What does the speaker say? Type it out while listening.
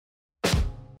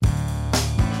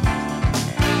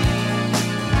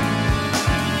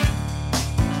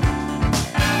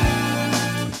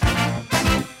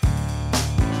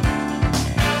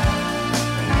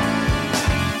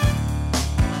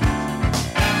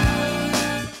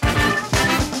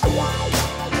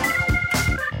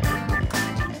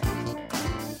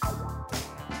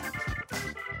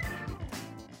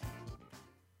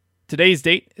Today's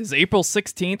date is April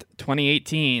 16th,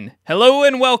 2018. Hello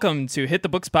and welcome to Hit the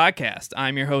Books Podcast.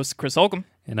 I'm your host, Chris Holcomb.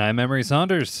 And I'm Emery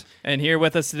Saunders. And here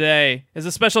with us today is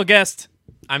a special guest.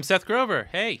 I'm Seth Grover.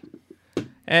 Hey.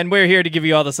 And we're here to give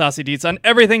you all the saucy deets on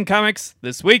everything comics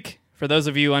this week. For those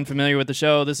of you unfamiliar with the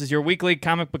show, this is your weekly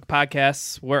comic book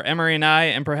podcast where Emery and I,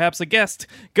 and perhaps a guest,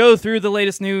 go through the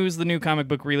latest news, the new comic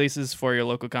book releases for your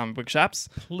local comic book shops,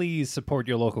 Please support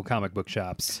your local comic book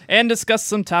shops. and discuss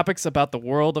some topics about the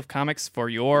world of comics for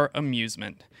your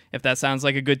amusement. If that sounds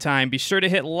like a good time, be sure to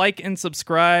hit like and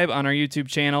subscribe on our YouTube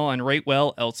channel and rate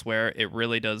well elsewhere. It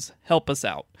really does help us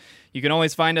out. You can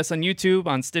always find us on YouTube,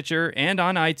 on Stitcher, and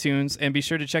on iTunes, and be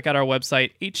sure to check out our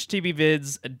website,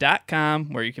 htvvids.com,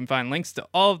 where you can find links to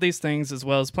all of these things, as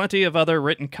well as plenty of other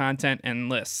written content and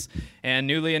lists. And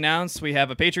newly announced, we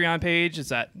have a Patreon page.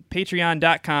 It's at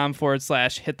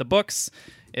patreon.com/hitthebooks.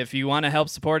 If you want to help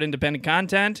support independent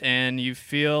content and you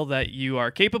feel that you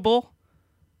are capable,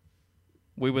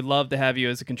 we would love to have you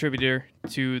as a contributor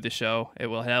to the show. It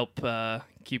will help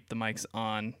keep the mics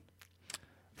on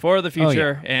for the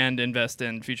future and invest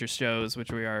in future shows,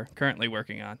 which we are currently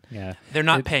working on. Yeah. They're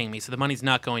not paying me, so the money's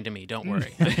not going to me. Don't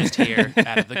worry. I'm just here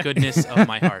out of the goodness of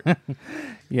my heart.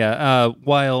 Yeah.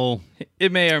 While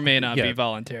It may or may not be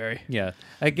voluntary. yeah,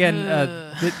 again,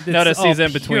 Notice all he's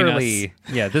in between us. purely,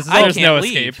 Yeah, this is I all There's no can't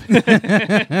escape.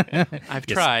 leave. I've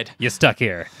tried. You're stuck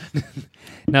here.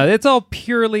 No, it's all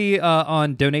purely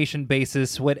on donation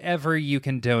basis. Whatever you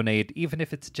can donate, even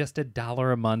if it's just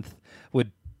 $1 a month,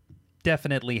 would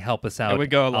definitely help us out. It would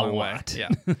go a long lot. way.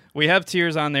 Yeah. We have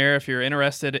tiers on there if you're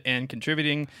interested in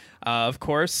contributing. Of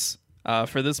course,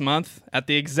 for this month, at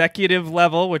the executive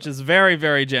level, which is very,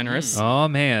 very generous, Oh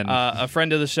man. a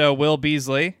friend of the show, Will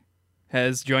Beasley,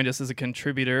 has joined us as a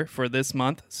contributor for this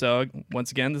month. So, once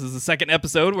again, this is the second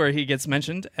episode where he gets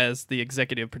mentioned as the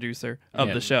executive producer of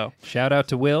Yeah. the show. Shout out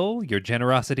to Will. Your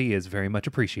generosity is very much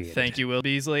appreciated. Thank you, Will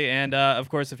Beasley. And, of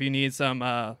course, if you need some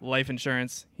life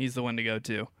insurance, he's the one to go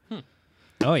to.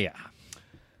 Oh yeah.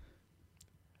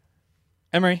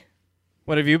 Emery,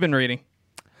 what have you been reading?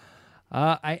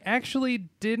 I actually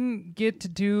didn't get to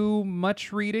do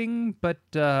much reading, but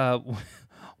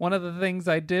one of the things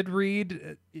I did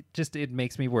read, it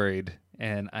makes me worried,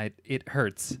 and it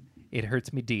hurts. It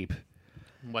hurts me deep.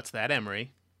 What's that,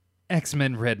 Emery?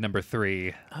 X-Men Red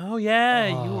 #3. Oh,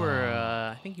 yeah. You were,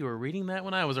 I think you were reading that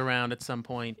when I was around at some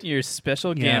point. Your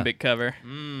special Yeah. Gambit cover.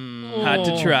 Hot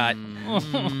to trot.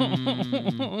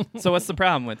 So what's the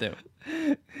problem with it?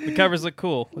 The covers look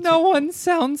cool. No one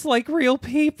sounds like real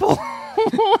people.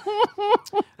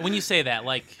 When you say that,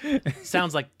 like,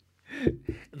 sounds like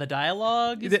the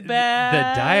dialogue is The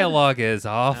bad. dialogue is Oh,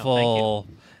 awful.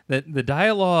 The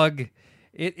dialogue,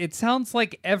 it sounds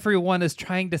like everyone is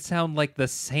trying to sound like the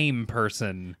same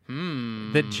person.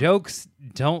 The jokes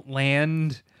don't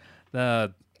land.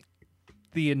 The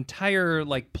entire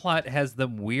plot has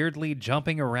them weirdly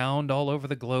jumping around all over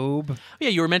the globe. Yeah,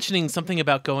 you were mentioning something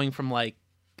about going from, like,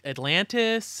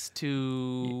 Atlantis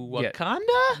to Yeah.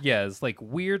 Wakanda? Yes,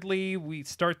 weirdly we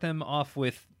start them off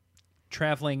with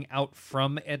traveling out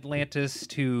from Atlantis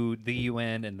to the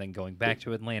UN and then going back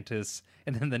to Atlantis,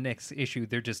 and then the next issue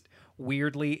they're just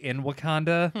weirdly in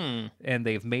Wakanda, and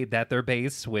they've made that their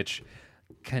base, which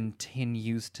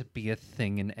continues to be a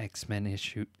thing in X-Men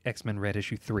Red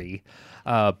issue 3.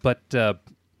 But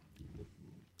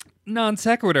non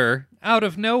sequitur, out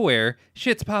of nowhere,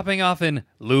 shit's popping off in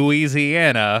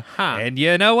Louisiana, and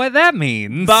you know what that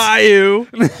means. Bayou.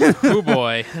 Oh,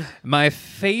 boy. My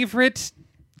favorite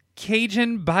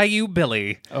Cajun Bayou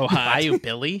Billy. Oh, hot. Bayou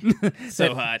Billy?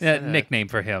 So hot. Nickname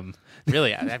for him.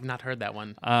 Really? I've not heard that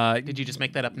one. Did you just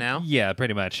make that up now? Yeah,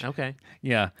 pretty much. Okay.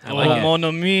 Yeah. I like Oh, it. mon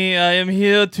ami, I am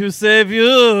here to save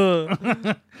you.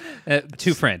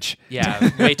 Too French.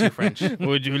 Yeah, way too French.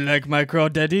 Would you like my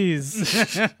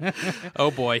crawdaddies?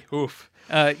 Oh, boy. Oof.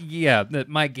 Yeah,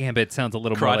 my Gambit sounds a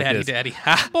little more like Crawdaddy this. daddy.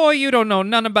 Ha! Boy, you don't know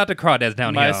none about the crawdads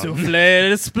down My here.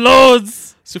 souffle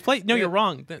explodes. Souffle? No, you're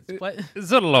wrong. What?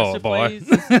 Zillow, boy.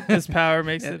 Souffles? His power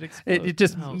makes it explode. It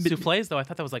just... Oh, souffles, though? I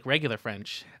thought that was like regular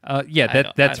French. yeah,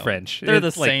 I that's don't- French. They're the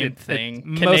It's like same it- thing.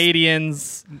 most-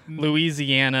 Canadians,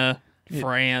 Louisiana,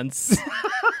 France.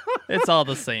 It's all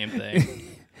the same thing.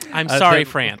 I'm sorry,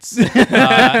 France.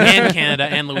 And Canada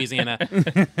and Louisiana.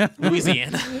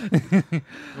 Louisiana.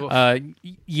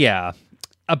 Yeah,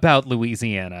 about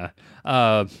Louisiana.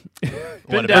 Been What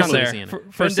down about there. Louisiana?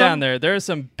 Been down there. There are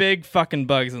some big fucking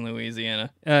bugs in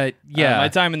Louisiana. Yeah. My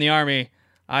time in the Army,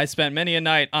 I spent many a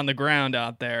night on the ground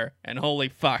out there, and holy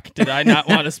fuck, did I not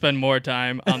want to spend more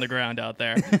time on the ground out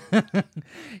there.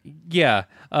 Yeah.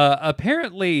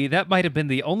 Apparently, that might have been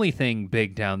the only thing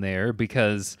big down there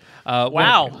because.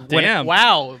 Wow. Damn.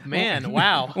 Wow, man.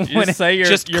 Wow. You just say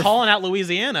Just calling out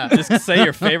Louisiana. just say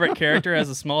your favorite character has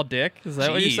a small dick? Is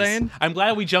that what you're Jeez. saying? I'm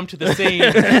glad we jumped to the same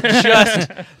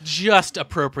just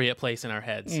appropriate place in our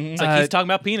heads. It's like he's talking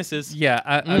about penises. Yeah.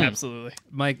 Absolutely.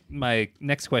 My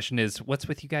next question is, what's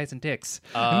with you guys and dicks?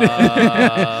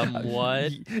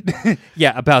 What?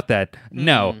 Yeah, about that.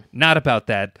 No, not about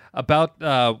that.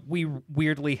 About we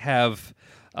weirdly have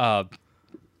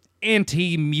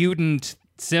anti-mutant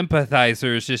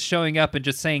sympathizers just showing up and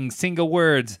just saying single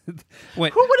words.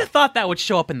 When, Who would have thought that would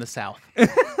show up in the South?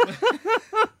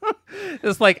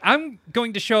 it's like, I'm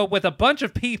going to show up with a bunch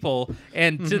of people,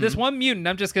 and to this one mutant,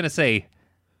 I'm just going to say,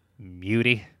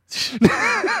 mutie.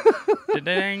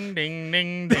 Ding, ding, ding,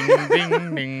 ding,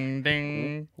 ding, ding,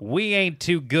 ding. We ain't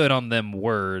too good on them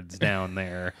words down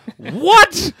there.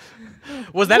 What?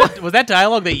 Was that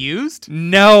dialogue they used?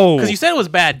 No. Because you said it was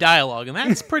bad dialogue, and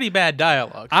that's pretty bad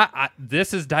dialogue.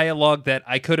 This is dialogue that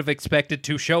I could have expected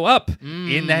to show up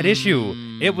in that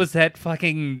issue. It was that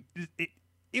fucking...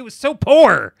 It was so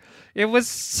poor. It was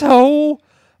so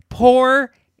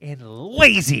poor and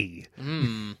lazy.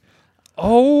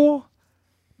 Oh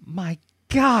my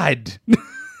God.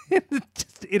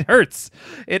 It hurts.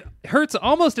 It hurts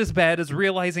almost as bad as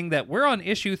realizing that we're on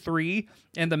issue 3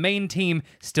 and the main team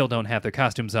still don't have their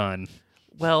costumes on.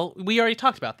 Well, we already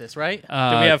talked about this, right? Do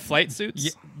we have flight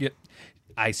suits?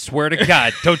 I swear to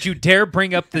God, don't you dare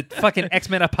bring up the fucking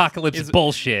X-Men Apocalypse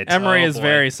bullshit. Emery Oh, is boy.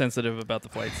 very sensitive about the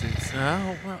flight suits.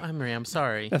 Oh, well, Emery, I'm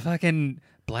sorry. The fucking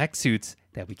black suits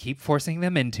that we keep forcing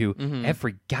them into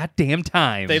every goddamn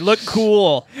time. They look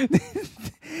cool.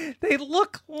 They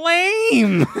look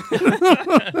lame.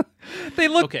 They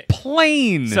look Okay.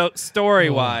 plain. So,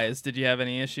 story-wise, did you have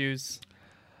any issues?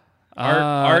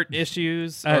 Art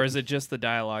issues? Or is it just the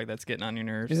dialogue that's getting on your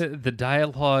nerves? The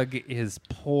dialogue is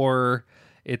poor.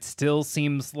 It still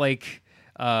seems like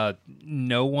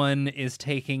no one is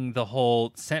taking the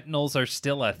whole Sentinels are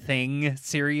still a thing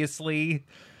seriously.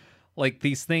 Like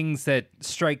these things that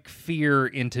strike fear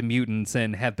into mutants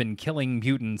and have been killing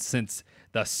mutants since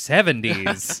the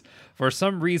 70s, for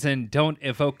some reason don't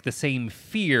evoke the same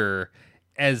fear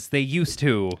as they used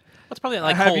to. That's probably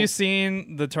like Have you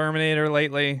seen The Terminator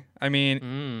lately? I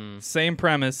mean, same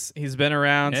premise. He's been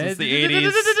around since the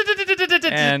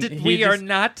 80s. And we are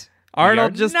not.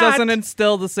 Arnold we are just not- doesn't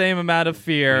instill the same amount of We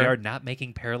fear. are not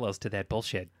making parallels to that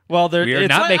bullshit. Well, there, we are it's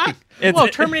not making. it's- Whoa,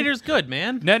 Terminator's good,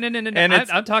 man. No. And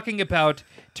I'm talking about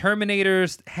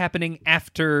Terminators happening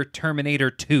after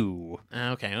Terminator 2.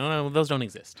 Okay, no, those don't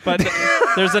exist. But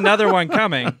there's another one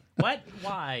coming, What?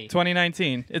 Why?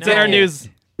 2019. It's No. in our news.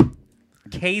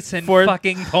 Case in For-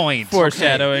 fucking point.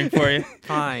 Foreshadowing for you.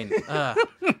 Fine.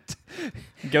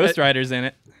 Ghost Rider's in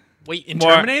it. Wait, in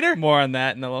More, Terminator? More on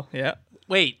that in a little. Yeah.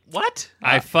 Wait, what?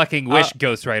 I fucking wish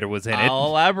Ghost Rider was in it. I'll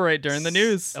elaborate during the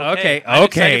news. Okay, I'm excited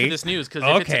okay. for this news because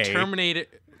if it's Okay. a Terminator,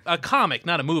 a comic,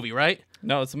 not a movie, right?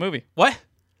 No, it's a movie. What?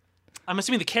 I'm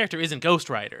assuming the character isn't Ghost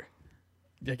Rider.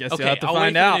 I guess Okay, you'll have to I'll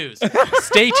find wait out. for the news.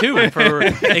 Stay tuned for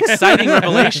exciting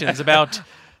revelations about.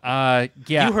 Yeah.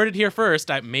 You heard it here first.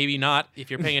 Maybe not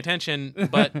if you're paying attention,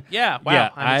 but yeah, wow, Yeah,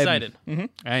 I'm excited.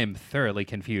 I am thoroughly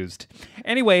confused.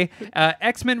 Anyway,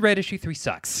 X-Men Red issue 3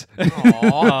 sucks.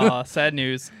 Aw, sad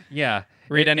news. Yeah.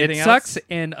 Read anything it sucks, else?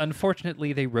 and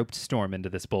unfortunately, they roped Storm into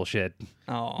this bullshit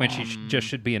Aw. when she just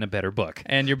should be in a better book.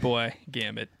 And your boy,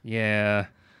 Gambit. Yeah,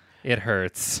 it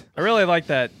hurts. I really like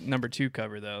that #2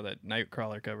 cover, though, that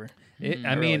Nightcrawler cover. I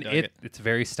really mean, dug it. it's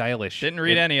very stylish. Didn't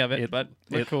read any of it, but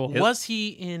looked cool. Was he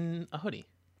in a hoodie?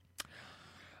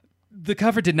 The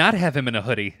cover did not have him in a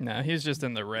hoodie. No, he's just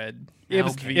in the red. It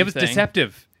was LV it was thing.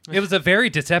 deceptive. It was a very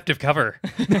deceptive cover.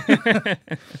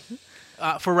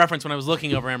 For reference, when I was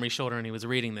looking over Emery's shoulder and he was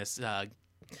reading this,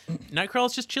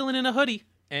 Nightcrawler's just chilling in a hoodie,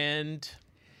 and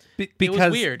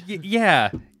Because weird. Yeah.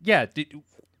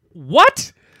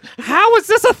 What? How is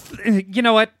this a? You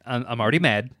know what? I'm already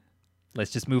mad. Let's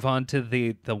just move on to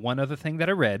the one other thing that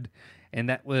I read, and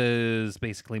that was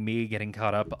basically me getting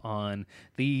caught up on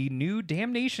the new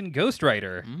Damnation Ghost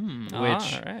Rider, which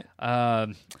all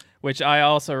right. Which I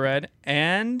also read,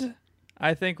 and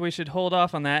I think we should hold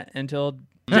off on that until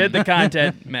did the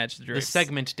content match the the drapes.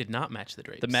 segment did not match the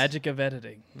drapes. The magic of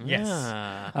editing. yes.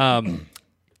 Ah.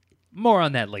 More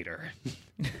on that later.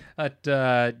 But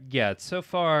yeah, so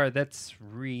far that's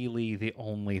really the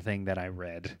only thing that I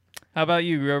read. How about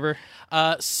you, Grover?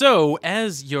 So,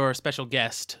 as your special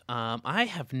guest, I'm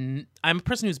a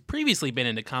person who's previously been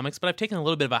into comics, but I've taken a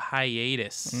little bit of a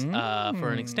hiatus for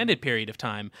an extended period of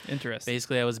time. Interesting.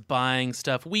 Basically, I was buying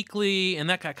stuff weekly, and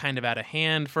that got kind of out of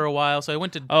hand for a while. So I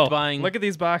went to Oh, buying. look at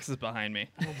these boxes behind me.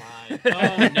 Oh my!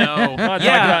 Oh no! Talk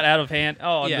about out of hand.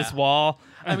 Oh, and Yeah. this wall.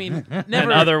 I mean, And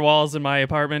never, other walls in my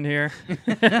apartment here.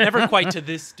 never quite to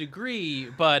this degree,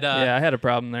 but Yeah, I had a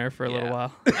problem there for a little yeah.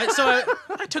 while. So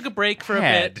I took a break for a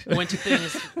Had. bit. Went to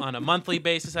things on a monthly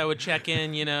basis. I would check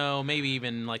in, maybe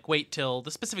even like wait till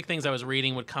the specific things I was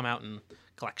reading would come out in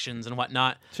collections and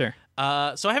whatnot. Sure.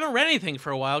 So I haven't read anything for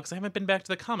a while because I haven't been back to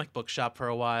the comic book shop for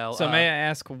a while. So may I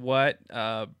ask what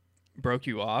broke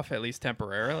you off, at least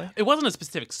temporarily? It wasn't a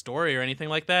specific story or anything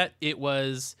like that. It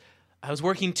was I was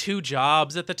working 2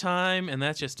 jobs at the time, and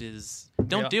that just is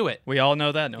don't do it. We all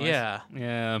know that noise. Yeah.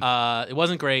 Yeah. It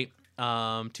wasn't great. So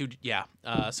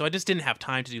I just didn't have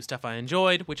time to do stuff I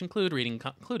enjoyed, which included reading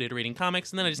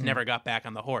comics, and then I just never got back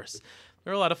on the horse.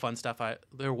 There was a lot of fun stuff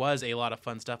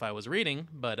I was reading,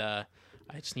 but I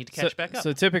just need to catch back up.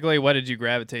 So typically, what did you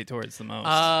gravitate towards the most?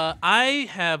 I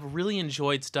have really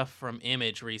enjoyed stuff from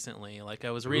Image recently. Like I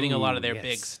was reading a lot of their yes.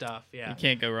 big stuff. Yeah. You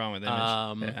can't go wrong with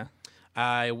Image. Yeah.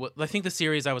 I think the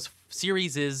series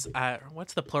series is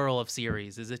what's the plural of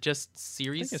series? Is it just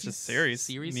series? I think it's just series.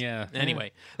 Series. Yeah.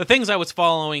 Anyway, the things I was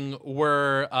following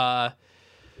were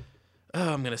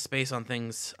I'm gonna space on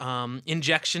things.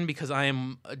 Injection, because I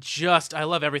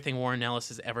love everything Warren Ellis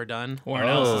has ever done. Warren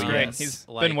Ellis is great. yes. He's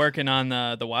Like- been working on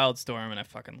the Wildstorm, and I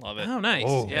fucking love it. Oh, nice.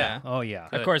 Oh, Yeah. Oh, yeah.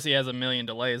 Of course, he has a million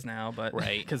delays now, but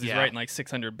Right, because he's yeah. writing like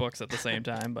 600 books at the same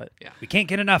time. But We can't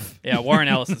get enough. yeah, Warren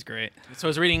Ellis is great. So I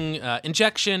was reading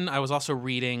Injection. I was also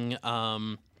reading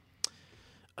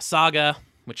Saga,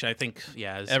 which I think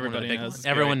is Everybody one of the big knows ones. it's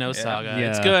Everyone great. knows Yeah. Saga. Yeah.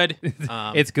 It's good.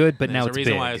 It's good, but There's now a it's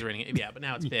reason big. why I was reading it. Yeah, but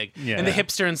now it's big. Yeah. And the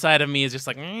hipster inside of me is just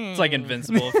like, It's like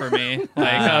Invincible for me.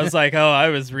 Like I was like, I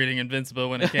was reading Invincible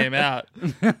when it came out.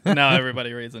 Now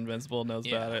everybody reads Invincible, knows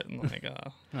Yeah. about it, and like,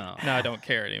 Oh. now I don't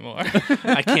care anymore.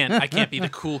 I can't be the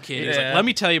cool kid who's like, Yeah. let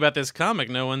me tell you about this comic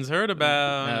no one's heard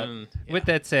about. And, yeah. With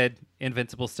that said,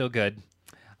 Invincible's still good.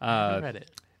 I haven't read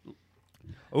it.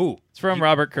 Oh, It's from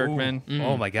Robert Kirkman.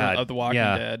 oh my God. Of The Walking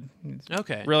Yeah. Dead. It's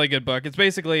Okay. a really good book. It's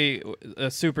basically a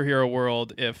superhero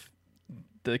world if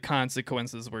the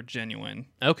consequences were genuine.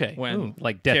 Okay. When Ooh,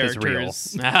 like death is real.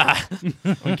 characters Ah.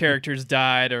 when characters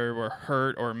died or were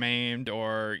hurt or maimed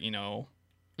or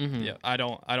Mhm. yeah, I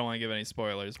don't want to give any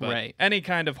spoilers, but Right. any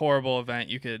kind of horrible event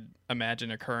you could imagine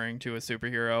occurring to a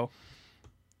superhero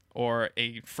or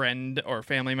a friend or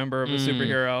family member of a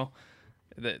superhero,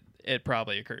 that it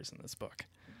probably occurs in this book.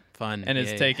 Fun. And it's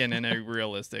Yeah, yeah. taken in a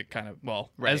realistic kind of,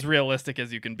 Right. as realistic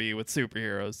as you can be with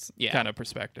superheroes Yeah. kind of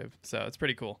perspective. So it's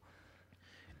pretty cool.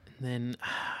 Then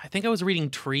I think I was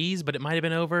reading Trees, but it might have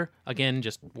been over. Again,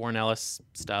 just Warren Ellis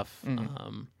stuff.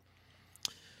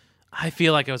 I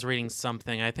feel like I was reading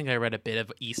something. I think I read a bit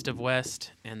of East of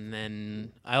West, and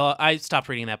then I stopped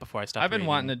reading that before I stopped. I've been reading.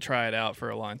 wanting to try it out for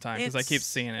a long time because I keep It's-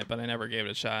 seeing it, but I never gave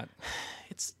it a shot.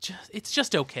 It's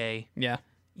just okay. Yeah.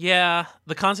 Yeah,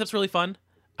 the concept's really fun.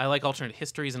 I like alternate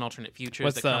histories and alternate futures.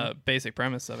 What's that the basic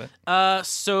premise of it?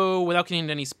 So without getting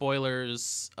into any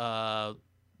spoilers,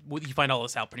 you find all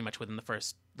this out pretty much within the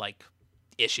first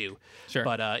issue. Sure.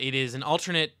 But it is an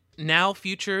alternate now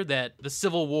future that the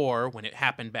Civil War, when it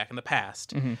happened back in the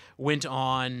past, went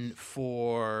on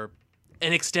for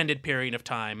an extended period of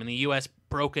time, and the U.S.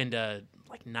 broke into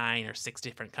like 9 or 6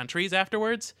 different countries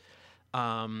afterwards.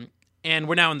 And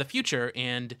we're now in the future,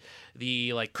 and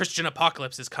the Christian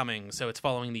apocalypse is coming. So it's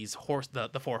following these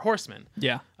the 4 horsemen.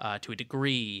 Yeah. To a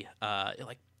degree.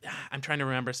 I'm trying to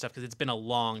remember stuff because it's been a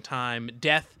long time.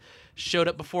 Death showed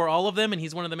up before all of them, and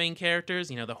he's one of the main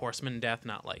characters. You know, the Horseman Death,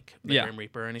 not like the Yeah. Grim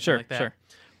Reaper or anything Sure, like that. sure.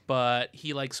 But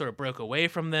he sort of broke away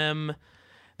from them.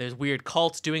 There's weird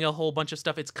cults doing a whole bunch of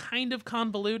stuff. It's kind of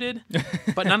convoluted,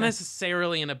 but not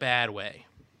necessarily in a bad way.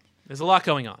 There's a lot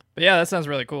going on. But yeah, that sounds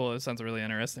really cool. It sounds really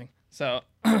interesting. So,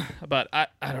 but I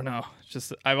don't know. It's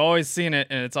just I've always seen it,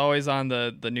 and it's always on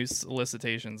the new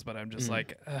solicitations. But I'm just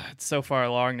like, it's so far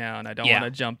along now, and I don't Yeah.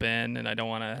 want to jump in, and I don't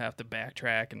want to have to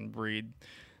backtrack and read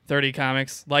 30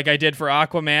 comics like I did for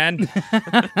Aquaman.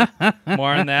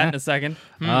 More on that in a second.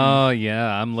 Oh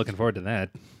yeah, I'm looking forward to that.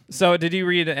 So, did you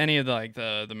read any of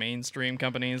the mainstream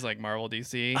companies like Marvel,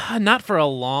 DC? Not for a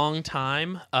long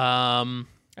time.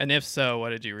 And if so, what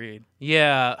did you read?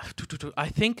 Yeah, I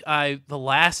think the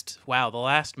last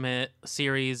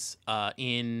series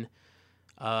in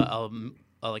a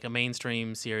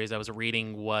mainstream series I was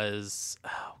reading was,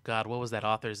 oh God, what was that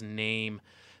author's name?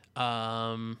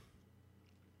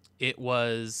 it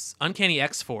was Uncanny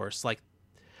X-Force, like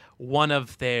one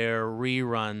of their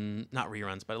not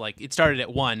reruns, but like it started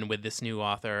at 1 with this new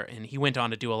author, and he went on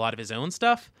to do a lot of his own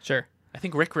stuff. Sure. I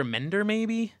think Rick Remender,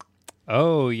 maybe.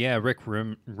 Oh yeah, Rick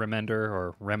Remender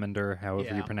or Remender,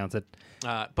 however you pronounce it.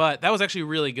 But that was actually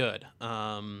really good.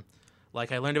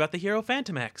 Like I learned about the hero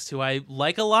Phantom X, who I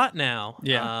like a lot now.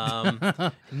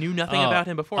 Yeah. Knew nothing about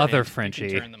him before. Other You Frenchie.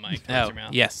 can turn the mic towards Oh, your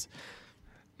mouth. yes.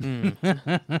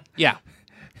 Yeah.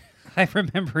 I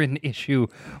remember an issue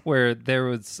where there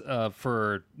was,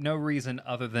 for no reason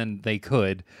other than they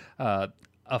could,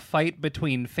 a fight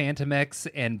between Phantom X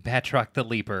and Batroc the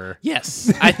Leaper. Yes.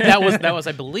 That was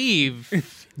I believe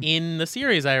in the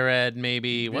series I read.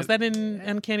 Maybe was that in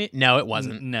Uncanny? No, it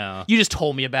wasn't. No. You just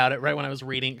told me about it right when I was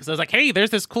reading, because I was like, "Hey, there's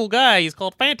this cool guy. He's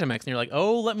called Phantom X," and you're like,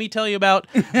 "Oh, let me tell you about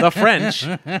the French."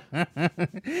 The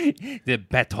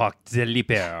Batroc the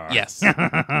Leaper. Yes.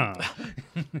 I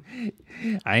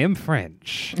am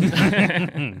French.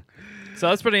 So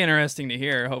that's pretty interesting to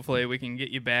hear. Hopefully, we can get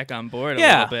you back on board a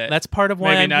Yeah, little bit. that's part of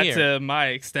why Maybe I'm not here. to my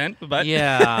extent, but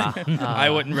Yeah.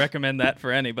 I wouldn't recommend that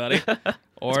for anybody.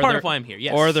 Or part of why I'm here,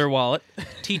 yes. Or their wallet.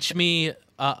 Teach me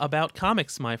about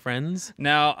comics, my friends.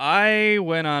 Now, I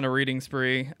went on a reading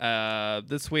spree.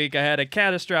 This week, I had a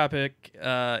catastrophic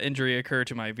injury occur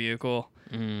to my vehicle,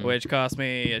 which cost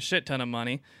me a shit ton of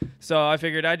money. So I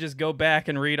figured I'd just go back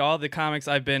and read all the comics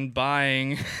I've been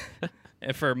buying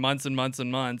for months and months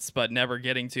and months, but never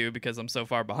getting to because I'm so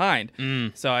far behind.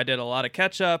 So I did a lot of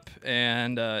catch up,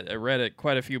 and I read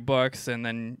quite a few books, and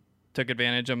then took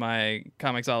advantage of my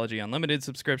Comixology Unlimited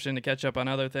subscription to catch up on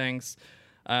other things.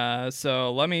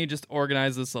 So let me just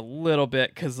organize this a little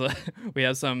bit, because we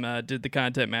have some Did the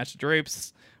Content Match the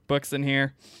Drapes books in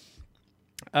here.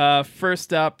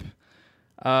 First up,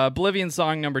 Oblivion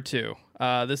Song number 2.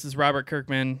 This is Robert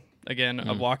Kirkman, again,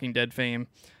 of Walking Dead fame.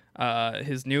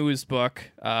 His newest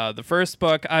book. The first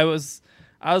book I was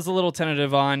a little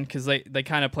tentative on, because they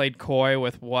kind of played coy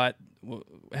with what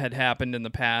had happened in the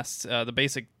past. The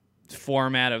basic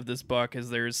format of this book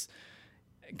is there's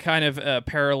kind of a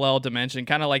parallel dimension,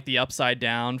 kind of like the Upside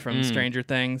Down from Stranger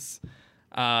Things,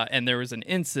 and there was an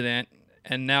incident,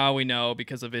 and now we know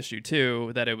because of issue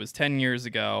 2 that it was 10 years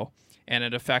ago, and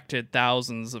it affected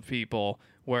thousands of people,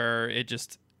 where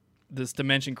this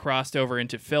dimension crossed over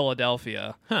into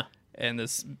Philadelphia, and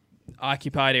this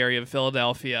occupied area of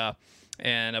Philadelphia,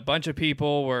 and a bunch of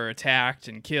people were attacked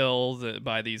and killed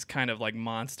by these kind of like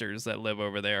monsters that live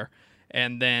over there.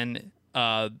 And then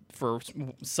for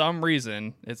some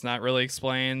reason, it's not really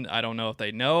explained. I don't know if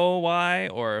they know why,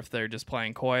 or if they're just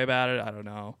playing coy about it. I don't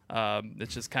know.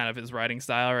 It's just kind of his writing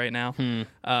style right now.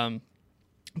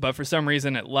 But for some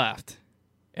reason, it left.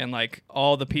 And like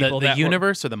all the people The that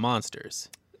universe or the monsters?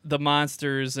 the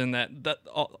monsters and that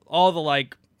all the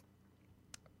like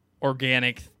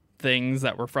organic things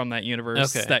that were from that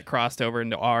universe that crossed over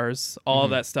into ours, all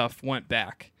of that stuff went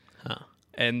back.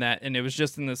 And it was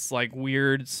just in this like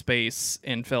weird space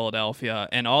in Philadelphia,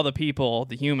 and all the people,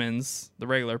 the humans, the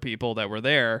regular people that were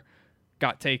there,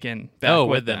 got taken back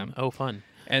with them. Oh, fun.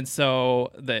 And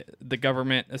so the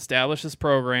government established this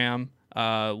program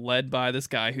led by this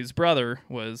guy whose brother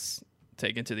was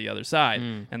taken to the other side.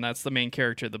 And that's the main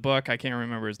character of the book. I can't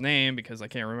remember his name because I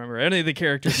can't remember any of the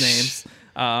characters' names.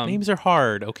 Names are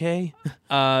hard, okay?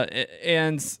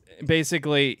 And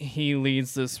basically, he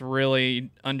leads this really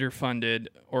underfunded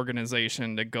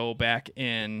organization to go back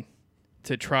in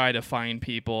to try to find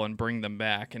people and bring them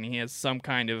back. And he has some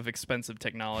kind of expensive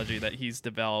technology that he's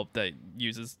developed that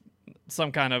uses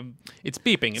some kind of It's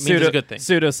beeping. It means it's a good thing.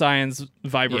 pseudoscience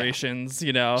vibrations,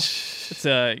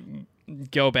 to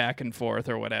go back and forth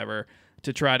or whatever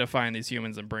to try to find these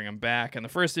humans and bring them back. And the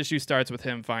first issue starts with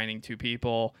him finding 2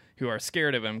 people who are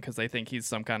scared of him because they think he's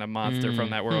some kind of monster from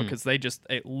that world, because they just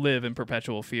live in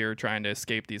perpetual fear trying to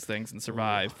escape these things and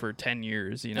survive for 10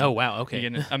 years. Oh, wow. Okay.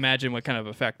 You can imagine what kind of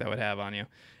effect that would have on you.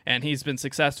 And he's been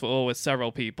successful with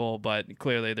several people, but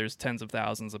clearly there's tens of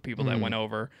thousands of people that went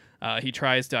over. He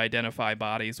tries to identify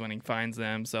bodies when he finds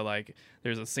them. So like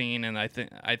there's a scene, and I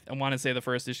want to say the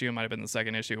first issue, it might have been the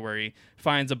second issue, where he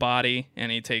finds a body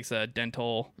and he takes a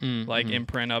dental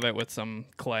imprint of it with some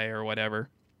clay or whatever,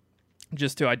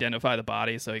 just to identify the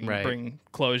body so he can bring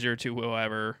closure to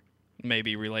whoever may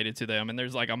be related to them. And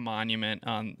there's like a monument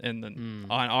on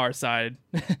our side,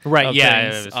 Right, of yeah,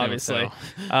 things, I assume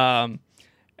obviously.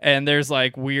 And there's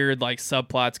like weird like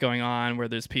subplots going on where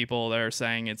there's people that are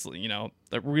saying it's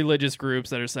the religious groups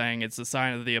that are saying it's a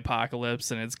sign of the apocalypse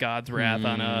and it's God's wrath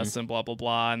on us and blah blah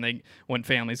blah. And they, when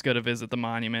families go to visit the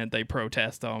monument, they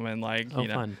protest them and like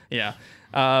fun. yeah,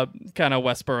 kind of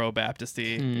Westboro Baptist-y,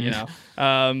 you know.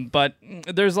 But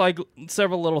there's like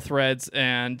several little threads,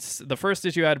 and the first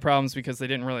issue had problems because they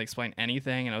didn't really explain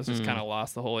anything, and I was just kind of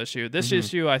lost the whole issue. This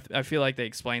issue, I feel like they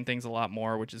explain things a lot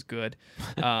more, which is good,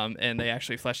 and they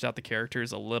actually fleshed out the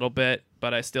characters a little bit.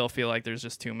 But I still feel like there's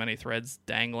just too many threads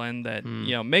dangling that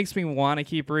you know makes me want to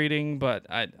keep reading, but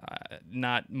I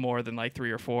not more than like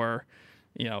 3 or 4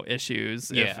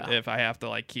 issues if I have to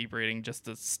like keep reading just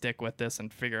to stick with this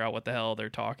and figure out what the hell they're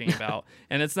talking about.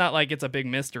 And it's not like it's a big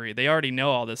mystery. They already know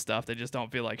all this stuff. They just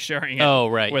don't feel like sharing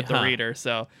it with the reader.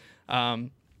 So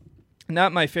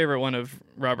not my favorite one of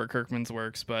Robert Kirkman's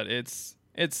works, but it's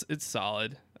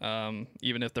solid,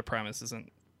 even if the premise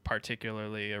isn't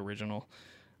particularly original.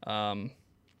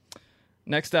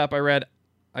 Next up, I read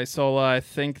Isola. I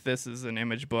think this is an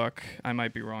Image book. I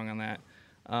might be wrong on that.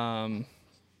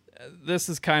 This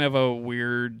is kind of a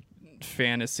weird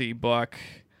fantasy book.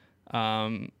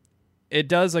 It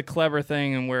does a clever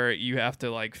thing in where you have to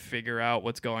like figure out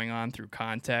what's going on through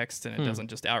context, and it doesn't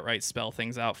just outright spell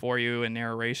things out for you in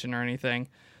narration or anything.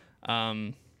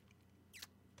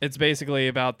 It's basically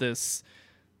about this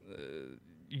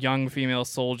young female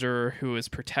soldier who is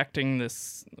protecting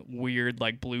this weird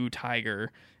like blue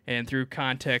tiger, and through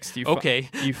context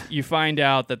you find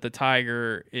out that the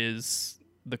tiger is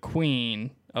the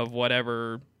queen of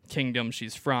whatever kingdom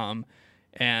she's from,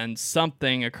 and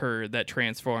something occurred that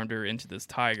transformed her into this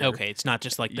tiger. Okay, it's not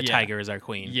just like the tiger is our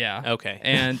queen. Yeah. Okay.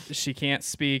 And she can't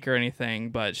speak or anything,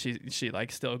 but she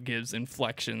like still gives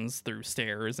inflections through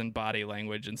stares and body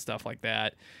language and stuff like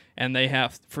that. And they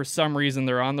have, for some reason,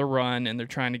 they're on the run and they're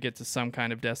trying to get to some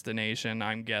kind of destination,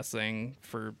 I'm guessing,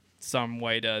 for some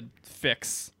way to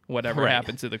fix whatever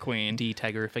happened to the queen.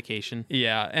 De-tigerification.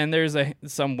 Yeah, and there's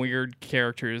some weird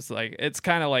characters, like it's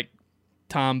kind of like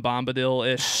Tom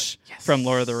Bombadil-ish from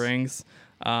Lord of the Rings.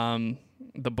 The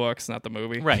books, not the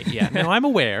movie. Right, yeah. No, I'm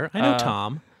aware. I know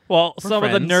Tom. Well, We're some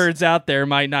friends. of the nerds out there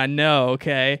might not know,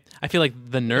 okay? I feel like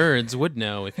the nerds would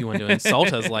know if you want to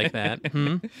insult us like that.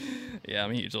 Yeah,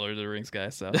 I'm a huge Lord of the Rings guy,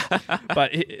 so.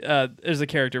 But there's a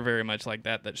character very much like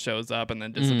that shows up and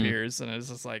then disappears, and it's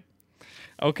just like,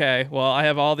 okay, well, I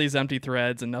have all these empty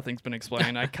threads and nothing's been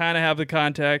explained. I kind of have the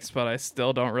context, but I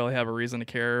still don't really have a reason to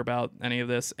care about any of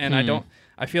this. And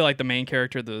I feel like the main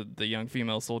character, the young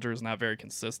female soldier, is not very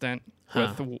consistent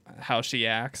with how she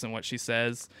acts and what she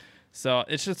says. So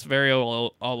it's just very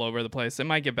all over the place. It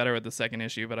might get better with the second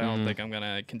issue, but I don't think I'm going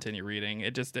to continue reading.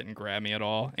 It just didn't grab me at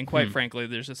all. And quite frankly,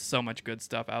 there's just so much good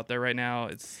stuff out there right now.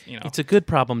 It's, it's a good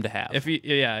problem to have.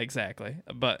 Yeah, exactly.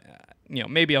 But,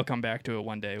 maybe I'll come back to it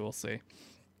one day. We'll see.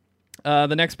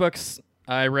 The next books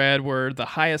I read were The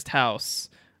Highest House.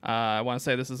 I want to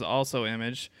say this is also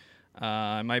Image.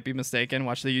 I might be mistaken.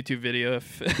 Watch the YouTube video.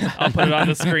 If I'll put it on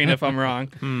the screen if I'm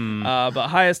wrong. But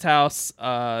Highest House,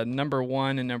 number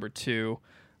 1 and number 2.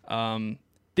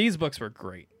 These books were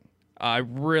great. I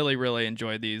really, really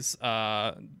enjoyed these.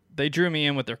 They drew me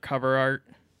in with their cover art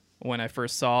when I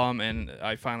first saw them, and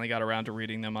I finally got around to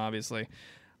reading them, obviously.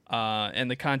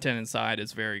 And the content inside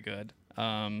is very good.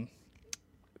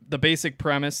 The basic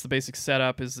premise, the basic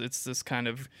setup is it's this kind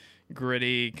of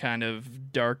gritty, kind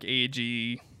of dark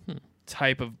agey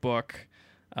type of book,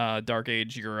 dark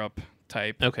age Europe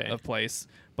type of place,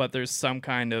 but there's some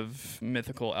kind of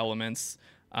mythical elements.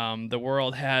 The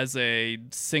world has a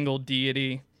single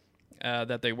deity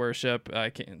that they worship.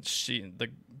 The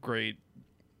great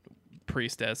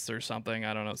priestess or something,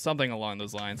 I don't know, something along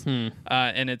those lines.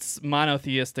 And it's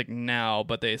monotheistic now,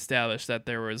 but they established that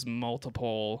there was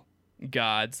multiple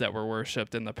gods that were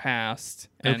worshipped in the past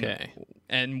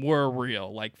and were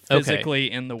real, like physically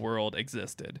in the world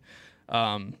existed.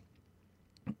 And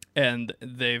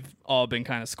they've all been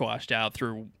kind of squashed out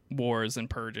through wars and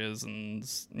purges and,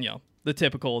 the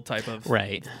typical type of,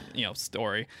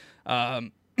 story.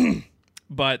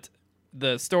 But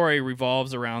the story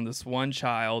revolves around this one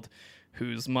child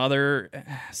whose mother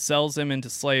sells him into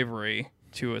slavery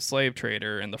to a slave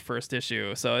trader in the first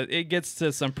issue. So it gets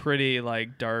to some pretty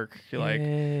dark,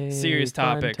 serious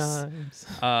topics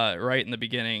right in the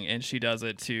beginning, and she does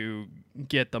it to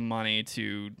get the money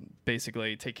to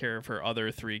basically take care of her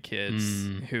other 3 kids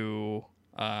who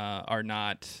are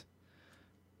not,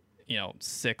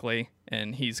 sickly,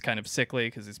 and he's kind of sickly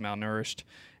because he's malnourished.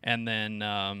 And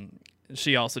then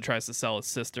she also tries to sell his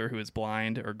sister, who is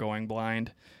blind or going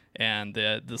blind, and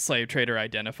the slave trader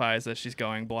identifies that she's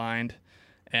going blind.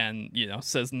 and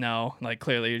says no, like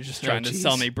clearly you're just trying to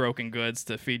sell me broken goods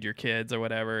to feed your kids or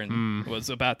whatever, and was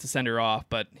about to send her off,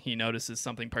 but he notices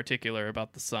something particular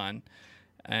about the son.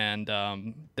 And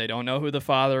they don't know who the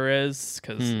father is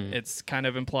because it's kind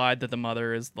of implied that the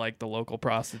mother is like the local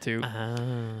prostitute.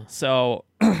 So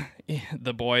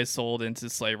the boy is sold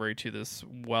into slavery to this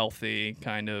wealthy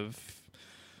kind of,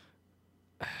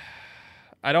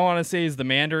 I don't want to say he's the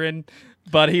Mandarin,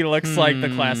 but he looks like the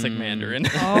classic Mandarin.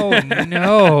 Oh,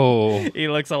 no. He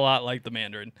looks a lot like the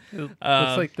Mandarin. Looks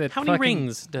like that. How many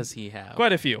rings does he have?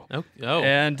 Quite a few. Oh.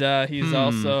 And he's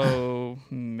also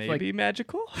maybe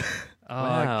magical. Oh,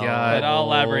 Wow. God. But I'll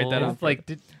elaborate that on. It's like,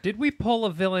 did we pull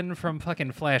a villain from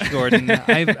fucking Flash Gordon?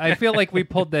 I feel like we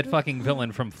pulled that fucking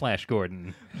villain from Flash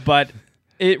Gordon. But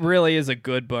it really is a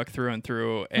good book through and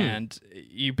through, and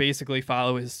you basically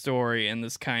follow his story in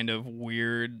this kind of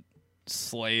weird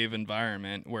slave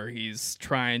environment where he's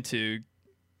trying to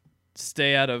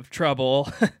stay out of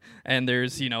trouble, and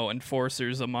there's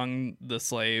enforcers among the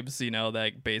slaves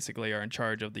that basically are in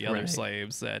charge of the other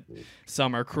slaves, that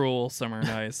some are cruel, some are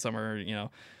nice, some are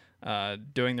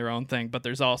doing their own thing, but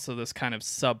there's also this kind of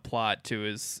subplot to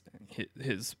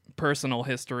his personal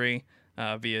history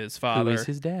via his father, Who is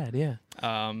his dad? Yeah.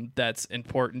 that's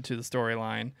important to the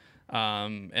storyline,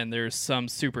 and there's some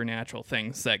supernatural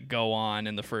things that go on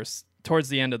towards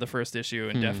the end of the first issue,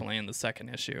 and definitely in the second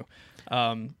issue.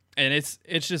 And it's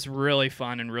just really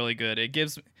fun and really good. It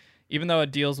gives, even though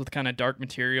it deals with kind of dark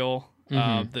material,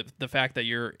 the fact that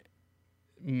your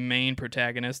main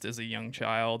protagonist is a young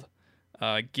child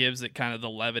gives it kind of the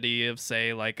levity of,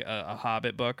 say, like a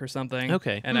Hobbit book or something.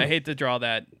 Okay. And I hate to draw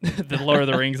the Lord of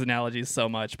the Rings analogies so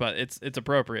much, but it's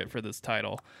appropriate for this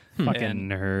title. Fucking And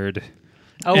nerd.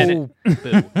 Oh.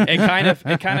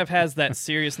 it kind of has that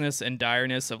seriousness and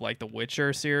direness of like the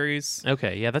Witcher series.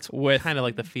 Okay, yeah, that's With- kind of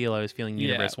like the feel I was feeling Yeah.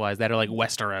 universe-wise. That or like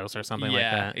Westeros or something like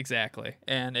that. Exactly.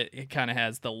 And it kind of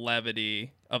has the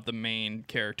levity of the main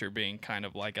character being kind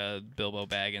of like a Bilbo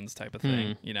Baggins type of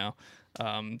thing,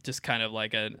 just kind of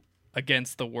like a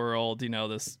against the world,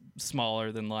 this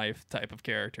smaller than life type of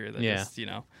character that just,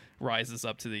 rises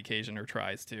up to the occasion, or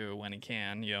tries to when he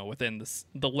can, within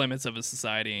the limits of his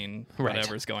society and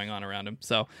whatever's going on around him.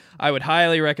 So I would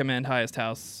highly recommend Highest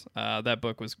House. That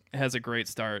book has a great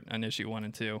start on issue 1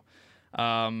 and 2.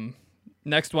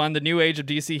 Next one, The New Age of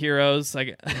DC Heroes.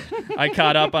 I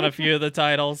caught up on a few of the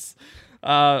titles.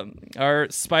 Our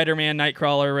Spider-Man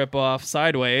Nightcrawler ripoff,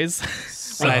 Sideways.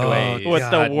 Sideways. With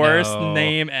God, the worst no.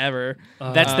 name ever.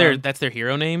 That's their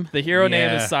hero name? The hero name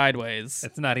Yeah. is Sideways.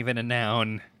 It's not even a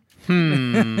noun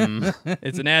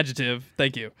It's an adjective.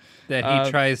 Thank you. that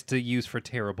he tries to use for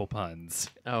terrible puns.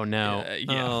 Oh no.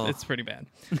 Oh. It's pretty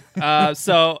bad.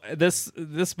 So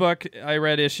this book, I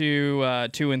read issue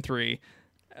 2 and 3.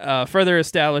 Further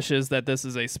establishes that this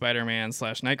is a Spider-Man /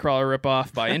 Nightcrawler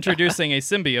ripoff by introducing a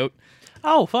symbiote.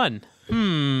 Oh, fun.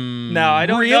 Now I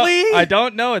don't Really? know. I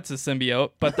don't know it's a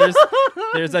symbiote, but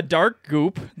there's a dark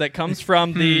goop that comes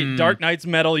from the Dark Knight's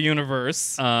Metal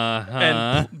universe,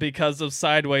 and because of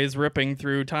Sideways ripping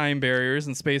through time barriers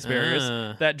and space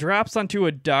barriers, that drops onto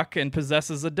a duck and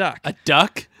possesses a duck. A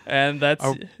duck? And that's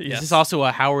Is yes. this also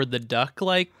a Howard the Duck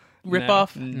like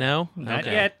ripoff? No? Not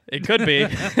Okay. yet. It could be.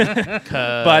 'Cause-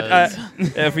 But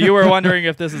if you were wondering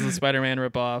if this is a Spider-Man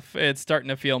ripoff, it's starting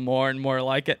to feel more and more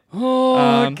like it.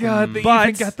 Oh, God, they but-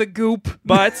 even got the goop.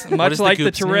 But much is the like the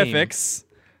goop's name? Terrifics,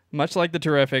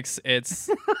 it's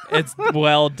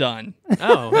well done.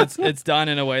 Oh. It's done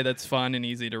in a way that's fun and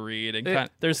easy to read, and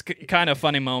there's kind of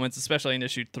funny moments, especially in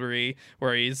issue 3,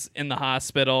 where he's in the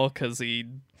hospital because he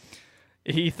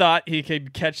thought he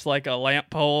could catch like a lamp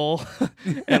pole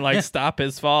and like stop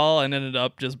his fall, and ended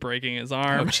up just breaking his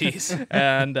arm. Oh, jeez.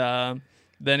 And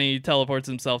then he teleports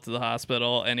himself to the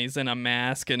hospital, and he's in a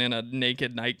mask and in a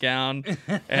naked nightgown.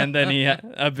 And then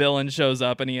a villain shows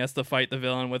up, and he has to fight the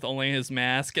villain with only his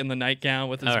mask and the nightgown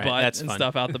with his All right, butt that's and fun.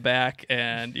 stuff out the back.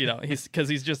 And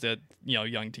he's just a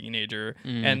young teenager,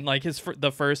 and like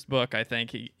the first book, I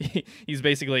think he's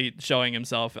basically showing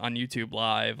himself on YouTube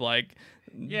Live, like.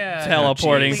 Yeah,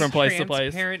 Teleporting geez. from place to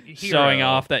place, Transparent hero. showing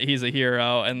off that he's a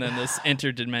hero, and then this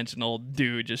interdimensional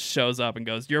dude just shows up and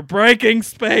goes, "You're breaking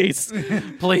space!"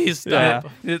 Please stop.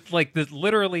 It's like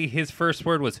literally his first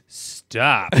word was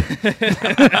stop.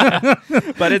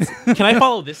 But it's Can I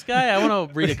follow this guy? I want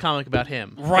to read a comic about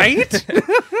him. Right?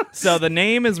 so the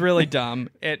name is really dumb.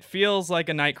 It feels like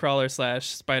a Nightcrawler /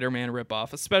 Spider-Man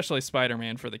ripoff, especially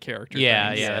Spider-Man for the character. Yeah,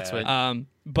 things. yeah, that's what.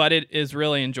 But it is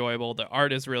really enjoyable. The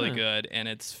art is really good, and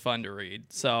it's fun to read.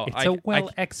 So It's a well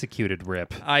executed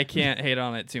rip. I can't hate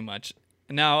on it too much.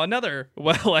 Now, another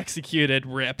well-executed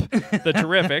rip, The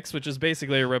Terrifics, which is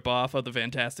basically a rip-off of the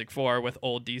Fantastic Four with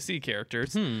old DC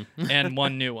characters and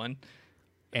one new one.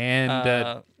 And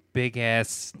a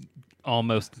big-ass,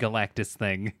 almost Galactus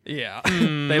thing. Yeah.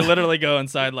 They literally go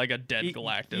inside like a dead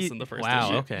Galactus in the first Wow,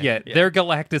 issue. okay. Yeah, their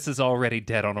Galactus is already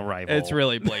dead on arrival. It's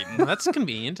really blatant. That's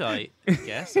convenient, I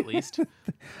guess, at least.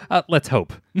 Let's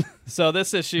hope. So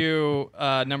this issue,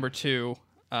 number 2,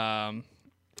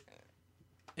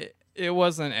 it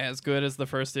wasn't as good as the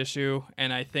first issue,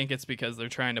 and I think it's because they're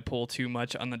trying to pull too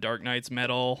much on the Dark Knight's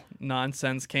Metal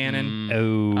nonsense canon.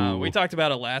 Oh. We talked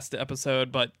about it last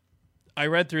episode, but I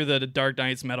read through the Dark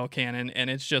Knight's Metal canon, and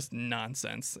it's just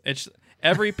nonsense. It's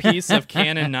every piece of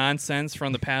canon nonsense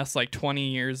from the past like 20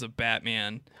 years of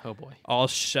Batman, Oh, boy. all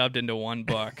shoved into one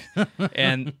book,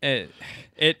 and it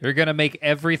You're going to make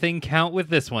everything count with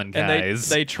this one, and guys.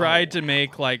 they tried to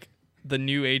make like the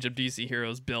new Age of DC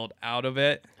Heroes build out of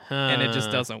it, and it just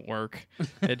doesn't work.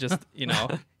 It just, it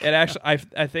actually,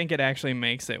 I think it actually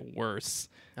makes it worse.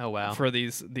 Oh, wow. For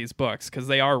these books, because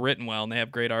they are written well and they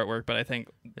have great artwork, but I think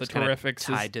the It's kinda Terrifics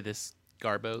tied to this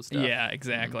Garbo stuff. yeah,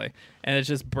 exactly, and it's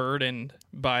just burdened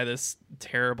by this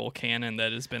terrible canon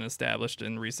that has been established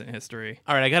in recent history.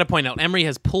 All right, I got to point out, Emery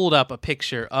has pulled up a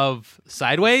picture of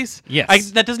Sideways.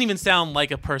 Yes. That doesn't even sound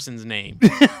like a person's name,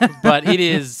 but it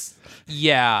is.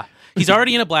 Yeah, he's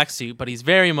already in a black suit, but he's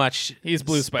very much He's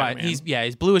blue Spider-Man.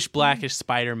 He's bluish blackish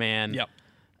Spider-Man. Yep.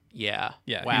 Yeah.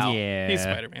 Yeah. Wow. Yeah. He's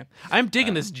Spider-Man. I'm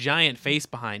digging this giant face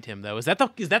behind him, though. Is that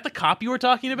the cop you were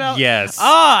talking about? Yes.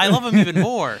 I love him even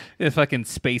more. The fucking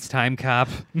space-time cop.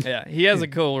 Yeah, he has a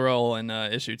cool role in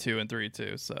issue 2 and 3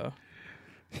 too. So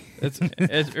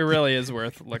it really is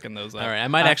worth looking those up. All right, I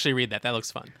might actually read that. That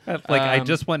looks fun. I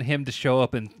just want him to show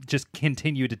up and just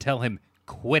continue to tell him,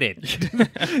 quit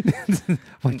it.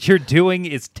 What you're doing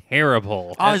is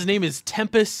terrible. Oh, his name is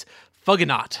Tempest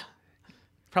Fugonaut.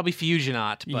 Probably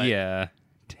Fusionaut, but Yeah.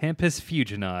 Tempest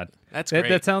Fugonaut. That's That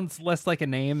great. sounds less like a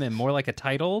name and more like a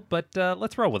title, but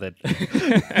let's roll with it.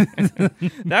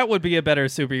 That would be a better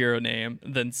superhero name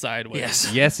than Sideways.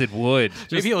 yes. Yes, it would.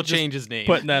 Maybe he'll change his name.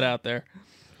 Putting that out there.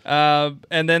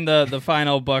 And then the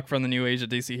final book from the new Age of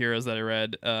DC Heroes that I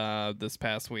read this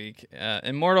past week,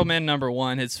 Immortal Men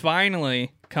 #1 has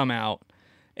finally come out,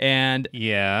 and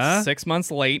Yeah. 6 months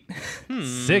late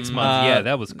 6 months. Yeah,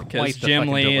 that was because quite the Jim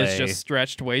fucking Lee delay. is just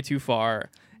stretched way too far.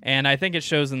 And I think it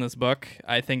shows in this book.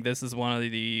 I think this is one of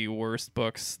the worst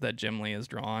books that Jim Lee has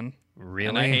drawn.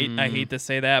 Really? And I hate to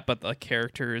say that, but the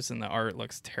characters and the art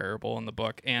looks terrible in the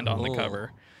book and on the Oh.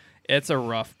 cover. It's a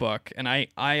rough book, and I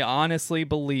honestly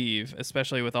believe,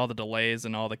 especially with all the delays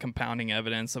and all the compounding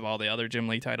evidence of all the other Jim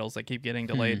Lee titles that keep getting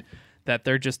delayed, that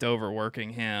they're just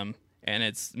overworking him, and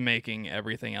it's making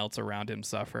everything else around him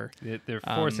suffer. They're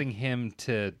forcing him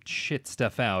to shit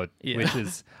stuff out, Yeah. which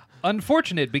is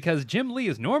unfortunate because Jim Lee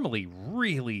is normally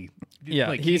really Yeah,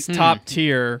 like, he's top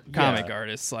tier Yeah. comic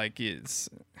artist. Like it's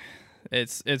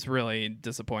really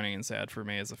disappointing and sad for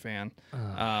me as a fan,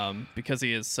 because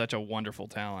he is such a wonderful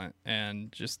talent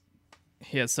and just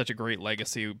he has such a great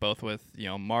legacy, both with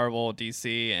Marvel,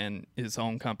 DC, and his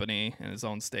own company and his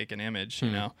own stake and Image.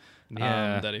 Yeah.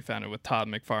 That he founded with Todd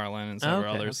McFarlane and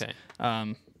several others. Okay.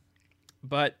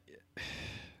 But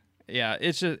yeah,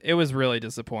 it was really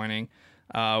disappointing,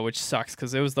 which sucks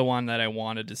because it was the one that I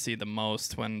wanted to see the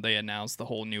most when they announced the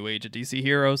whole new Age of DC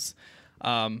Heroes.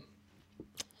 The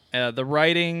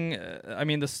writing,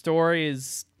 the story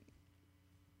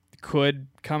could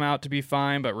come out to be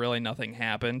fine, but really nothing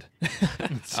happened.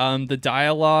 The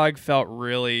dialogue felt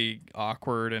really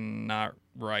awkward and not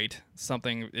right.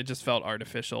 It just felt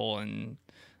artificial and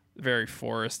very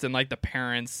forced. And like the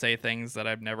parents say things that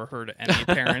I've never heard any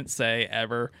parent say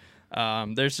ever.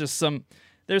 There's some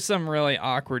really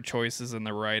awkward choices in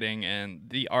the writing and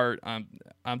the art.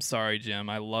 I'm sorry, Jim.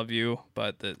 I love you,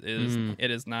 but it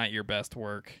is not your best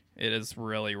work. It is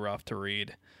really rough to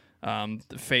read.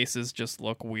 The faces just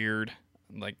look weird.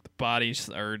 Like the bodies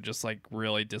are just like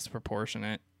really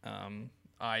disproportionate.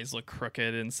 Eyes look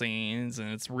crooked in scenes,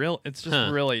 and it's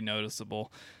just really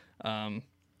noticeable. How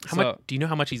much? Do you know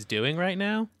how much he's doing right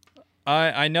now?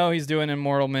 I know he's doing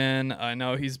Immortal Men. I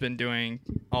know he's been doing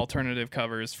alternative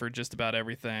covers for just about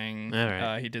everything. All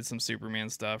right. He did some Superman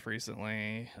stuff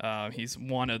recently. He's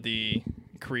one of the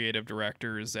creative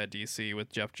directors at DC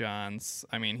with Jeff Johns.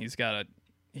 I mean, he's got a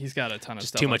ton of Just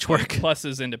stuff. too much work. Plus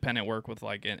his independent work with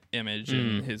like an Image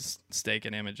and his stake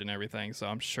in Image and everything. So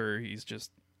I'm sure he's just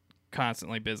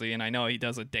constantly busy, and I know he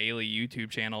does a daily YouTube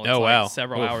channel. It's Oh, like wow.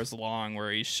 several Oof. hours long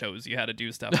where he shows you how to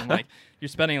do stuff. And like you're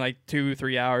spending like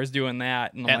 2-3 hours doing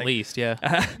that, and I'm At like, least,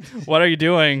 yeah. what are you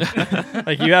doing?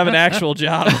 Like you have an actual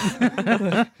job.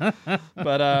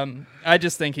 But I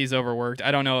just think he's overworked.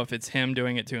 I don't know if it's him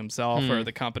doing it to himself or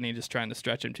the company just trying to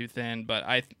stretch him too thin, but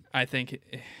I think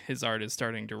his art is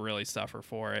starting to really suffer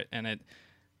for it. And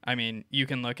I mean, you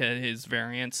can look at his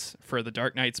variants for the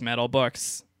Dark Knight's metal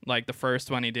books. Like the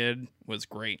first one he did was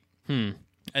great. And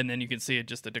then you can see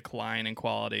just a decline in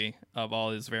quality of all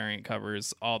his variant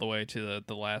covers all the way to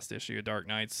the last issue of Dark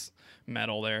Knight's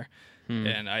metal there.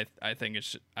 And I think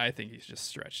he's just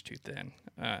stretched too thin.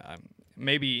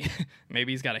 Maybe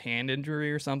he's got a hand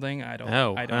injury or something. I don't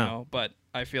know, but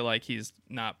I feel like he's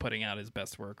not putting out his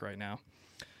best work right now.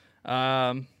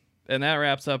 And that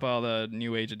wraps up all the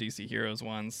New Age of DC Heroes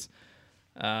ones.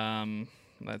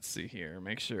 Let's see here.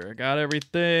 Make sure I got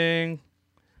everything.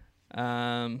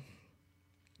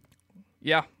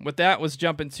 Yeah, with that, let's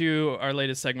jump into our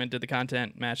latest segment, Did the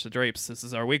Content Match the Drapes? This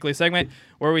is our weekly segment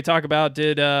where we talk about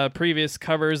did previous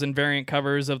covers and variant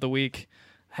covers of the week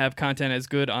have content as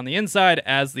good on the inside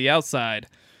as the outside.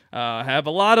 I have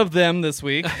a lot of them this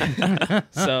week,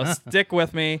 so stick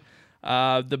with me.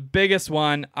 The biggest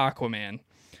one, Aquaman.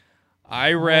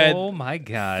 I read Oh my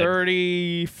God.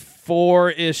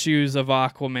 34 issues of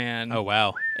Aquaman Oh,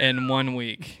 wow. in 1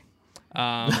 week.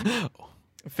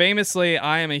 Famously,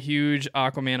 I am a huge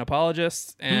Aquaman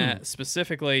apologist, and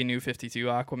specifically New 52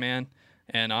 Aquaman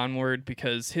and onward,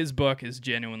 because his book is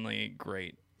genuinely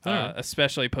great.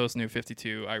 Especially post New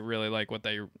 52. I really like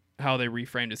how they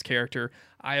reframed his character.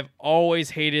 I have always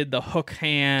hated the hook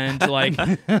hand, like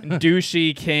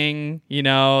douchey king,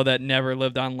 that never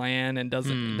lived on land and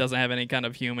doesn't have any kind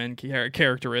of human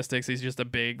characteristics. He's just a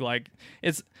big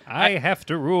I have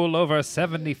to rule over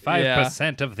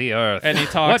 75% of the earth. And he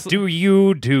talks. What do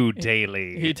you do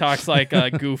daily? He talks like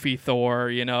a goofy Thor,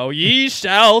 ye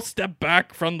shall step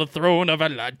back from the throne of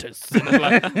Atlantis.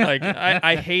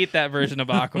 I hate that version of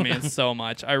Aquaman so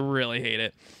much. I really hate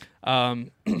it.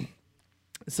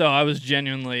 So I was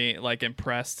genuinely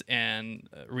impressed and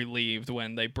relieved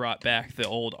when they brought back the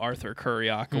old Arthur Curry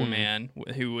Aquaman,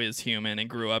 who is human and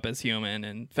grew up as human,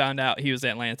 and found out he was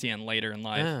Atlantean later in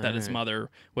life, that his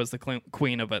mother was the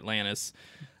queen of Atlantis.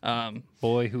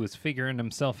 Boy who was figuring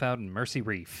himself out in Mercy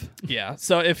Reef. Yeah.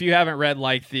 So if you haven't read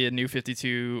the New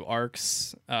 52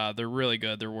 arcs, they're really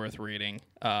good. They're worth reading.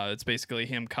 It's basically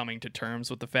him coming to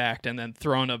terms with the fact, and then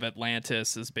Throne of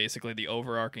Atlantis is basically the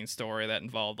overarching story that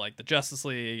involved the Justice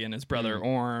League and his brother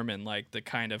Orm, and the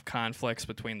kind of conflicts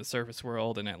between the surface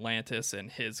world and Atlantis,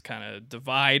 and his kind of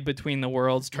divide between the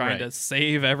worlds, trying to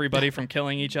save everybody from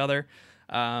killing each other.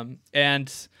 And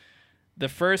the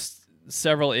first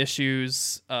several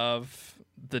issues of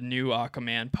the new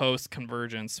Aquaman post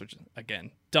Convergence, which again,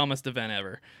 dumbest event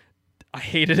ever. I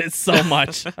hated it so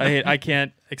much. I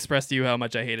can't express to you how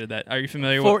much I hated that. Are you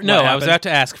familiar with No, what I was happened? about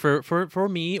to ask for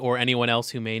me or anyone else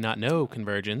who may not know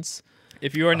Convergence.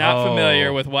 If you are not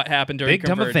familiar with what happened during Big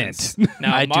dumb Convergence. event.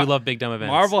 Now, I do love big dumb events.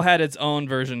 Marvel had its own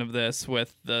version of this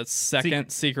with the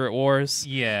second Secret Wars.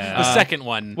 Yeah. The second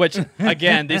one. Which,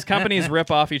 again, these companies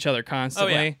rip off each other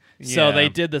constantly. So Yeah. they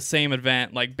did the same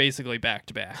event, basically back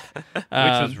to back. Which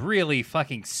was really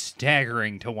fucking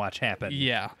staggering to watch happen.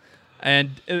 Yeah.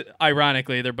 And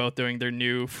ironically, they're both doing their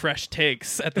new fresh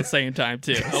takes at the same time,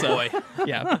 too. Oh, boy.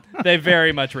 Yeah, they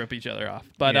very much rip each other off.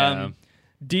 But Yeah.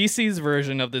 DC's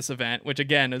version of this event, which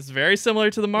again is very similar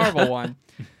to the Marvel one,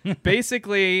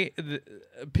 basically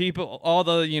all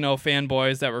the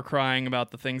fanboys that were crying about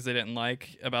the things they didn't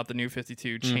like about the New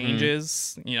 52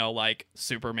 changes, like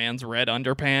Superman's red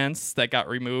underpants that got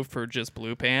removed for just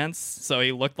blue pants, so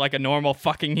he looked like a normal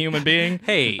fucking human being.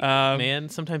 Hey, man,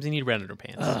 sometimes you need red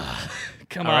underpants.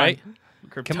 Come All on. right.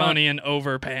 Kryptonian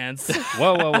overpants.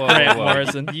 Whoa, whoa, whoa, Grant whoa.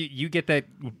 Morrison. You get that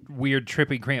weird,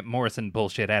 trippy Grant Morrison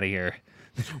bullshit out of here.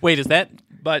 Wait, is that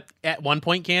but at one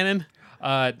point canon?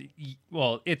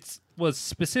 Well, it was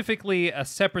specifically a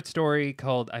separate story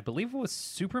called, I believe it was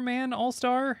Superman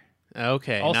All-Star?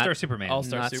 Okay. All-Star not, Superman.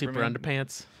 All-Star Not Superman. super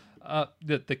underpants.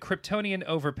 The Kryptonian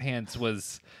overpants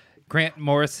was Grant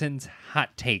Morrison's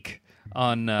hot take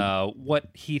on what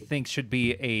he thinks should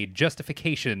be a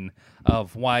justification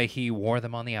of why he wore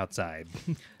them on the outside.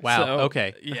 Wow. So,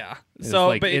 okay. Yeah. It's So,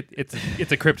 like, but it's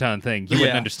a Krypton thing. You Yeah.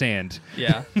 wouldn't understand.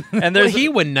 yeah. And Well, there's he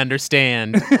wouldn't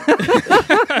understand.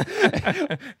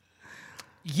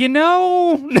 You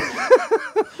know,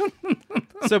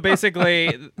 so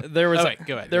basically there was Okay,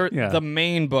 go ahead. Yeah. the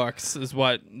main books is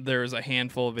what there's a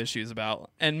handful of issues about,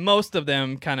 and most of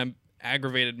them kind of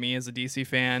aggravated me as a DC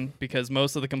fan because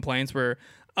most of the complaints were,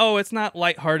 oh, it's not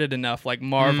lighthearted enough like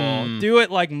Marvel. Do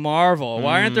it like Marvel.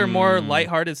 Why aren't there more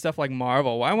lighthearted stuff like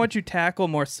Marvel? Why won't you tackle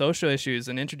more social issues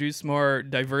and introduce more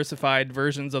diversified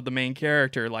versions of the main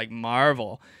character like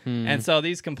Marvel? And so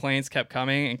these complaints kept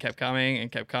coming and kept coming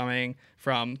and kept coming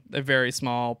from a very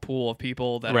small pool of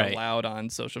people that are allowed on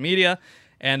social media.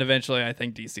 And eventually I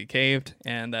think DC caved,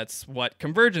 and that's what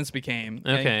Convergence became.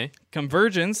 Okay. And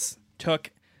Convergence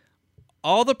took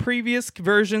all the previous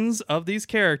versions of these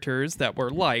characters that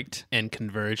were liked And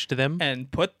converge to them.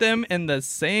 and put them in the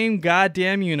same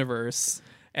goddamn universe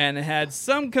and had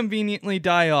some conveniently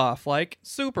die off, like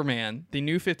Superman. The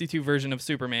New 52 version of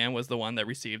Superman was the one that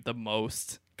received the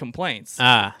most complaints.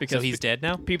 Because so he's dead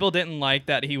now? People didn't like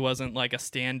that he wasn't like a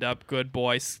stand-up good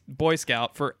boy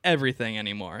scout for everything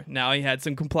anymore. Now he had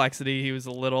some complexity. He was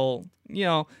a little,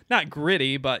 not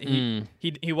gritty, but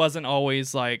he wasn't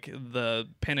always like the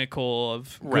pinnacle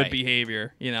of good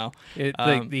behavior,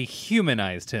 They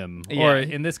humanized him, Yeah. or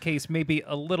in this case, maybe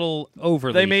a little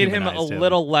overly. They made him a humanized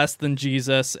little less than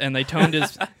Jesus, and they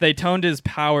toned his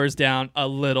powers down a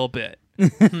little bit.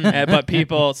 But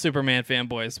Superman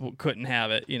fanboys couldn't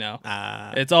have it.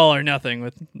 It's all or nothing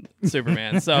with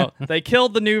Superman. So they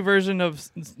killed the new version of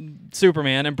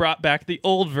Superman and brought back the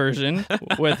old version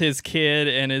with his kid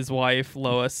and his wife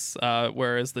Lois,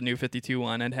 whereas the New 52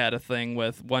 one had a thing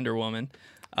with Wonder Woman.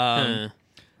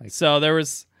 So there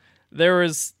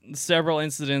was several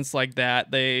incidents like that.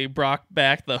 They brought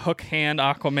back the hook hand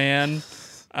Aquaman.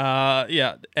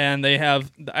 And they have.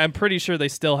 I'm pretty sure they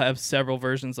still have several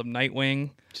versions of Nightwing,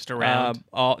 Just around.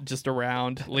 just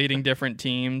around, leading different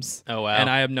teams. Oh, wow. And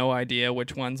I have no idea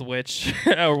which one's which,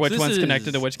 or which this one's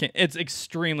connected to is- which. It's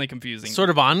extremely confusing. Sort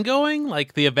of ongoing?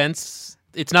 Like the events,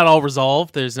 it's not all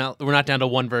resolved. We're not down to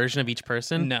one version of each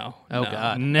person? No. Oh, no,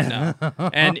 God. No.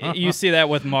 And you see that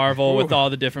with Marvel, with all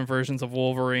the different versions of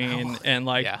Wolverine, and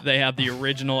they have the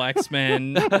original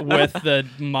X-Men with the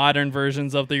modern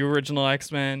versions of the original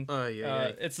X-Men.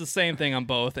 It's the same thing on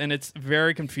both, and it's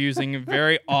very confusing,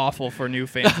 very awful for new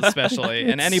fans especially.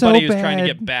 And It's anybody so who's trying to bad.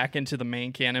 get back into the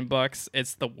main canon books,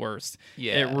 it's the worst.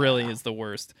 Yeah. It really is the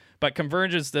worst. But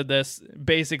Convergence did this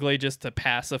basically just to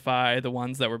pacify the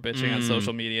ones that were bitching on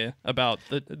social media about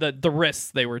the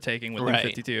risks they were taking with New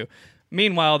 52.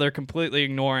 Meanwhile, they're completely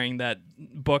ignoring that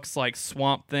books like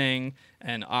Swamp Thing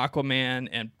and Aquaman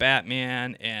and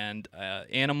Batman and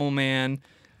Animal Man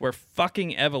were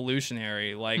fucking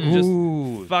evolutionary. Like,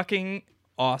 Ooh. just fucking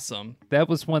awesome. That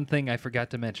was one thing I forgot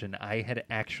to mention. I had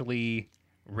actually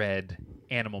read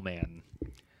Animal Man.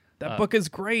 That book is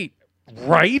great.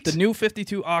 Right? The New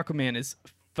 52 Aquaman is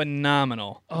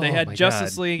phenomenal. Oh They had my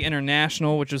Justice God. League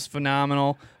International, which was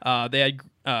phenomenal. They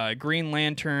had Green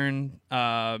Lantern,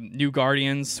 New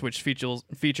Guardians, which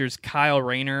features Kyle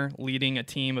Rayner leading a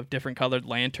team of different colored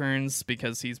lanterns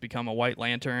because he's become a White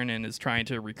Lantern and is trying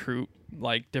to recruit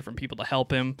like different people to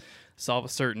help him solve a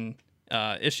certain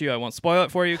issue. I won't spoil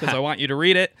it for you because I want you to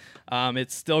read it.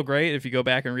 It's still great if you go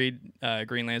back and read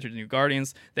Green Lantern: New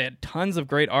Guardians. They had tons of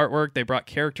great artwork. They brought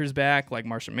characters back like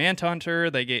Martian Manhunter.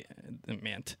 They gave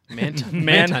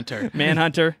Manhunter,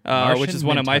 which is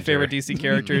one of my Manhunter. favorite DC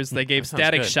characters. They gave sounds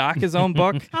Static good. Shock his own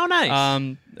book. Oh,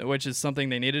 nice. Which is something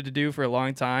they needed to do for a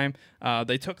long time.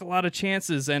 They took a lot of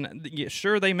chances, and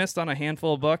sure, they missed on a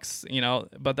handful of books,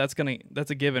 but that's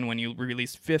a given when you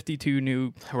release 52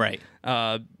 new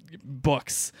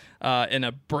books in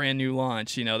a brand new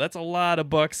launch. That's a lot of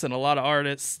books and a lot of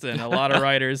artists and a lot of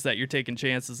writers that you're taking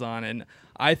chances on, and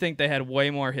I think they had way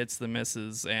more hits than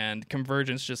misses, and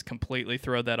Convergence just completely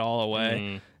threw that all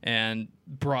away and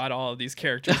brought all of these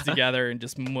characters together and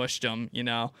just mushed them,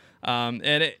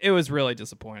 and it was really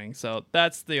disappointing. So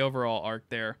that's the overall arc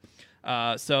there.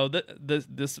 So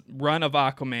this run of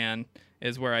Aquaman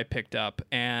is where I picked up,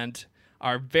 and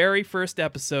our very first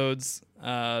episodes,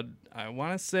 I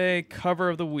want to say cover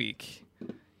of the week.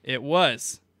 It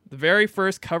was the very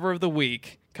first cover of the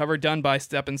week, cover done by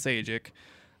Stepan Sajic,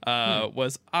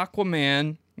 was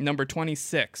Aquaman number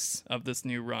 26 of this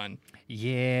new run.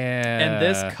 Yeah. And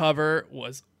this cover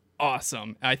was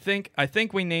awesome. I think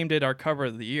we named it our cover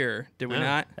of the year. Did we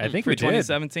not? I think for we did.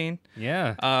 2017.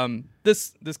 Yeah.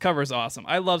 This cover is awesome.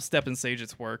 I love Stepan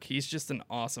Sajic's work. He's just an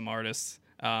awesome artist.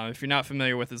 If you're not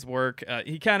familiar with his work,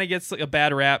 he kind of gets a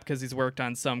bad rap because he's worked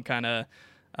on some kind of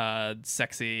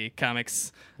sexy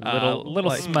comics. Little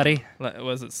like- smutty.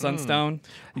 Was it Sunstone?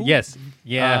 Yes.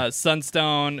 Yeah.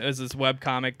 Sunstone is this web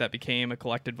comic that became a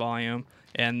collected volume,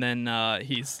 and then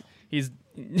he's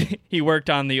he worked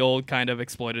on the old kind of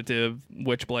exploitative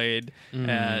Witchblade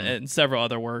and several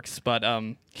other works. But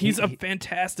he's a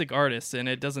fantastic artist, and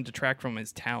it doesn't detract from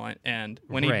his talent. And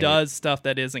when he Right. does stuff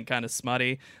that isn't kind of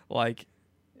smutty, like,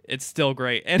 it's still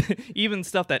great. And even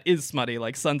stuff that is smutty,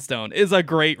 like Sunstone, is a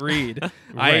great read.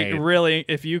 I Right. really,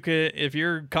 if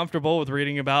you're comfortable with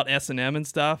reading about S&M and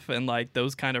stuff, and like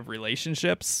those kind of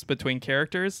relationships between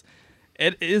characters,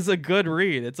 it is a good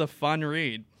read. It's a fun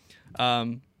read,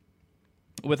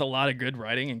 with a lot of good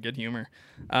writing and good humor.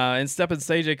 And Stepan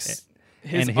Sajic's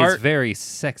his and art, his very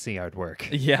sexy artwork.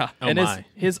 yeah, Oh and my.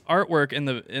 his artwork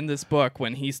in this book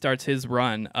when he starts his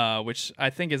run, which I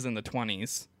think is in the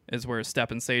 20s, is where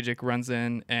Stepan Sajic runs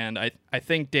in, and I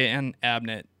think Dan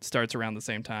Abnett starts around the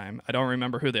same time. I don't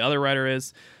remember who the other writer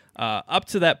is. Up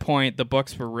to that point, the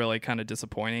books were really kind of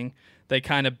disappointing. They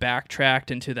kind of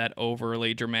backtracked into that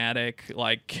overly dramatic,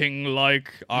 like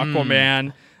king-like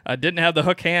Aquaman. Didn't have the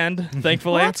hook hand,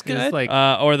 thankfully. Well, that's It was good. like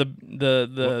Or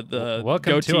the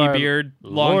welcome to goatee our beard,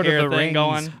 long Lord of hair the thing Rings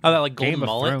going. Oh, that like golden Game of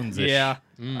mullet. Thrones-ish. Yeah.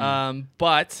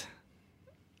 But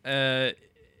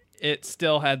it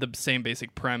still had the same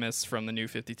basic premise from the New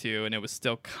 52, and it was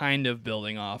still kind of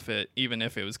building off it, even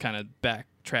if it was kind of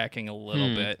backtracking a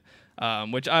little bit,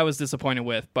 which I was disappointed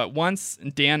with. But once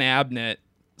Dan Abnett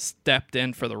stepped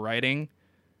in for the writing,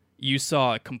 you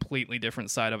saw a completely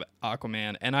different side of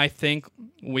Aquaman. And I think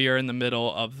we are in the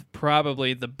middle of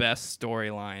probably the best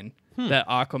storyline that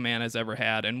Aquaman has ever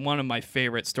had, and one of my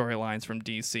favorite storylines from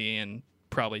DC in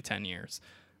probably 10 years.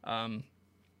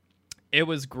 It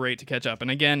was great to catch up.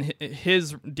 And again,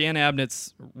 his Dan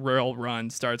Abnett's royal run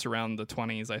starts around the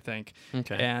 20s, I think.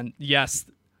 Okay. And yes,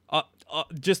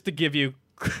 just to give you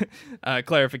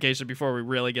clarification before we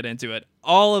really get into it,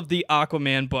 all of the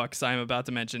Aquaman books I'm about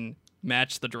to mention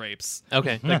match the drapes.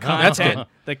 Okay. That's That's good.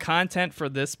 The content for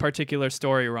this particular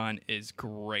story run is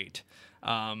great.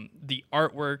 The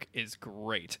artwork is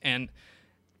great. And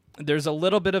there's a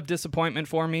little bit of disappointment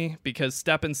for me because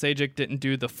Stepan Sajic didn't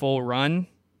do the full run.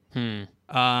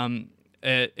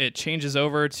 It changes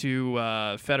over to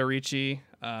Federici,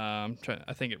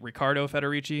 I think Riccardo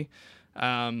Federici,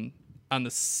 on the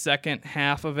second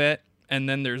half of it. And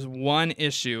then there's one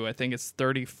issue, I think it's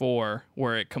 34,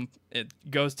 where it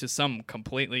goes to some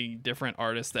completely different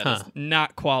artist that is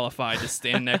not qualified to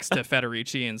stand next to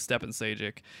Federici and Stepan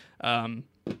Sajic. I'm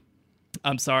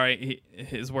sorry,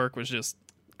 his work was just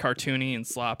cartoony and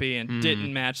sloppy and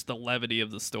didn't match the levity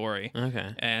of the story.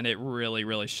 Okay. And it really,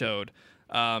 really showed.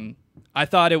 I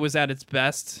thought it was at its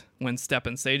best when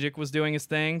Stepan Sajic was doing his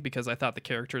thing because I thought the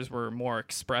characters were more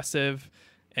expressive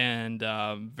and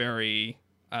very,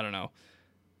 I don't know.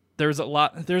 There's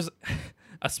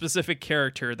a specific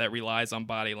character that relies on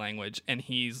body language, and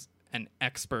he's an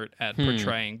expert at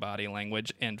portraying body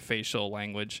language and facial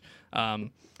language.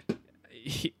 Stepan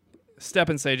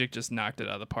Sajic just knocked it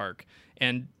out of the park.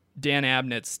 And Dan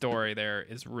Abnett's story there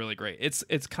is really great.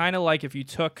 It's kind of like if you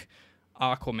took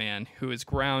Aquaman, who is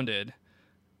grounded,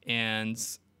 and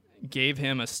gave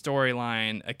him a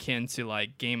storyline akin to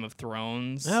like Game of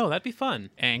Thrones. Oh, that'd be fun.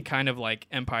 And kind of like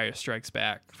Empire Strikes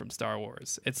Back from Star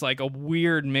Wars. It's like a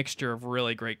weird mixture of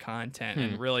really great content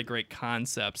and really great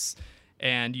concepts.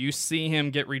 And you see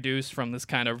him get reduced from this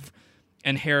kind of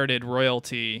inherited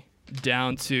royalty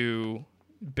down to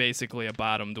basically a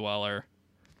bottom dweller,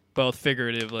 both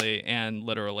figuratively and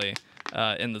literally,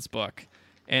 in this book.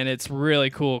 And it's really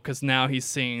cool because now he's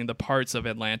seeing the parts of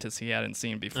Atlantis he hadn't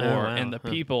seen before, wow. and the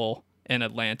people in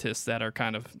Atlantis that are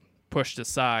kind of pushed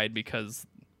aside because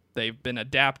they've been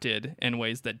adapted in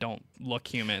ways that don't look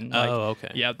human. Like,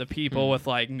 okay. you have the people with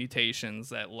like mutations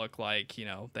that look like,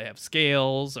 they have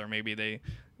scales, or maybe they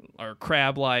are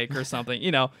crab-like or something.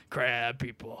 Crab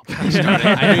people. I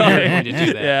knew you were going to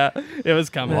do that. Yeah, it was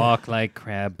coming. Walk like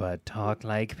crab, but talk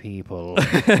like people.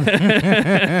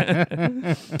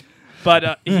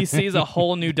 But he sees a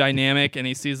whole new dynamic, and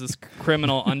he sees this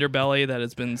criminal underbelly that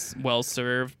has been well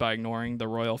served by ignoring the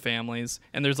royal families.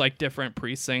 And there's like different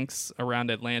precincts around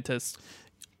Atlantis.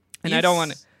 And I don't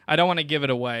want to give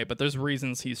it away, but there's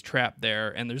reasons he's trapped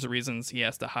there, and there's reasons he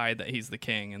has to hide that he's the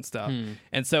king and stuff.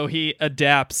 And so he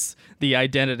adapts the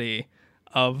identity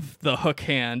of the hook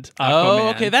hand Aquaman. Oh,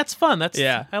 okay, that's fun.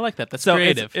 Yeah. I like that. That's So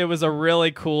creative. it was a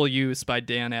really cool use by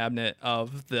Dan Abnett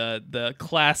of the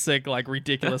classic, like,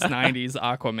 ridiculous 90s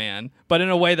Aquaman, but in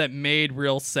a way that made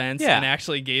real sense Yeah. and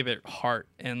actually gave it heart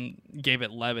and gave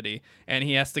it levity. And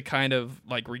he has to kind of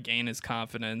like regain his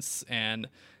confidence and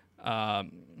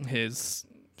his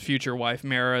future wife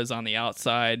Mara is on the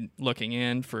outside looking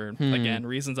in for, again,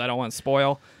 reasons I don't want to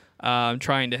spoil,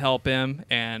 trying to help him.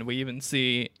 And we even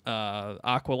see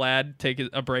Aqualad take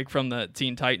a break from the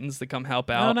Teen Titans to come help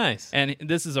out. Oh, nice. And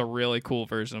this is a really cool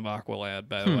version of Aqualad,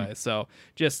 by the way. So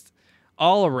just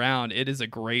all around, it is a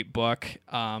great book.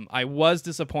 I was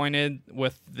disappointed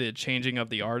with the changing of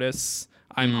the artists.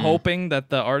 I'm hoping that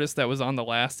the artist that was on the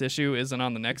last issue isn't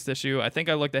on the next issue. I think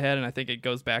I looked ahead, and I think it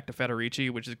goes back to Federici,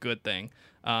 which is a good thing.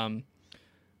 I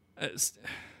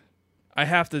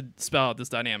have to spell out this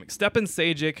dynamic. Stepan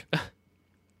Sajic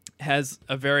has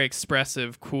a very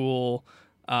expressive, cool,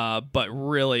 but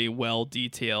really well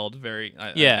detailed. Very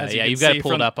You've got it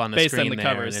pulled up on the based screen on the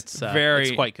there, covers. and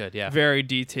It's quite good. Yeah, very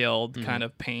detailed kind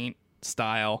of paint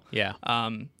style. yeah.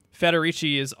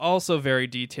 Federici is also very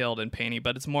detailed and painty,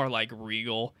 but it's more like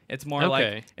regal. It's more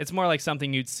like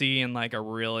something you'd see in like a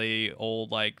really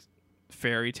old like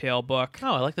fairy tale book.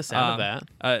 Oh, I like the sound of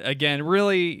that. Again,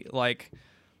 really like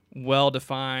well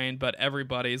defined, but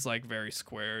everybody's like very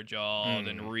square jawed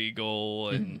and regal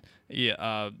and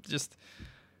just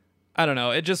I don't know.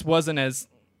 It just wasn't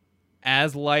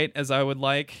as light as I would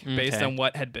like based on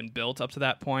what had been built up to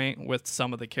that point with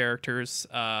some of the characters.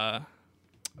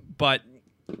 But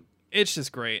it's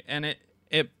just great, and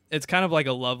it's kind of like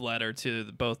a love letter to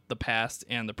both the past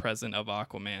and the present of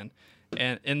Aquaman,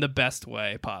 and in the best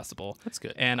way possible. That's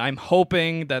good. And I'm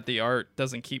hoping that the art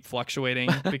doesn't keep fluctuating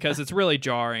because it's really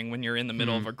jarring when you're in the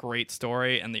middle of a great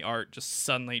story and the art just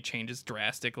suddenly changes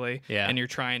drastically. Yeah. And you're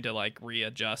trying to like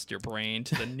readjust your brain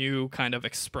to the new kind of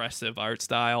expressive art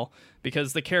style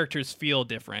because the characters feel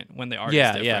different when the art is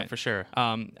different. Yeah, for sure.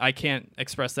 I can't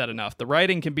express that enough. The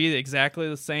writing can be exactly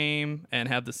the same and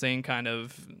have the same kind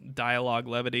of dialogue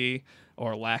levity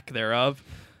or lack thereof.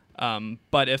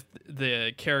 But if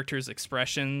the characters'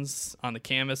 expressions on the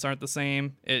canvas aren't the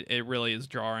same, it really is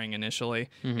jarring initially.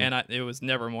 And it was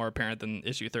never more apparent than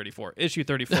issue 34. Issue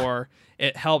 34,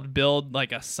 it helped build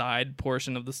like a side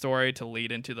portion of the story to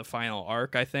lead into the final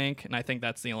arc, I think. And I think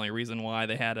that's the only reason why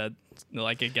they had a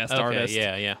guest artist.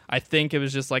 Yeah. I think it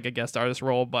was just like a guest artist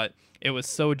role, but it was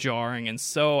so jarring and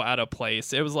so out of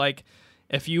place. It was like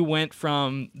if you went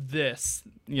from this,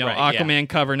 Aquaman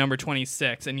cover number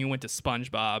 26 and you went to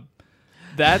SpongeBob,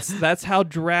 that's how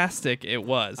drastic it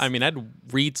was. I mean, I'd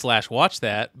read/watch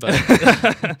that,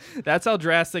 but that's how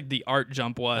drastic the art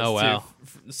jump was. Oh, wow.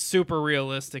 To super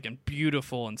realistic and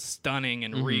beautiful and stunning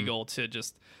and regal to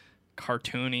just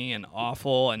cartoony and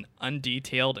awful and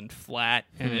undetailed and flat,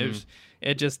 and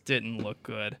it just didn't look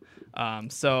good.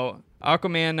 So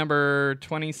Aquaman number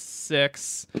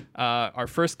 26, our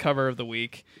first cover of the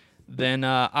week. Then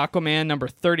Aquaman number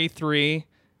 33,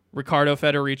 Ricardo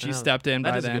Federici stepped in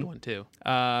by then. That is a good one too.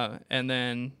 And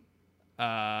then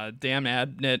Dan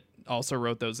Abnett also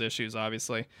wrote those issues,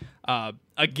 obviously.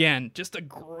 Again, just a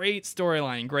great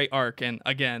storyline, great arc. And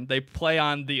again, they play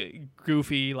on the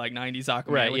goofy like 90s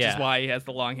Aquaman, which is why he has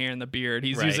the long hair and the beard.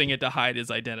 He's using it to hide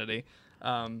his identity.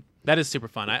 That is super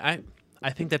fun. I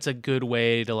think that's a good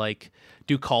way to like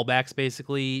do callbacks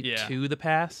basically to the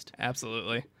past.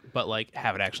 Absolutely. But like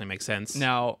have it actually make sense.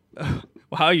 Now,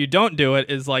 how you don't do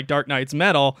it is like Dark Knight's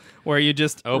Metal, where you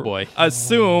just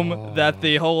assume that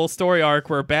the whole story arc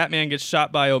where Batman gets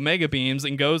shot by Omega beams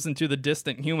and goes into the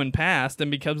distant human past and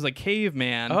becomes a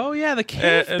caveman. Oh yeah, the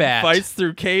cave bat. And fights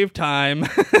through cave time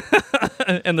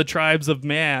and the tribes of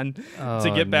man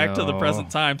to get back to the present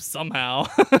time somehow.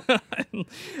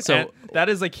 So that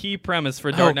is a key premise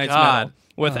for Dark Knight's Metal.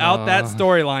 Without that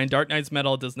storyline, Dark Knight's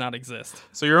Metal does not exist.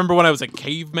 So you remember when I was a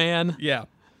caveman? Yeah.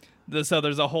 So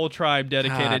there's a whole tribe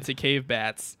dedicated to cave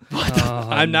bats.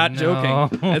 I'm not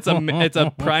joking. It's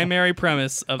a primary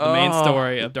premise of the main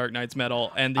story of Dark Knight's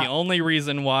Metal, and the only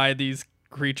reason why these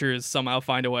creatures somehow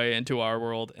find a way into our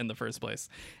world in the first place.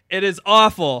 It is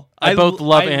awful. I both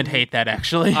love and hate that,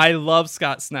 actually. I love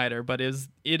Scott Snyder, but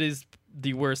it is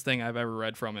the worst thing I've ever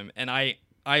read from him, and I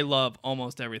love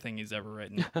almost everything he's ever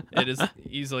written. It is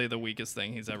easily the weakest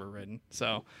thing he's ever written.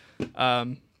 So,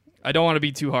 I don't want to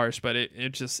be too harsh, but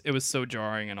it was so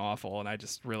jarring and awful, and I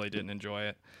just really didn't enjoy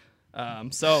it.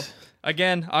 So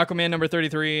again, Aquaman number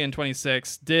 33 and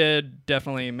 26 did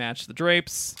definitely match the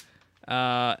drapes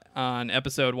on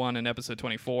episode 1 and episode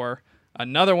 24.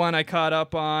 Another one I caught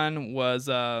up on was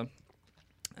on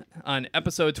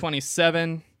episode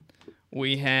 27.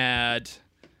 We had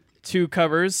 2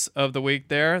 covers of the week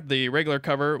there. The regular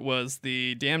cover was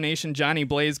the Damnation Johnny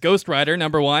Blaze Ghost Rider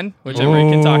number 1, which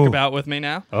everyone can talk about with me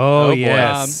now. Oh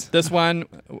yes. This one,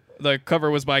 the cover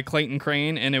was by Clayton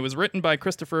Crane, and it was written by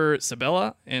Christopher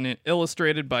Sabella and it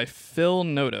illustrated by Phil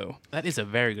Noto. That is a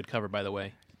very good cover, by the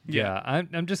way. Yeah,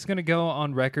 I'm just gonna go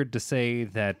on record to say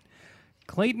that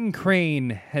Clayton Crane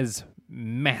has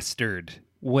mastered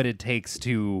what it takes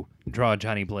to draw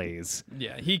Johnny Blaze.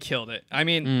 Yeah, he killed it. I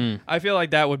mean, I feel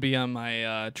like that would be on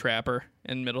my Trapper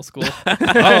in middle school. Oh,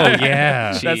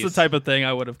 yeah. That's the type of thing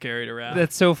I would have carried around.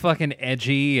 That's so fucking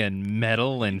edgy and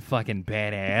metal and fucking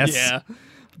badass. Yeah.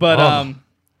 But Oh.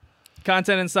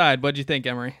 content inside, what'd you think,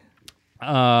 Emery?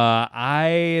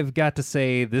 I've got to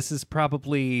say, this is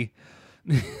probably...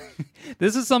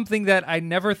 this is something that I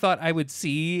never thought I would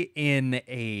see in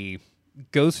a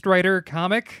Ghost Rider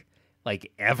comic,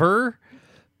 like, ever.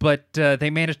 But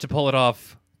they managed to pull it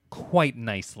off quite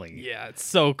nicely. Yeah, it's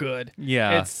so good.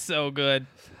 Yeah. It's so good.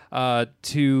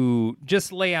 To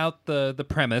just lay out the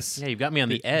premise. Yeah, you've got me on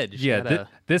the edge. Yeah, Gotta-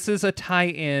 this is a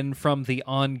tie-in from the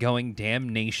ongoing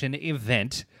Damnation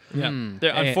event. Yeah.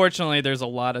 Unfortunately, there's a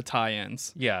lot of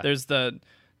tie-ins. Yeah. There's the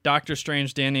Doctor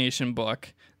Strange Damnation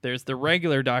book. There's the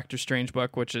regular Doctor Strange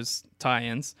book, which is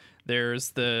tie-ins. There's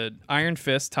the Iron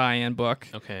Fist tie-in book.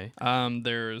 Okay.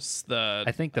 There's the...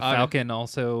 I think the Falcon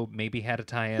also maybe had a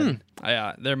tie-in.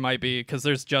 Yeah, there might be, because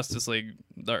there's Justice League,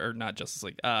 or not Justice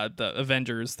League, the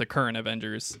Avengers, the current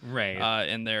Avengers, Right.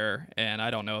 in there, and I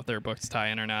don't know if their books tie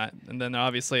in or not. And then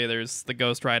obviously there's the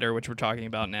Ghost Rider, which we're talking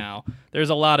about now.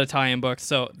 There's a lot of tie-in books,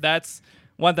 so that's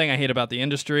one thing I hate about the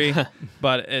industry,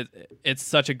 but it's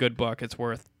such a good book. It's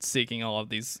worth seeking all of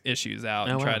these issues out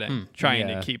and Oh, wow. trying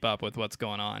Yeah. to keep up with what's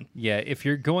going on. Yeah, if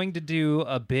you're going to do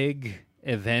a big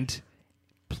event,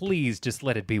 please just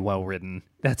let it be well written.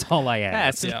 That's all I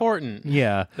ask. That's important.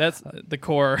 Yeah. That's the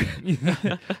core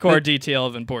detail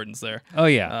of importance there. Oh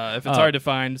yeah. If it's hard to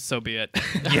find, so be it.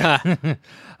 Yeah.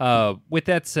 With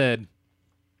that said,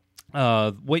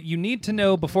 what you need to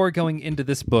know before going into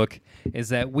this book is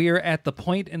that we're at the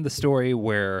point in the story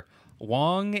where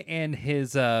Wong and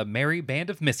his merry band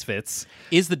of misfits.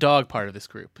 Is the dog part of this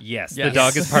group? Yes, Yes. the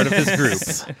dog is part of this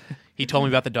group. He told me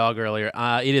about the dog earlier.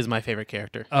 It is my favorite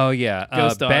character. Oh yeah,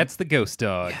 Ghost dog. Bat's the ghost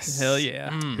dog, Hell yeah.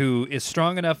 who is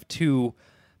strong enough to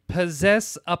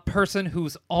possess a person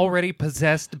who's already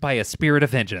possessed by a spirit of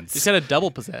vengeance. He's got a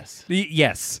double possess.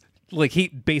 Yes, like he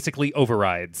basically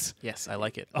overrides. Yes, I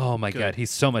like it. Oh my god, he's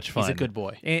so much fun. He's a good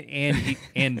boy.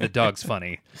 And the dog's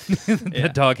funny. The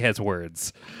dog has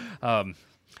words.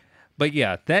 But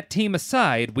yeah, that team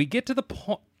aside, we get to the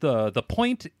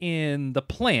point in the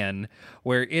plan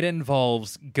where it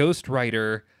involves Ghost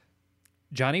Rider,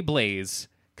 Johnny Blaze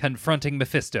confronting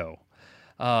Mephisto.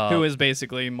 Who is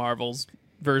basically Marvel's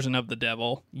version of the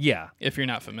devil, Yeah, if you're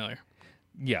not familiar.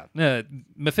 yeah.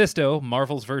 Mephisto,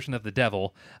 Marvel's version of the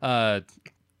devil,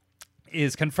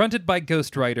 is confronted by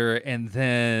Ghost Rider, and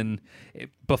then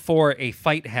before a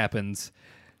fight happens,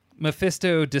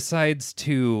 Mephisto decides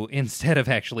to, instead of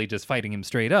actually just fighting him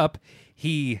straight up,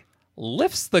 he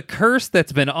lifts the curse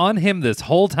that's been on him this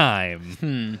whole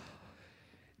time.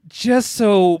 Just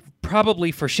so,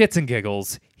 probably for shits and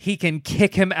giggles, he can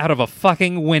kick him out of a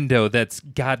fucking window that's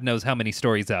God knows how many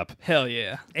stories up. Hell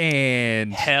yeah.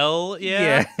 And Hell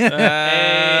yeah.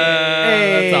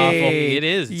 That's awful. It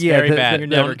is. It's Yeah, very the- bad. You're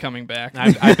never Don't- coming back.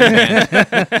 I've been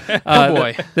banned. Oh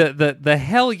boy. the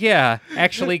hell yeah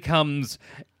actually comes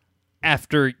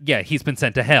after he's been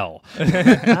sent to hell.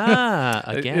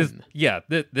 Again.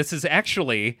 This is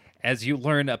actually, as you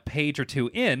learn a page or two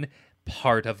in,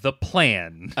 part of the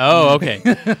plan. Oh, okay.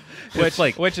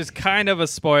 Which is kind of a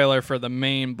spoiler for the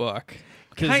main book.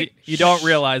 Because Kind- you don't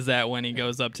realize that when he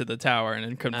goes up to the tower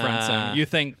and confronts Ah. him. You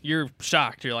think, you're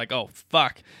shocked. You're like, oh,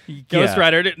 fuck. Ghost Yeah.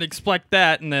 Rider didn't expect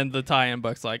that. And then the tie-in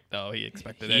book's like, oh, he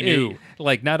expected it. He knew.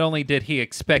 Like, not only did he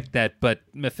expect that, but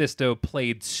Mephisto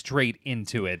played straight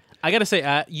into it. I gotta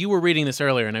say, you were reading this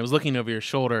earlier, and I was looking over your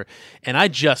shoulder, and I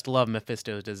just love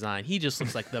Mephisto's design. He just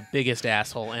looks like the biggest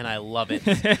asshole, and I love it.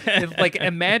 It's like,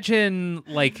 imagine,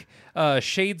 like,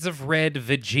 Shades of Red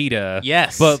Vegeta.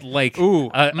 Yes. But, like,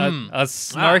 Ooh, a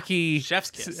snarky,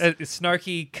 chef's kiss. a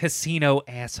snarky casino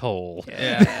asshole.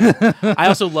 Yeah. I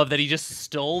also love that he just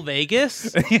stole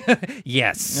Vegas.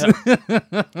 Yes.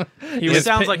 He It was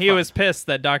sounds like he fun. was pissed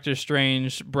that Doctor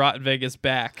Strange brought Vegas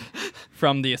back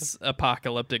from this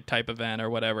apocalyptic type event or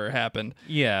whatever happened,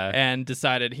 Yeah. and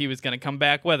decided he was going to come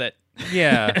back with it.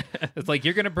 Yeah. It's like,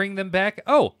 you're going to bring them back?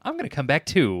 Oh, I'm going to come back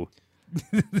too.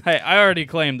 Hey, I already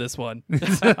claimed this one.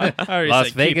 I already Las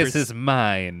said Vegas keepers. is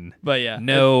mine. But yeah,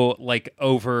 No, like,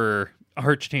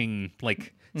 overarching,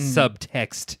 like,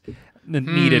 subtext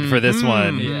needed for this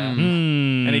one. Yeah.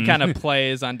 Mm. And he kind of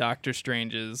plays on Doctor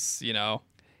Strange's,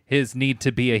 His need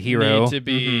to be a hero. need to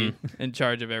be in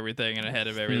charge of everything and ahead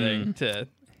of everything to,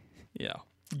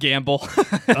 gamble.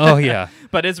 Oh, yeah.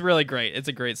 But it's really great. It's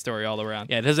a great story all around.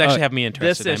 Yeah, it does actually have me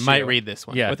interested. I issue- might read this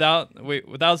one. Yeah.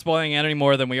 Without spoiling it any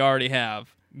more than we already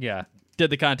have. Yeah. Did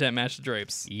the content match the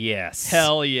drapes? Yes.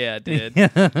 Hell yeah, it did.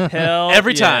 Hell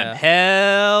Every yeah. time.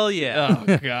 Hell yeah.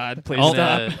 Oh God, please Only-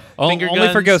 stop. Finger Only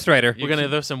for guns. Ghost Rider. We're gonna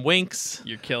throw some winks.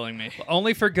 You're killing me.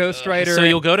 Only for Ghost Rider. So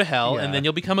you'll go to hell, Yeah. and then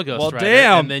you'll become a Ghost Well, Rider,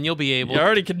 damn. and then you'll be able. You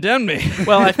already condemned me.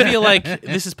 Well, I feel like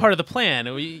this is part of the plan.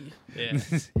 Yeah.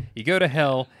 You go to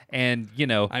hell and,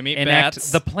 I meet enact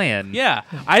bats. the plan. Yeah,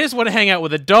 I just want to hang out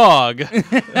with a dog.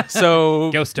 So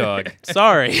Ghost dog.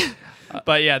 sorry.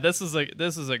 But yeah, this is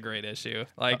a great issue.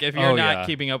 Like if you're Oh, not yeah.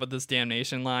 keeping up with this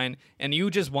damnation line and you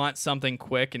just want something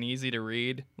quick and easy to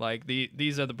read, like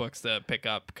these are the books to pick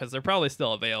up because they're probably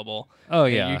still available. Oh,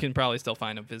 And yeah. you can probably still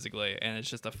find them physically, and it's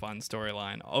just a fun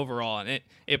storyline overall. And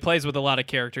it plays with a lot of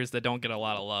characters that don't get a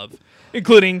lot of love,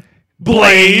 including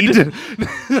Blade.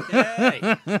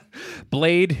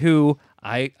 Blade, who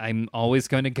I'm always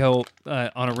going to go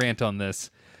on a rant on this.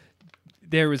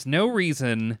 There is no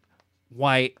reason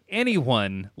why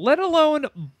anyone, let alone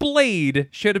Blade,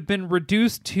 should have been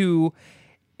reduced to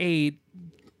a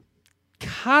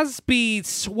Cosby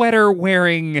sweater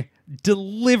wearing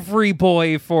delivery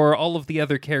boy for all of the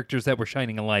other characters that we're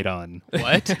shining a light on.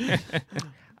 What?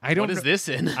 I don't What is know- this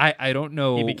in? I don't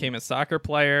know. He became a soccer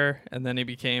player, and then he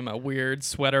became a weird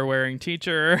sweater-wearing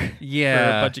teacher for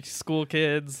Yeah. a bunch of school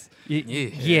kids.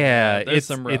 Yeah, there's it's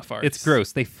some rough it's arcs.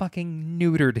 gross. They fucking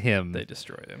neutered him They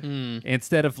destroyed him.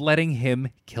 instead of letting him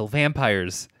kill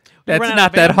vampires. We That's ran out not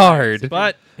of that vampires. hard.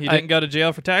 But he didn't go to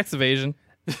jail for tax evasion.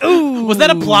 Was that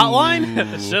a plot line?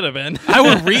 It should have been. I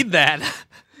would read that.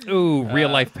 Ooh, real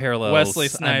life parallels. Wesley I'm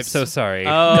Snipes. so sorry.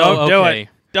 Oh, Don't do okay. it.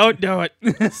 Don't do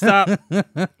it. Stop.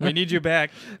 We need you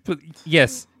back. But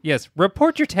yes.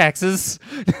 Report your taxes.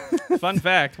 Fun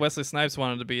fact, Wesley Snipes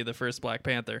wanted to be the first Black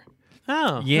Panther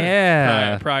Oh.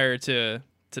 Yeah. prior to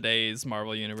today's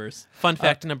Marvel Universe. Fun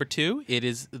fact number 2, it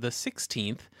is the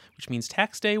 16th, which means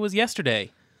tax day was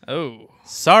yesterday. Oh.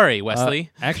 Sorry,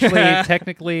 Wesley. Actually,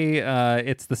 technically,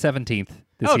 it's the 17th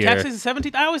this Oh, year. tax day's the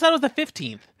 17th? I always thought it was the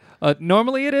 15th.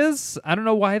 Normally it is. I don't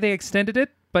know why they extended it,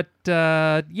 but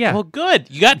yeah. Well, good.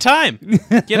 You got time.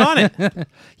 Get on it.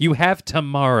 You have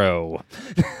tomorrow.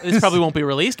 This probably won't be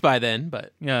released by then,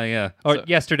 but Yeah. Or So-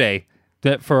 yesterday,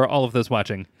 for all of those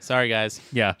watching. sorry, guys.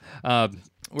 Yeah.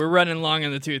 We're running long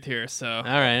in the tooth here, so All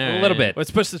right. A little bit. let's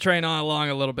push the train on along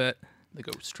a little bit. The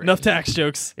ghost train. Enough tax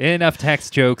jokes. Enough tax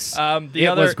jokes. The it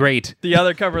other was great. The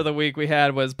other cover of the week we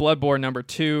had was Bloodborne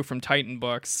 #2 from Titan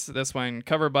Books. This one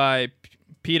covered by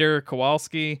Peter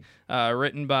Kowalski,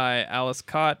 written by Alice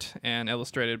Cott, and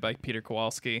illustrated by Peter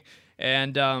Kowalski.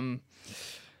 And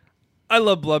I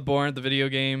love Bloodborne, the video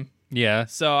game. Yeah.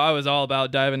 So I was all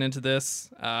about diving into this.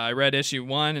 I read issue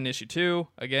 1 and issue 2.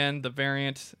 Again, the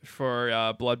variant for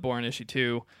Bloodborne issue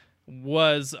 2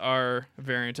 was our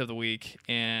variant of the week,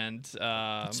 and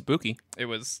Spooky. it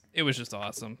was just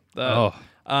awesome.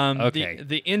 Okay.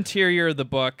 The interior of the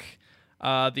book,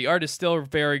 the art is still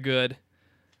very good,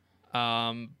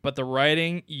 but the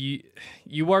writing,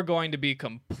 you are going to be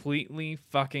completely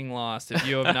fucking lost if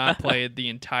you have not played the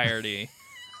entirety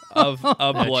of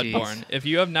Bloodborne. If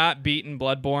you have not beaten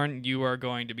Bloodborne, you are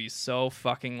going to be so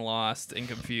fucking lost and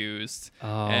confused.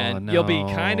 Oh, And you'll be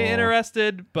kind of no.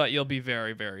 interested, but you'll be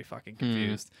very, very fucking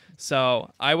confused.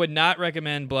 So I would not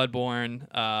recommend Bloodborne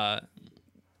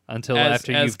Until as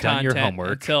after you've done your content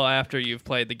homework. until after you've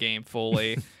played the game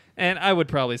fully. And I would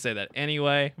probably say that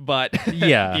anyway, but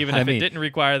Yeah, even I if it mean- didn't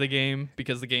require the game,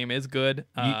 because the game is good.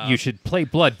 You should play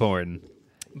Bloodborne.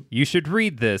 You should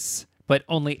read this, but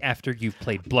only after you've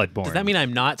played Bloodborne. Does that mean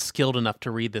I'm not skilled enough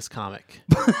to read this comic?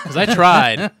 Because I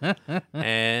tried,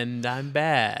 and I'm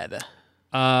bad.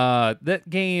 that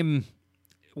game,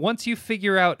 once you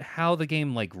figure out how the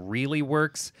game really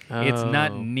works, it's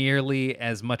not Oh. nearly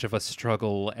as much of a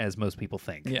struggle as most people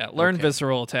think. Yeah, learn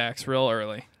visceral attacks real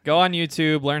early. Go on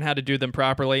YouTube, learn how to do them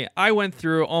properly. I went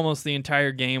through almost the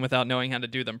entire game without knowing how to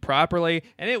do them properly,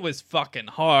 and it was fucking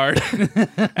hard.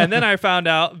 And then I found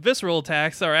out visceral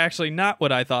attacks are actually not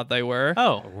what I thought they were.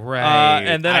 Oh, Right.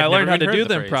 And then I've I learned how never to even do heard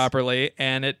the them phrase. properly,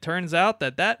 and it turns out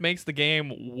that makes the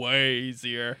game way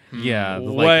easier. Yeah.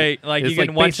 Way like it's you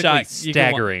can one basically shot you can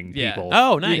staggering yeah. people.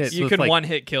 Oh, nice. You It's can like- one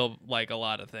hit kill like a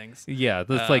lot of things. Yeah,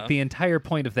 that's the entire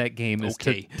point of that game is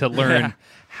Okay. to learn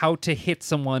how to hit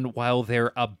someone while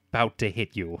they're about to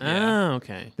hit you. Oh,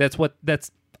 okay.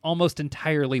 That's almost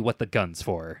entirely what the gun's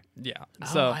for. Yeah.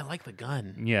 So So I like the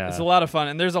gun. Yeah. it's a lot of fun,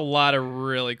 and there's a lot of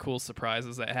really cool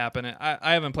surprises that happen.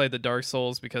 I haven't played the Dark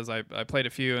Souls because I played a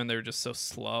few, and they're just so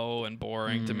slow and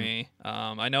boring to me.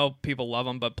 I know people love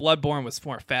them, but Bloodborne was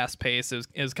more fast-paced. It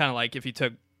was kind of like if you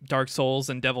took Dark Souls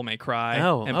and Devil May Cry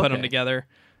Oh, and put them okay. together.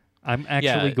 I'm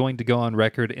actually Yeah. going to go on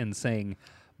record in saying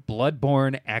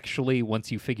Bloodborne actually,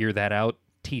 once you figure that out,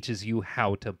 teaches you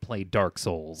how to play Dark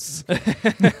Souls.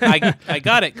 I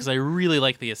got it because I really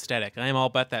like the aesthetic. I am all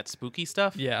about that spooky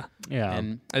stuff. Yeah, Yeah.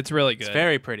 And it's really good. it's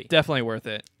very pretty. Definitely worth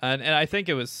it. And I think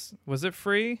it was it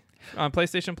free on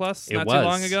PlayStation Plus It not was. too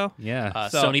long ago? Yeah.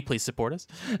 So- Sony, please support us.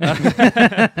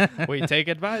 We take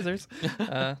advisors.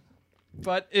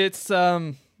 But it's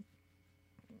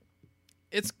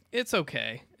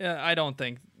okay. I don't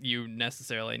think you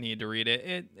necessarily need to read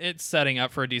it. It's setting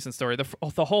up for a decent story.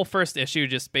 The whole first issue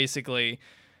just basically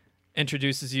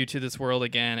introduces you to this world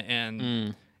again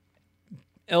and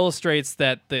illustrates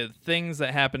that the things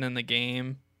that happen in the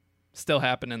game still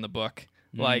happen in the book.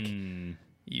 Like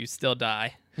you still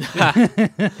die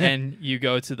and you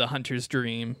go to the hunter's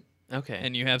dream. Okay.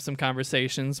 And you have some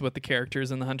conversations with the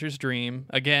characters in the Hunter's Dream.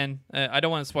 Again, I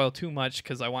don't want to spoil too much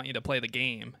because I want you to play the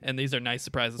game, and these are nice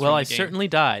surprises. Well, from I the game. certainly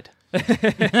died.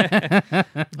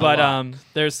 But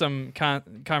there's some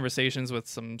conversations with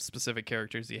some specific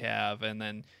characters you have, and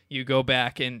then you go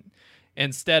back and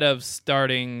instead of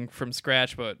starting from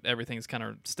scratch, but everything's kind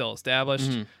of still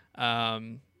established.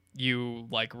 You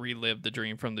like relive the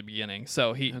dream from the beginning.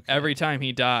 So every time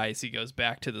he dies, he goes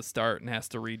back to the start and has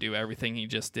to redo everything he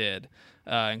just did,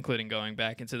 including going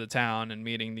back into the town and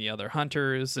meeting the other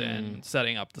hunters and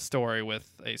setting up the story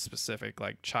with a specific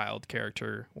like child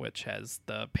character, which has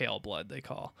the pale blood they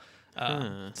call.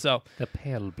 So The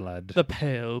Pale Blood. the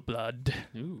pale blood.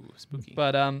 Ooh, spooky.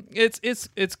 But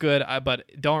it's good. But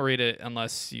don't read it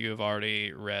unless you've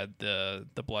already read the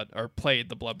blood or played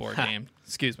the Bloodborne game.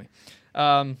 Excuse me.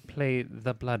 Play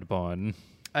the Bloodborne.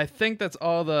 I think that's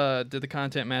all did the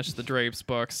content match the Drapes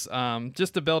books.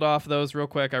 Just to build off those real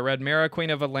quick, I read Mera, Queen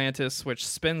of Atlantis, which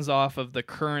spins off of the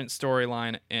current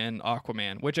storyline in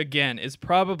Aquaman, which again is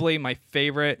probably my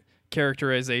favorite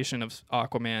characterization of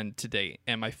Aquaman to date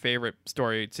and my favorite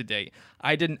story to date.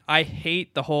 I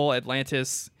hate the whole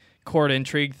Atlantis court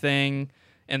intrigue thing.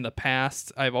 In the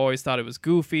past, I've always thought it was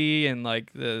goofy and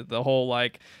like the whole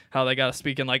like how they got to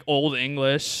speak in like old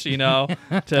English, you know,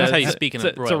 That's how you speak in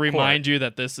a to royal remind court. you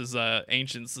that this is a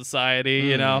ancient society,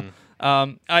 you know.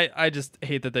 I just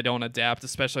hate that they don't adapt,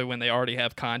 especially when they already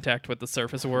have contact with the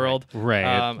surface world.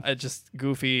 Right. It's just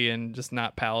goofy and just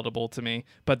not palatable to me.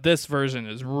 But this version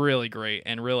is really great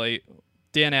and really.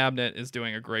 Dan Abnett is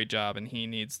doing a great job, and he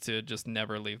needs to just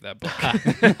never leave that book.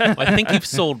 Well, I think you've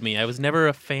sold me. I was never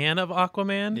a fan of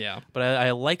Aquaman. Yeah. But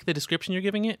I like the description you're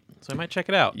giving it, so I might check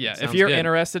it out. Yeah, Sounds if you're good.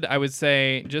 interested, I would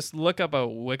say just look up a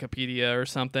Wikipedia or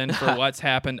something for what's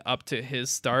happened up to his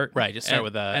start. Right, just start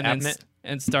with, and then Abnett?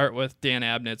 and start with Dan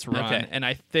Abnett's run. Okay. And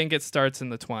I think it starts in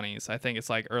the 20s. I think it's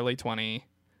like early 20,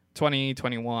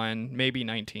 21, maybe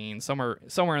 19, somewhere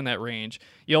in that range.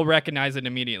 You'll recognize it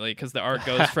immediately because the art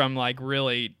goes from like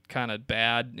really kind of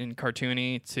bad and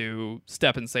cartoony to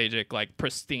Stepan Sajic like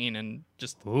pristine and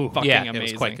just fucking Yeah, amazing. it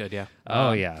was quite good, yeah.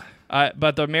 Oh, yeah.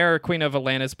 But the Mera, Queen of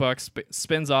Atlantis book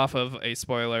spins off of a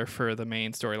spoiler for the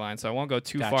main storyline, so I won't go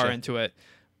too far into it.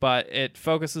 But it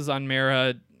focuses on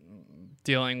Mera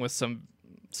dealing with some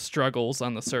struggles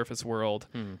on the surface world.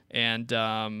 And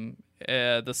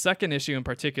the second issue in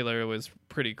particular was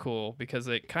pretty cool because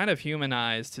it kind of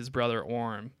humanized his brother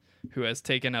Orm, who has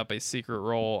taken up a secret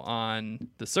role on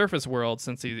the surface world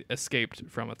since he escaped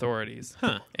from authorities.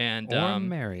 And Orm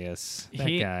Marius. That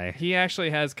guy. he actually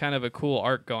has kind of a cool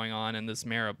arc going on in this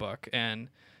Mera book, and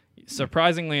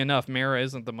surprisingly enough, Mera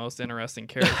isn't the most interesting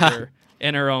character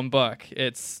in her own book.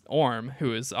 It's Orm,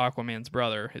 who is Aquaman's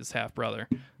brother, his half-brother,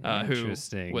 who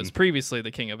Interesting. was previously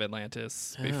the King of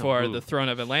Atlantis before the Throne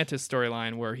of Atlantis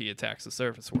storyline where he attacks the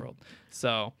surface world.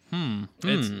 So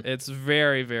it's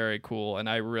very, very cool, and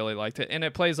I really liked it. And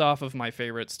it plays off of my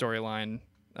favorite storyline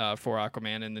for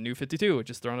Aquaman in the New 52,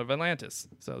 which is Throne of Atlantis.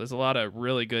 So there's a lot of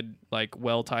really good, like,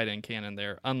 well tied in canon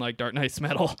there, unlike Dark Knight's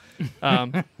Metal.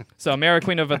 So Mera,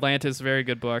 Queen of Atlantis, very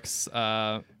good books.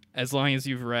 As long as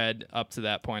you've read up to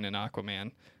that point in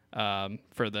Aquaman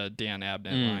for the Dan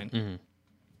Abnett line.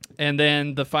 And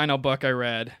then the final book I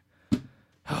read,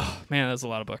 oh man, that's a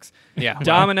lot of books. Yeah.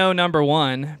 Domino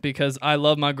 #1, because I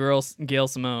love my girl Gail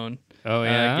Simone. Oh,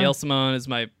 yeah? Gail Simone is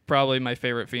probably my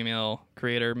favorite female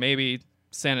creator. Maybe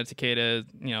Santa Takeda,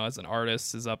 as an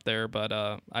artist is up there, but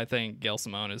I think Gail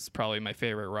Simone is probably my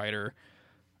favorite writer,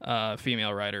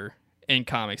 female writer in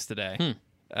comics today.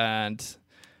 And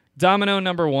Domino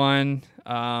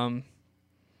 #1,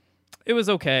 it was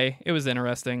okay. It was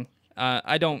interesting.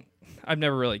 I've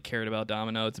never really cared about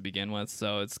Domino to begin with,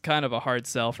 so it's kind of a hard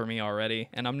sell for me already.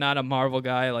 And I'm not a Marvel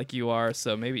guy like you are,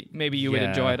 so maybe you would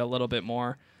enjoy it a little bit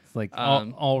more. It's like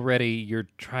already you're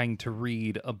trying to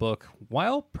read a book,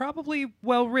 while probably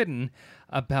well written,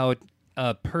 about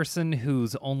a person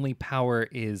whose only power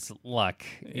is luck,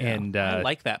 and I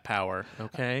like that power.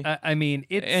 Okay, I mean,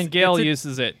 and Gale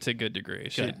uses it to good degree.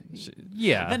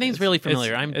 yeah, that name's really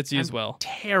familiar. It's used I'm well.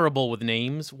 Terrible with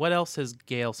names. What else has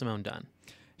Gail Simone done?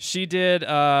 She did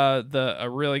a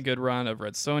really good run of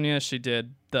Red Sonja. She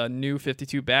did the new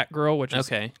 52 Batgirl, which is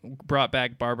brought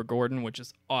back Barbara Gordon, which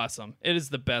is awesome. It is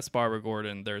the best Barbara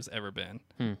Gordon there's ever been.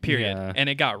 Period. Yeah. And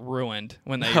it got ruined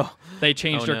when they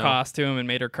changed her costume and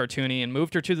made her cartoony and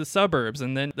moved her to the suburbs,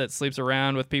 and then that sleeps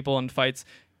around with people and fights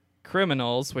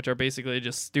criminals, which are basically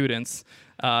just students,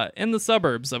 in the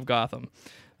suburbs of Gotham.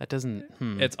 That doesn't.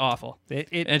 It's awful.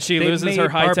 And she they loses made her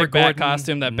high-tech Barbara bat Gordon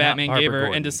costume that not Batman Barbara gave her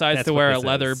Gordon. and decides That's to what wear a this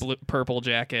leather is. purple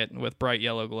jacket with bright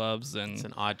yellow gloves. And It's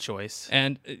an odd choice.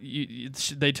 And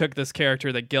they took this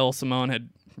character that Gail Simone had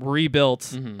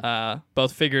rebuilt,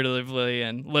 both figuratively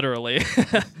and literally,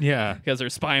 yeah. because her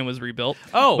spine was rebuilt.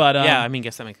 Oh, but yeah. I mean,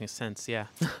 guess that makes sense. Yeah.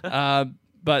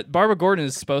 But Barbara Gordon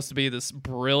is supposed to be this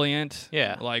brilliant,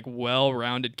 Yeah. like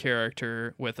well-rounded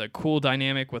character with a cool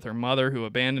dynamic with her mother who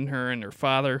abandoned her and her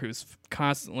father who's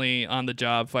constantly on the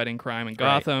job fighting crime in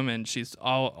Gotham, and she's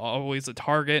always a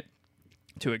target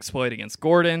to exploit against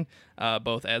Gordon,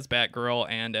 both as Batgirl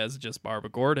and as just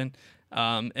Barbara Gordon.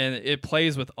 And it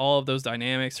plays with all of those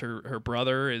dynamics. Her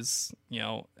brother is,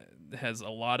 has a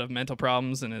lot of mental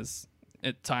problems and is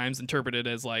at times interpreted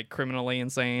as like criminally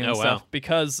insane and stuff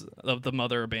because of the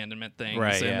mother abandonment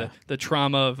things and the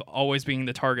trauma of always being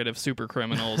the target of super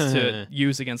criminals to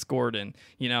use against Gordon,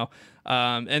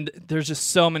 and there's just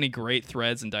so many great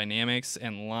threads and dynamics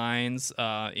and lines,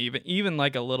 even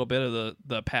like a little bit of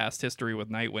the past history with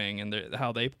Nightwing and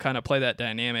how they kind of play that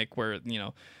dynamic where,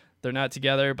 they're not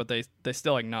together, but they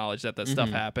still acknowledge that stuff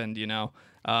happened,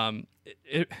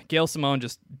 Gail Simone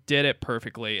just did it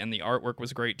perfectly, and the artwork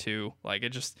was great too. Like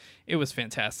it was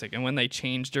fantastic. And when they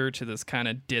changed her to this kind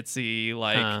of ditzy,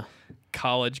 like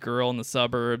college girl in the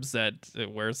suburbs that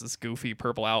wears this goofy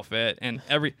purple outfit, and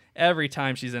every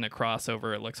time she's in a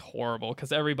crossover, it looks horrible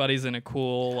because everybody's in a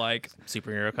cool like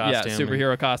superhero costume. Yeah,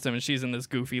 superhero costume, and she's in this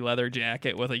goofy leather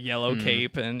jacket with a yellow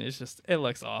cape, and it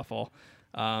looks awful.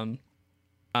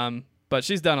 But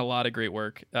she's done a lot of great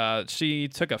work. She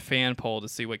took a fan poll to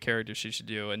see what character she should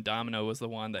do, and Domino was the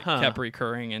one that kept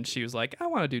recurring, and she was like, I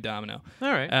want to do Domino. All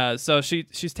right. So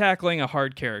she's tackling a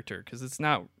hard character because it's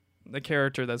not the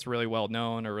character that's really well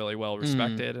known or really well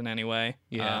respected in any way.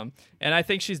 Yeah. And I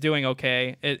think she's doing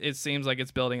okay. It seems like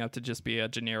it's building up to just be a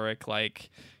generic, like,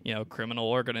 criminal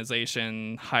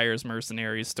organization hires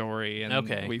mercenaries story,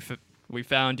 and we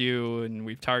found you and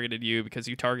we've targeted you because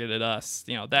you targeted us.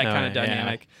 That kind of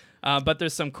dynamic. But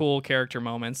there's some cool character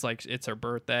moments, like it's her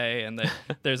birthday, and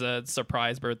there's a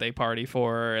surprise birthday party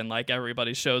for her, and like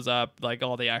everybody shows up, like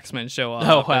all the X-Men show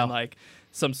up, and like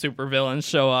some supervillains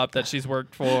show up that she's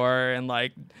worked for, and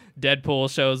like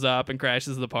Deadpool shows up and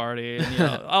crashes the party,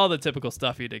 and all the typical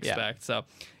stuff you'd expect. So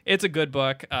it's a good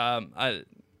book.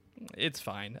 It's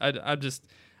fine.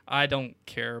 I don't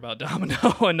care about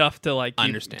Domino enough to like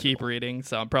keep reading,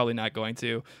 so I'm probably not going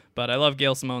to. But I love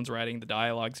Gail Simone's writing. The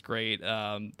dialogue's great.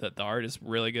 The art is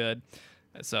really good.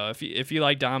 So if you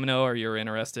like Domino or you're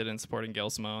interested in supporting Gail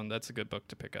Simone, that's a good book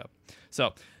to pick up.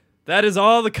 So that is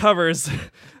all the covers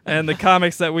and the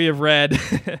comics that we have read.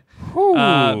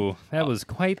 That was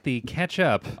quite the catch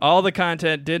up. All the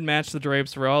content did match the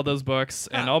drapes for all those books,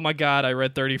 and oh my god, I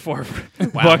read 34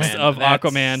 books of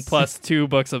Aquaman plus 2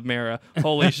 books of Mara.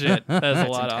 Holy shit, that's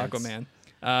a lot of Aquaman.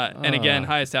 And again,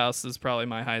 Highest House is probably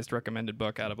my highest recommended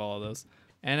book out of all of those.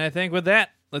 And I think with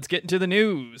that, let's get into the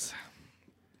news.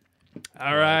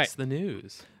 All right. What's the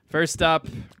news? First up,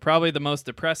 probably the most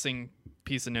depressing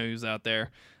piece of news out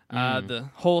there. The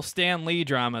whole Stan Lee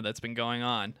drama that's been going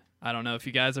on. I don't know if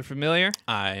you guys are familiar.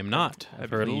 I am not. I've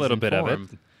heard a little bit of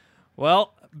it.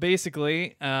 Well,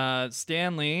 basically,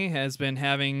 Stan Lee has been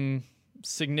having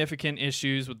significant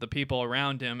issues with the people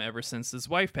around him ever since his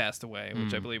wife passed away,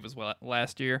 which I believe was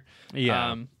last year.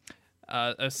 Yeah.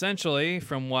 Essentially,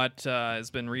 from what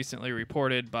has been recently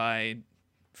reported by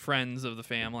friends of the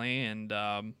family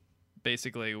and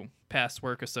basically past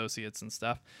work associates and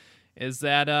stuff, is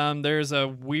that there's a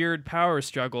weird power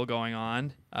struggle going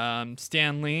on.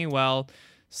 Stan Lee, while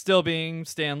still being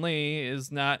Stan Lee, is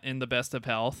not in the best of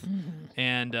health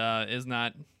and is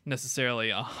not necessarily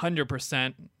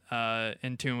 100%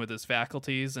 in tune with his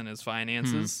faculties and his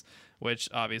finances, which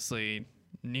obviously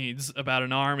needs about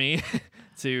an army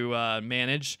to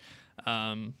manage.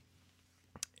 And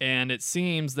it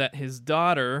seems that his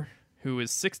daughter, who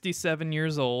is 67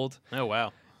 years old, Oh,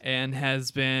 wow. and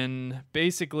has been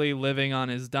basically living on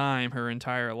his dime her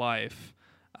entire life,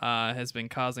 has been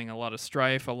causing a lot of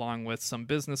strife, along with some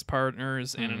business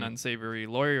partners and an unsavory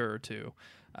lawyer or two.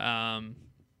 And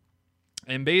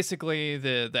basically,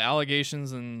 the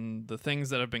allegations and the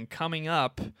things that have been coming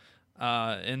up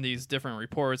in these different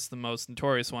reports, the most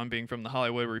notorious one being from the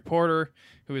Hollywood Reporter,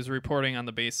 who is reporting on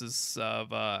the basis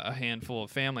of a handful of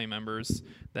family members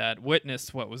that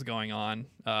witnessed what was going on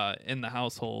in the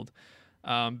household.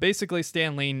 Basically,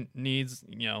 Stan Lee needs,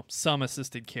 some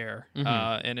assisted care,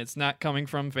 and it's not coming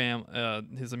from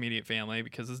his immediate family,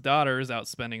 because his daughter is out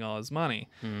spending all his money.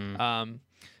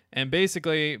 And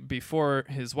basically, before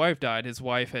his wife died, his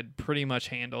wife had pretty much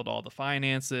handled all the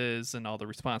finances and all the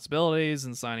responsibilities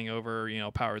and signing over,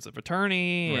 powers of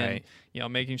attorney Right.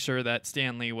 and, making sure that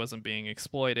Stan Lee wasn't being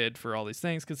exploited for all these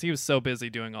things, because he was so busy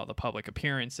doing all the public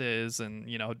appearances and,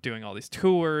 doing all these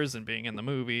tours and being in the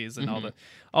movies and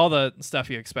all the stuff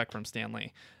you expect from Stan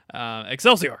Lee.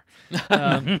 Excelsior!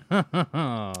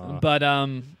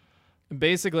 But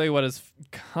basically what has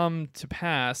come to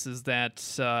pass is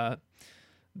that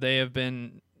they have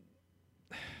been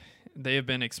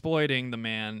exploiting the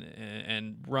man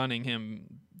and running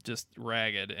him just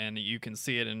ragged, and you can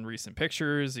see it in recent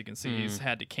pictures. You can see he's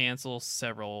had to cancel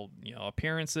several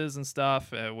appearances and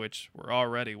stuff, which were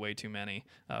already way too many,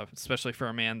 especially for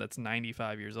a man that's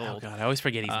 95 years old. Oh God, I always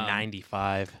forget he's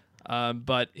 95.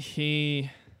 But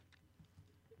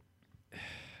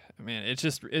man,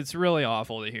 it's really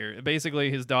awful to hear. Basically,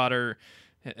 his daughter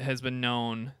has been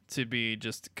known to be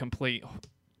just completely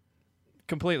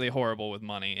horrible with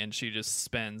money, and she just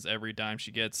spends every dime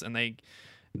she gets. And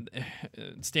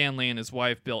Stan Lee and his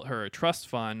wife built her a trust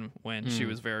fund when she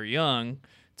was very young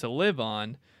to live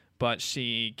on, but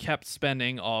she kept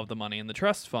spending all of the money in the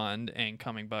trust fund and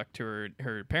coming back to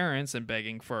her parents and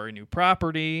begging for a new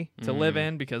property to live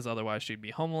in, because otherwise she'd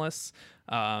be homeless,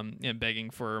 and begging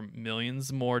for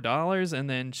millions more dollars, and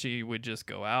then she would just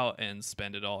go out and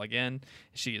spend it all again.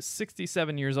 She is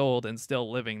 67 years old and still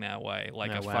living that way,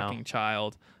 like a fucking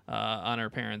child, on her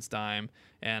parents' dime,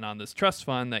 and on this trust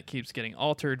fund that keeps getting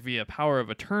altered via power of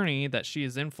attorney that she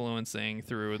is influencing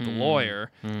through the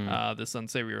lawyer, this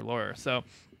unsavory lawyer. So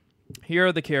here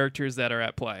are the characters that are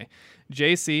at play.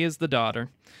 JC is the daughter.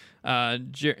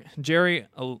 Jerry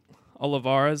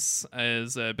Olivares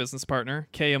is a business partner.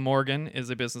 Kaya Morgan is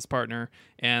a business partner.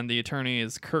 And the attorney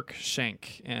is Kirk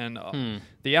Schenk. And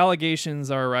the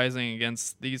allegations are arising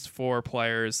against these four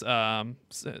players.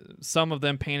 Some of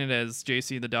them painted as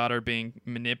JC, the daughter, being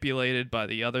manipulated by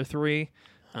the other three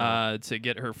to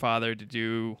get her father to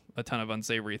do a ton of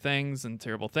unsavory things and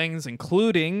terrible things,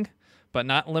 including, but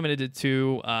not limited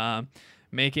to,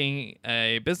 making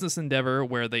a business endeavor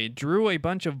where they drew a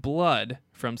bunch of blood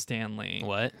from Stan Lee.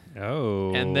 What?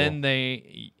 Oh. And then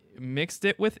they mixed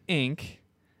it with ink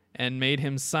and made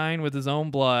him sign with his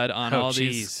own blood on all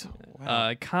these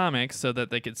comics so that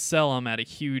they could sell them at a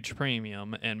huge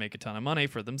premium and make a ton of money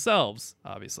for themselves,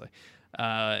 obviously.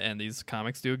 And these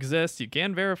comics do exist. You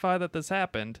can verify that this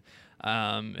happened.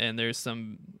 And there's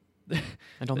some...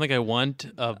 I don't think I want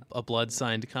a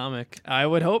blood-signed comic. I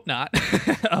would hope not.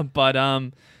 But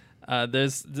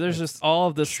there's just all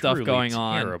of this stuff truly going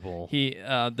terrible.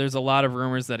 on. There's a lot of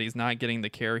rumors that he's not getting the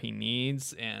care he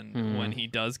needs, and when he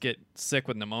does get sick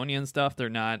with pneumonia and stuff, they're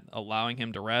not allowing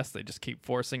him to rest. They just keep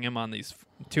forcing him on these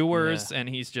tours, and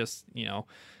he's just,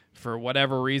 for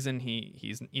whatever reason,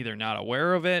 he's either not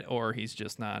aware of it, or he's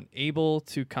just not able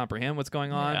to comprehend what's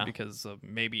going on because of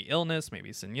maybe illness,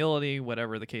 maybe senility,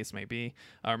 whatever the case may be,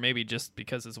 or maybe just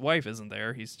because his wife isn't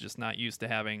there. He's just not used to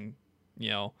having,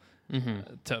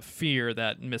 to fear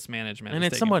that mismanagement. And is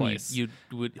it's taking someone place. you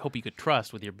would hope you could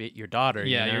trust with your daughter.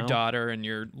 Yeah, you know? your daughter and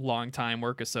your longtime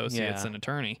work associates Yeah. and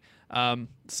attorney.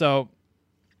 So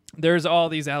there's all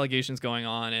these allegations going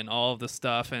on and all of this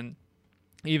stuff, and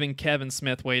even Kevin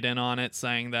Smith weighed in on it,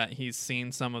 saying that he's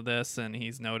seen some of this and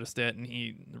he's noticed it, and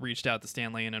he reached out to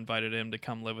Stan Lee and invited him to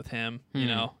come live with him,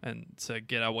 and to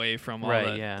get away from all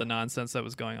the nonsense that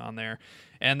was going on there.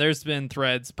 And there's been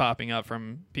threads popping up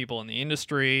from people in the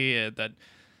industry that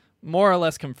more or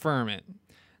less confirm it.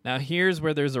 Now, here's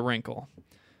where there's a wrinkle.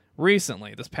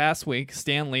 Recently, this past week,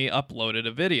 Stan Lee uploaded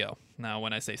a video. Now,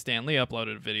 when I say Stan Lee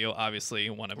uploaded a video,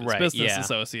 obviously one of his business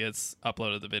associates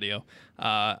uploaded the video.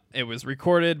 It was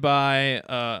recorded by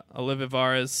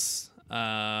Olivares,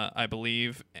 I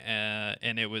believe,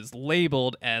 and it was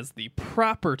labeled as the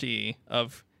property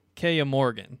of Kaya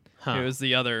Morgan, who is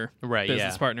the other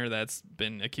business partner that's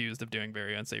been accused of doing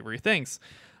very unsavory things.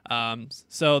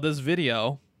 So this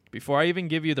video, before I even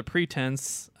give you the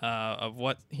pretense of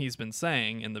what he's been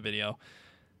saying in the video,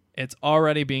 it's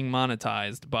already being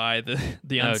monetized by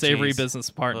the unsavory business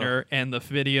partner, and the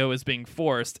video is being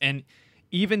forced. And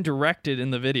even directed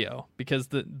in the video, because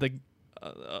the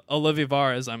Olivia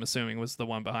Varez, I'm assuming, was the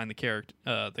one behind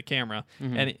the camera,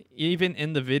 and even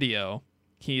in the video,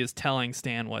 he is telling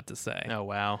Stan what to say. Oh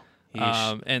wow.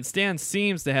 Yeesh. And Stan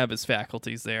seems to have his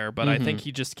faculties there, but I think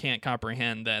he just can't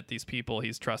comprehend that these people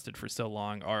he's trusted for so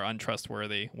long are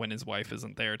untrustworthy when his wife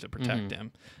isn't there to protect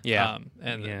him. Yeah.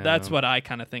 And that's what I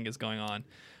kind of think is going on.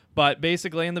 But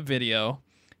basically in the video,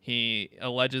 he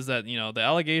alleges that, the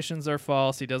allegations are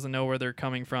false. He doesn't know where they're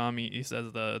coming from. He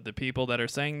says the people that are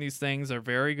saying these things are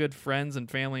very good friends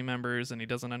and family members, and he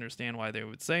doesn't understand why they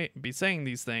would be saying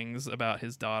these things about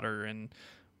his daughter and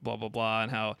blah, blah,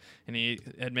 blah, and he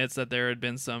admits that there had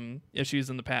been some issues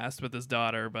in the past with his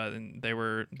daughter, but they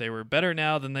were better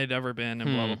now than they'd ever been,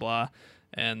 and blah, blah, blah.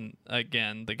 And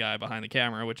again, the guy behind the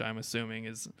camera, which I'm assuming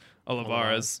is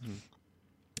Olivares,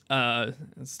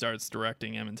 starts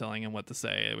directing him and telling him what to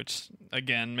say, which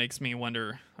again makes me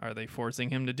wonder, are they forcing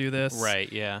him to do this?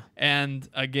 Right, yeah. And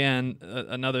again,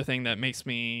 another thing that makes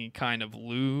me kind of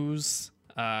lose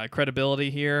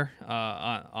credibility here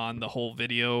on the whole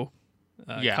video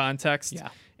context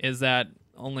is that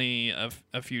only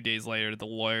a few days later, the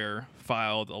lawyer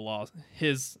filed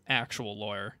his actual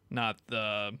lawyer, not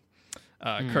the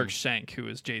Kirk Schenk, who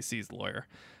is JC's lawyer.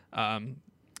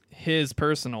 His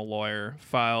personal lawyer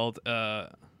filed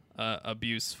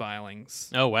abuse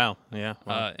filings. Oh, wow. Yeah.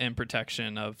 Wow. In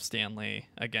protection of Stanley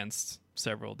against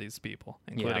several of these people,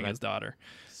 including his daughter.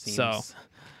 Seems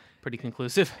pretty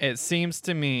conclusive. It seems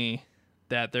to me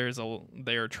that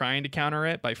they're trying to counter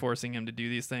it by forcing him to do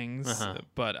these things,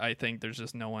 but I think there's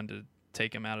just no one to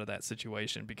take him out of that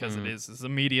situation, because it is his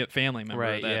immediate family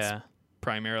member that's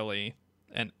primarily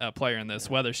a player in this,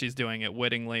 whether she's doing it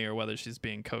wittingly or whether she's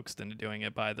being coaxed into doing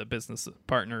it by the business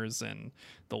partners and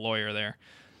the lawyer there.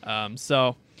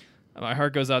 So my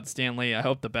heart goes out to Stanley. I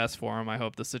hope the best for him. I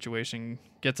hope the situation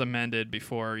gets amended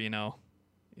before,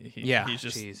 he's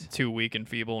just too weak and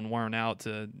feeble and worn out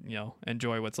to,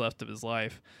 enjoy what's left of his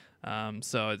life.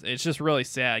 So it's just really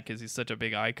sad, because he's such a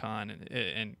big icon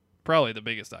and probably the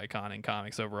biggest icon in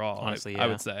comics overall. Honestly, I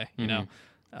would say, and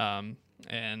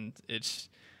it's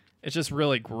just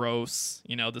really gross.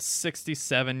 The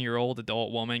 67-year-old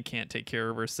adult woman can't take care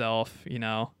of herself,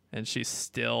 and she's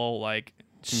still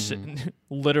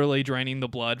literally draining the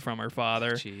blood from her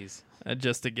father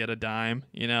just to get a dime,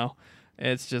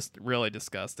 It's just really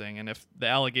disgusting. And if the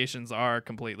allegations are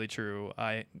completely true,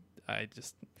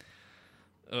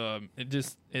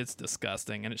 it's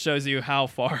disgusting. And it shows you how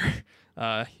far,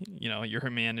 your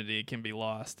humanity can be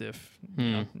lost if,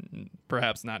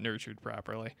 perhaps not nurtured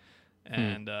properly.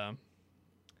 And,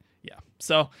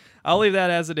 so I'll leave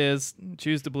that as it is.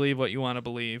 Choose to believe what you want to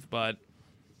believe, but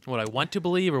what I want to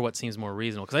believe or what seems more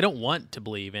reasonable, because I don't want to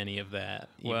believe any of that,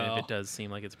 even if it does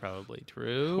seem like it's probably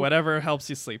true. Whatever helps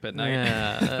you sleep at night.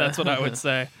 Yeah. That's what I would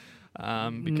say.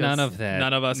 Because none of that.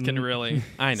 None of us can really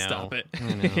stop it.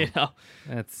 I know.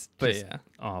 That's just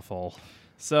awful.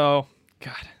 So,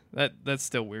 God, that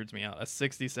still weirds me out. A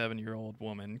 67-year-old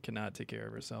woman cannot take care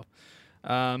of herself.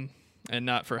 And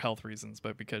not for health reasons,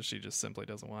 but because she just simply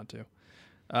doesn't want to.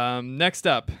 Next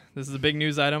up, this is a big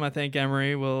news item I think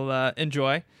Emery will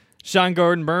enjoy. Sean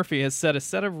Gordon Murphy has set a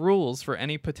set of rules for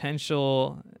any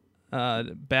potential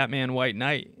Batman White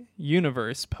Knight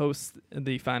universe post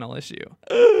the final issue.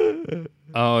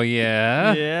 Oh,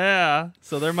 yeah? Yeah.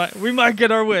 So we might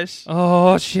get our wish.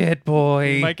 Oh, shit,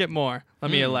 boy. We might get more.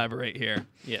 Let me elaborate here.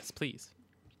 Yes, please.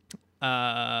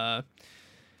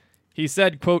 He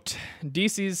said, quote,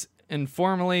 DC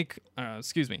informally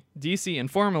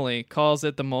calls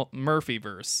it the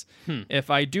Murphyverse. If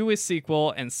I do a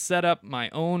sequel and set up my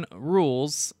own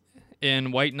rules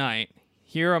in White Knight,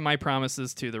 here are my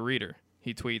promises to the reader.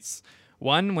 He tweets,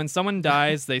 1, when someone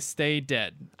dies, they stay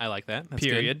dead. I like that. That's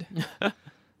period.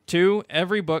 2,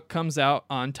 every book comes out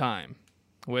on time,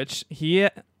 which he,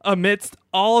 amidst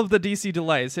all of the DC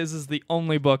delays, his is the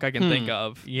only book I can think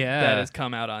of that has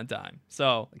come out on time.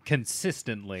 So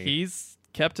consistently, he's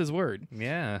kept his word.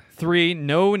 Yeah. 3,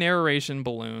 no narration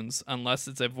balloons unless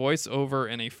it's a voiceover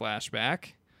in a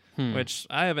flashback, which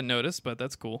I haven't noticed, but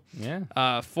that's cool.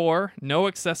 Yeah. 4, no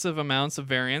excessive amounts of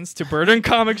variants to burden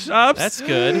comic shops. That's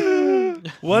good.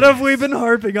 What have we been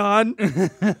harping on?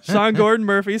 Sean Gordon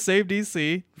Murphy saved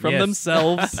DC from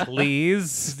themselves.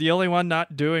 Please. He's the only one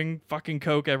not doing fucking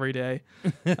coke every day.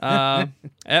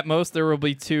 At most, there will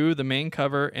be 2, the main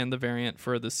cover and the variant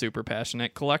for the super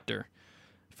passionate collector.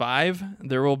 5,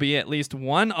 there will be at least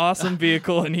 1 awesome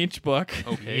vehicle in each book.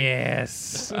 Okay.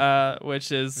 Yes.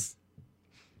 Which is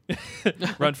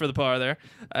run for the par there.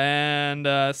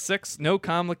 And 6, no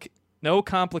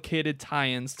complicated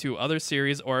tie-ins to other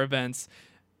series or events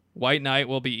White Knight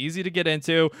will be easy to get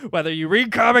into, whether you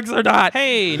read comics or not.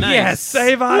 Hey, nice. Yes,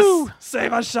 save us.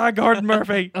 Save us, Sean Gordon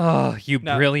Murphy. Oh, you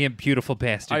No. brilliant, beautiful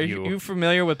bastard! Are you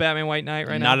familiar with Batman White Knight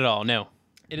right now? Not at all. No.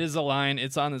 It is a line.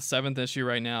 It's on the 7th issue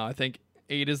right now. I think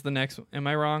 8 is the next. Am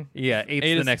I wrong? Yeah, eight's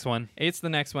Eight the is- next one. 8's the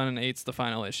next one, and 8's the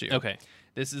final issue. Okay.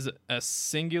 This is a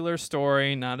singular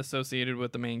story, not associated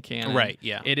with the main canon. Right,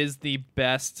 yeah. It is the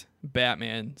best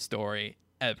Batman story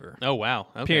ever. Oh wow.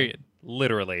 Okay. Period.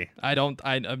 Literally.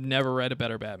 I've never read a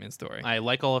better Batman story. I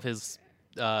like all of his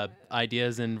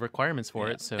ideas and requirements for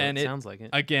it, so And it sounds like it.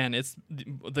 Again, it's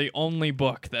the only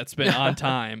book that's been on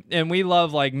time. And we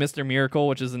love like Mr. Miracle,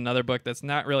 which is another book that's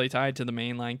not really tied to the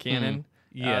mainline canon.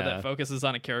 Yeah. That focuses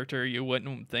on a character you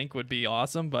wouldn't think would be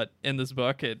awesome, but in this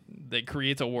book, it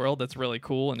creates a world that's really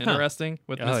cool and interesting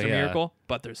with Oh, Mr. yeah. Miracle.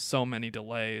 But there's so many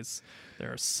delays.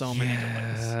 There are so many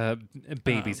delays.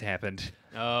 Babies happened.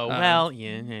 Oh well,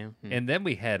 yeah. And then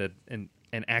we had an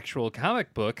actual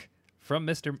comic book from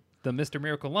the Mr.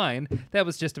 Miracle line that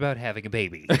was just about having a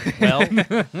baby. Well,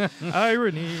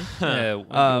 Irony.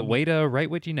 Way to write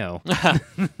what you know.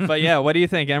 But yeah, what do you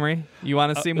think, Emery? You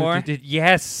want to see more?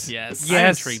 Yes. Yes. I'm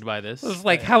Yes. intrigued by this. I was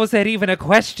like, how is that even a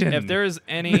question? If there is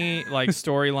any like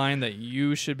storyline that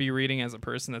you should be reading as a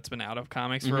person that's been out of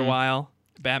comics for a while,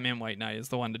 Batman White Knight is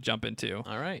the one to jump into.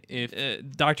 All right. If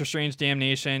Doctor Strange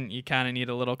Damnation, you kind of need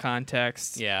a little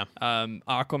context. yeah.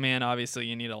 Aquaman, obviously,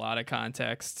 you need a lot of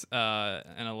context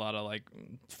and a lot of like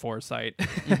foresight.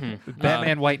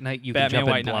 Batman White Knight, you can Batman jump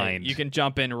White in Knight, blind. you can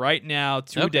jump in right now,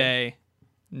 today,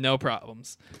 no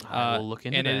problems. I will look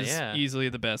into and that, it is yeah. easily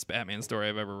the best Batman story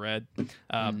I've ever read.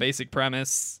 Basic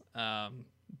premise: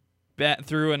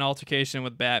 through an altercation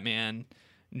with Batman,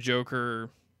 Joker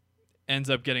ends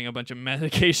up getting a bunch of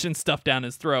medication stuffed down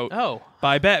his throat Oh.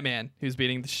 by Batman, who's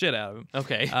beating the shit out of him.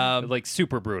 Okay. like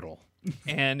super brutal.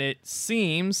 And it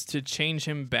seems to change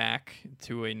him back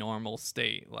to a normal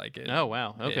state. Like it, oh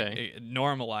wow. Okay. it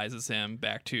normalizes him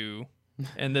back to,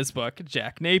 in this book,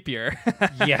 Jack Napier,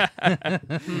 Yeah.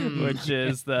 which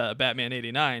is the Batman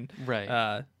 '89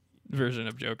 Right. Version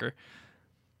of Joker.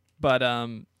 But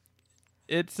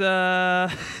it's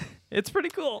it's pretty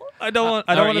cool. I don't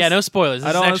want. yeah. No spoilers. This I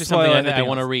is don't wanna actually spoil something anything I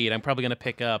want to else. read. I'm probably gonna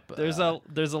pick up. There's a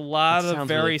lot that of sounds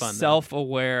very really fun, though.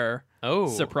 self-aware Oh.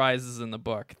 surprises in the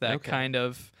book that Okay. kind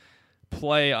of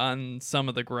play on some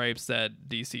of the gripes that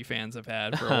DC fans have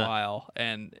had for a while,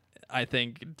 and I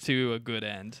think to a good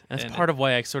end. That's And part of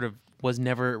why I sort of was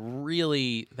never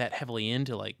really that heavily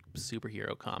into like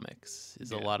superhero comics.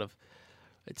 Is a lot of,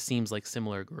 it seems like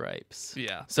similar gripes.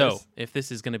 Yeah. So there's- if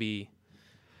this is gonna be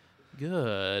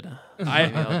good,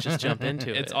 maybe I'll just jump into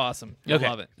it. it's awesome. You'll Okay,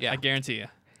 love it. yeah. I guarantee you.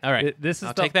 All right. This is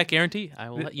I'll the- take that guarantee. I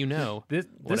will let you know This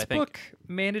what I think. book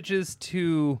manages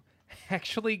to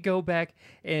actually go back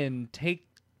and take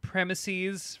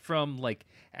premises from like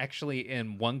actually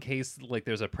in one case like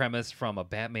there's a premise from a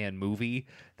Batman movie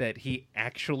that he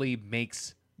actually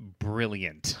makes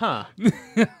brilliant. Huh.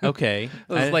 Okay.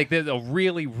 It was like there's a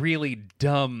really really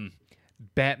dumb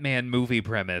Batman movie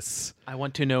premise. I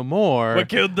want to know more. What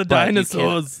killed the but you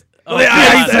dinosaurs? Oh, the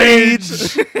God. Ice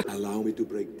Age. Allow me to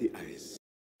break the ice.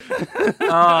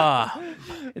 Ah.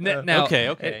 And now,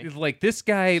 okay. like this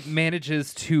guy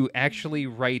manages to actually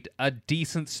write a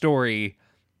decent story.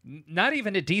 Not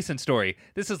even a decent story.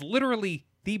 This is literally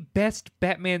the best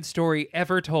Batman story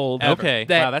ever told. Okay.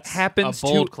 that Wow, that's happens a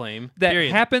bold to claim. that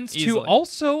Period. happens to Easily.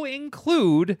 also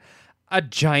include a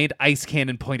giant ice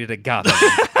cannon pointed at Gotham.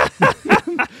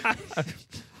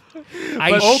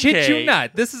 I But shit okay. you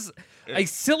not. This is a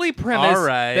silly premise All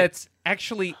right. that's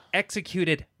actually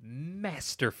executed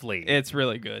masterfully. It's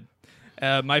really good.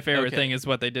 My favorite Okay. thing is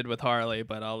what they did with Harley,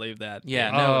 but I'll leave that.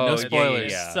 Yeah. Oh, No yeah,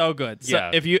 spoilers. yeah. So good.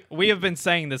 So Yeah. we have been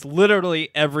saying this literally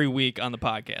every week on the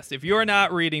podcast. If you're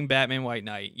not reading Batman White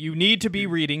Knight, you need to be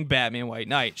reading Batman White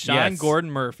Knight. Sean Yes.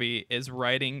 Gordon Murphy is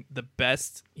writing the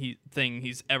best thing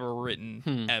he's ever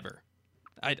written ever.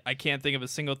 I can't think of a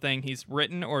single thing he's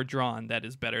written or drawn that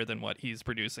is better than what he's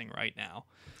producing right now.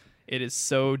 It is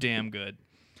so damn good.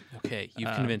 Okay.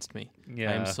 You've convinced me. I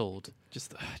yeah. am sold.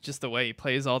 Just the way he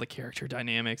plays all the character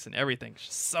dynamics and everything,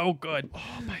 just so good.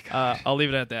 Oh my god! I'll leave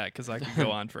it at that because I could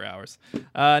go on for hours.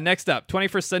 Next up,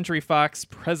 21st Century Fox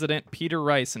President Peter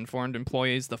Rice informed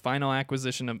employees the final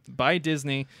acquisition by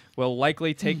Disney will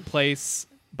likely take place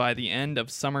by the end of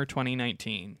summer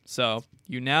 2019. So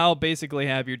you now basically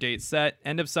have your date set.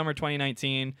 End of summer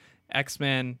 2019.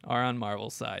 X-Men are on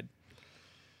Marvel's side.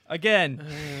 Again,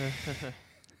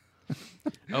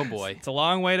 Oh boy. it's a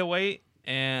long way to wait.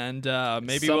 And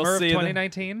maybe Summer we'll see of the-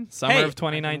 2019. Summer Hey, of I can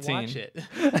 2019. watch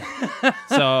it.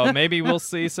 So maybe we'll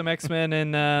see some X-Men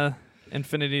in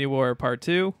Infinity War Part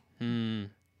 2.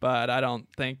 but I don't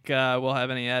think we'll have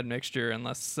any admixture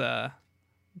unless it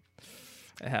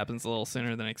happens a little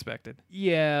sooner than expected.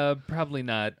 Yeah, probably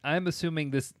not. I'm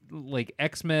assuming this, like,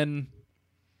 X-Men,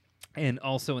 and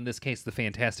also in this case the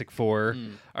Fantastic Four,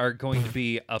 are going to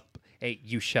be up. Hey,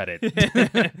 you shut it.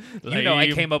 You know,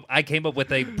 I came up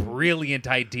with a brilliant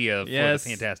idea for the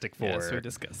Fantastic Four. Yes, we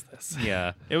discussed this.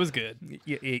 Yeah, It was good.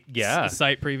 yeah.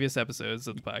 Cite previous episodes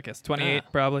of the podcast. 28,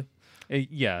 probably.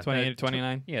 Yeah, 28 or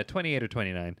 29. Yeah, 28 or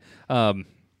 29.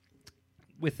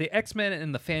 With the X-Men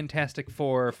and the Fantastic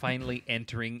Four finally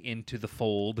entering into the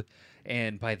fold,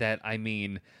 and by that I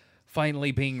mean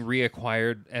finally being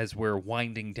reacquired as we're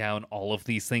winding down all of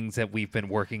these things that we've been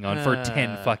working on for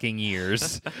 10 fucking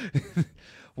years.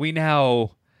 We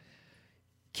now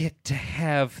get to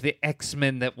have the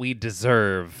X-Men that we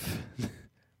deserve.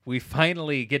 We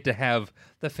finally get to have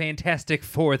the Fantastic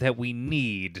Four that we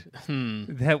need,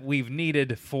 that we've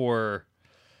needed for...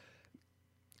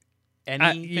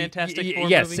 Any Fantastic Four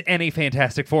yes, movie? any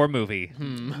Fantastic Four movie.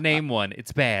 Name one.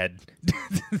 It's bad.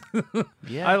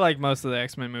 Yeah. I like most of the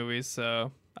X-Men movies,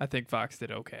 so I think Fox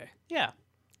did okay. Yeah.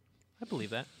 I believe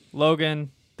that.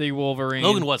 Logan, the Wolverine.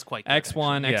 Logan was quite good,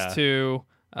 X1, actually.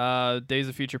 X2, Days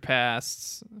of Future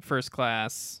Past, First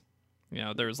Class. You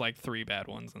know, there was like 3 bad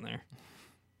ones in there.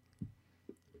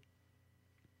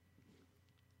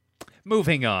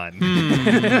 Moving on.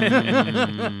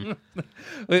 I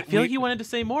feel like you wanted to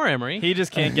say more, Emery. He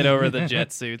just can't get over the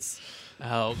jet suits.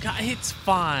 Oh, God, it's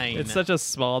fine. It's such a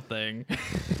small thing.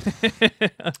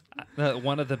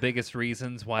 One of the biggest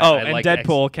reasons why Oh, I and like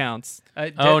Deadpool counts.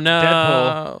 Oh,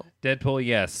 no. Deadpool,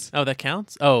 yes. Oh, that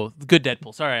counts? Oh, good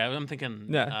Deadpool. Sorry, I'm thinking...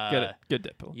 Yeah, good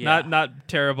Deadpool. yeah. Not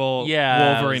terrible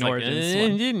Yeah, Wolverine I was like, Origins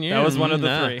one. That was one of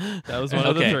the 3. That was one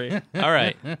of the 3. All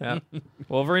right. Yeah.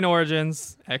 Wolverine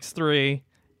Origins, X3,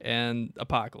 and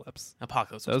Apocalypse.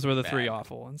 Apocalypse. Those were the bad. 3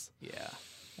 awful ones. Yeah.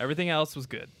 Everything else was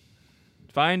good.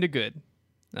 Fine to good.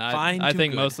 Fine I to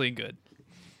think good. mostly good.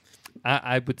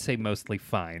 I would say mostly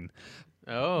fine.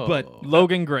 Oh. But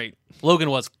Logan, great. Logan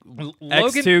was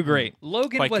X2, great.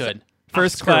 Logan quite was good.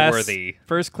 First Class, Oscar-worthy.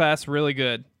 First Class, really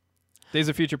good. Days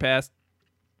of Future Past,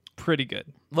 pretty good.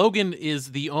 Logan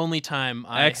is the only time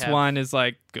I X1 is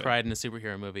like have good. cried in a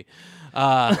superhero movie.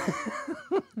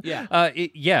 Yeah.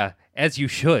 Yeah, as you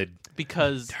should.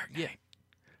 Because... Yeah.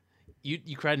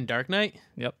 You cried in Dark Knight?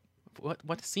 Yep.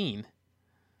 What scene?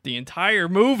 The entire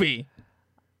movie.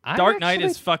 I Dark Knight actually-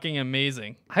 is fucking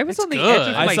amazing. I was It's on the good. edge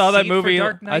of I my saw that seat for movie.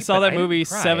 Dark Knight, I saw but that didn't movie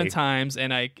cry. 7 times,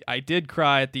 and I did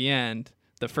cry at the end.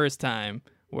 The first time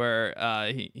where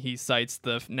he cites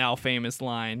the now famous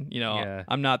line, you know, Yeah.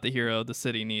 I'm not the hero the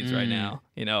city needs right now.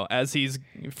 You know, as he's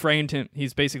framed him,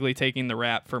 he's basically taking the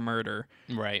rap for murder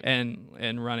Right.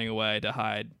 and running away to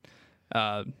hide,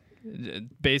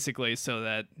 basically so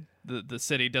that the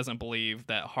city doesn't believe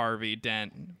that Harvey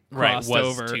Dent Right, crossed was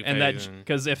over, Two-Face and that and-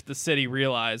 because if the city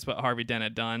realized what Harvey Dent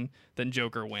had done, then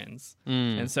Joker wins,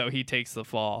 and so he takes the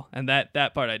fall, and that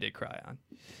part I did cry on.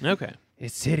 Okay.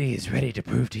 His city is ready to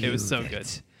prove to you. It was so that good.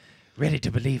 it's ready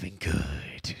to believe in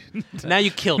good. Now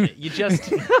you killed it. You just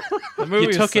The movie you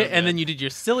was took so it and good. then you did your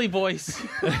silly voice,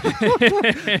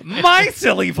 My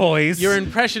silly voice. your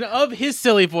impression of his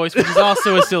silly voice, which is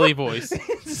also a silly voice.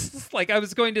 It's like I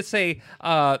was going to say.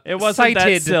 It wasn't that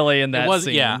cited- silly in that was-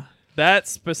 scene. yeah. That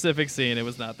specific scene, it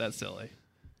was not that silly.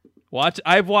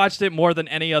 I've watched it more than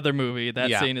any other movie. That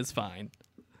Yeah. scene is fine.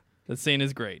 The scene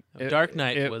is great. Dark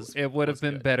Knight It was. It would have was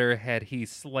been good. better had he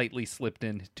slightly slipped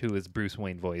into his Bruce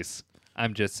Wayne voice.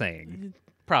 I'm just saying.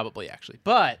 Probably actually,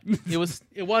 but it was.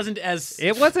 It wasn't as.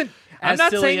 It wasn't. I'm As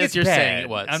not silly saying as it's you're bad. saying it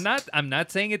was. I'm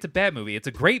not saying it's a bad movie. It's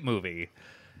a great movie.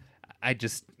 I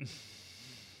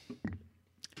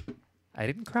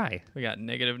didn't cry. We got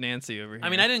negative Nancy over here. I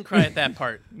mean, I didn't cry at that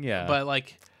part. Yeah. But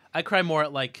like, I cry more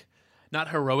at like, not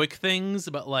heroic things,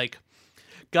 but like,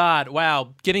 God,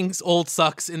 wow, getting old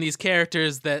sucks in these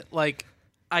characters that like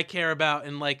I care about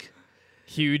and like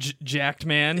huge jacked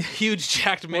man. huge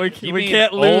jacked man. We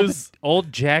can't lose.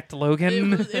 Old jacked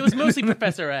Logan. It was mostly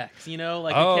Professor X, you know,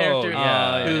 like Oh, a character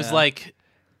yeah, who's yeah. like,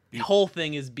 the whole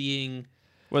thing is being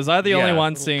Was I the only Yeah.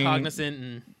 one seeing cognizant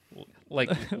and like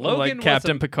Logan like was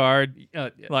Captain Picard,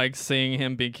 a- like seeing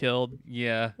him be killed?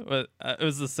 yeah. But it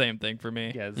was the same thing for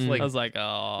me. Yeah, it's Mm. like I was like,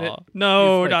 oh It-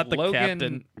 no, it's like not the Logan,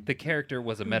 captain. The character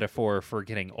was a metaphor for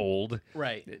getting old.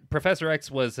 right. Professor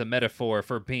X was a metaphor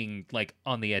for being like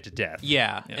on the edge of death.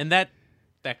 Yeah, Yeah. and that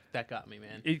got me,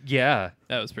 man. Yeah.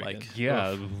 That was pretty Like, good.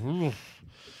 Yeah.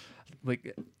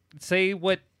 Like say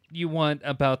what you want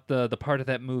about the part of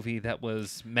that movie that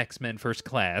was X-Men First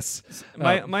Class.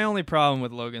 My only problem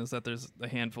with Logan is that there's a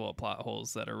handful of plot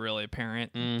holes that are really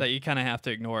apparent that you kind of have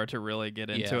to ignore to really get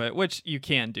into it, which you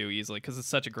can do easily because it's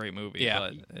such a great movie. Yeah.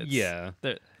 But it's, Yeah.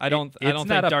 I don't It's think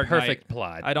not a Dark perfect Knight,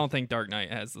 plot. I don't think Dark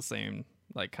Knight has the same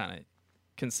like kind of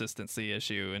consistency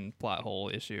issue and plot hole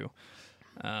issue.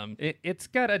 It's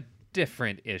got a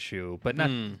different issue, but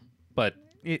not. But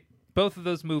both of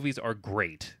those movies are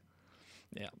great.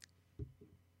 Yeah.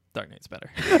 Dark Knight's better.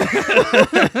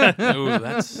 Ooh,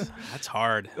 that's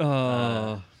hard.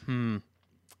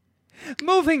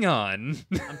 Moving on.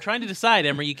 I'm trying to decide,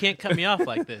 Emery. You can't cut me off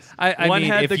like this. I one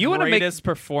mean, had if the you want to make greatest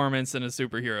performance in a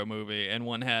superhero movie, and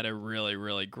one had a really,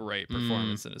 really great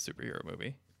performance in a superhero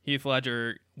movie. Heath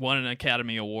Ledger won an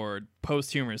Academy Award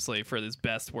posthumously for his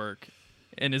best work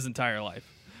in his entire life.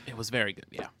 It was very good.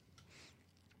 Yeah.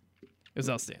 It was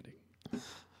outstanding.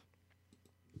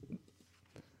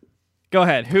 Go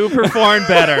ahead. Who performed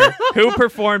better? Who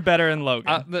performed better in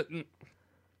Logan?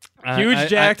 Huge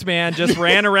jacked man just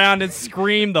ran around and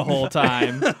screamed the whole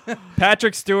time.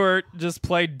 Patrick Stewart just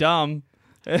played dumb.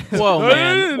 Whoa,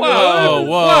 man. Whoa.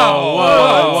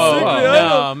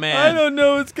 No, man. I don't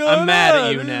know what's going on. I'm mad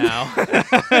at you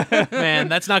now. Man,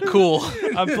 that's not cool.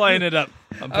 I'm playing it up.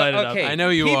 okay. I know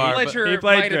you Heath are, but- Ledger He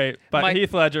played might have- great, but might-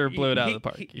 Heath Ledger blew it out of he- the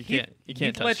park. he- You can't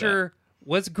Heath touch Ledger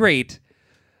was great,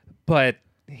 but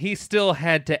he still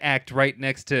had to act right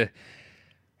next to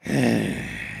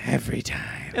every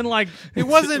time. that. And like It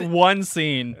wasn't- one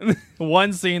scene.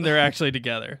 One scene they're actually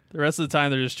together. The rest of the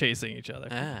time they're just chasing each other.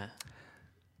 Ah.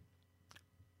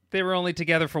 They were only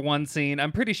together for one scene.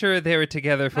 I'm pretty sure they were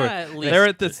together for. At least. They're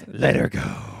at this Let her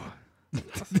go.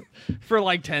 for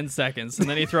like 10 seconds, and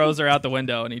then he throws her out the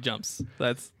window and he jumps.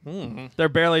 They're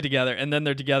barely together, and then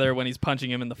they're together when he's punching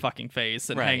him in the fucking face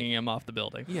and Right. hanging him off the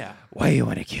building. Yeah. Why you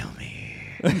want to kill me?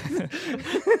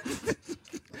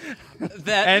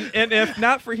 That And if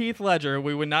not for Heath Ledger,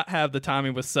 we would not have the Tommy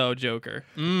Wiseau Joker.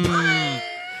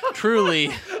 truly.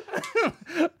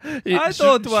 I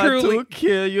don't want to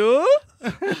kill you. Ooh,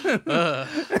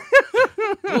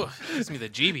 gives me the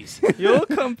jeebies. You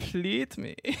complete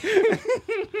me.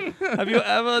 Have you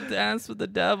ever danced with the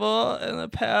devil in the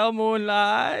pale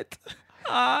moonlight?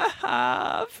 I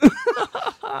have.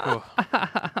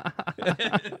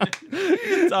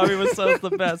 Tommy Wiseau's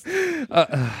the best.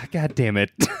 God damn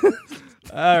it.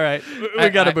 All right, we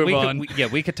gotta move on.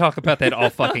 We could talk about that all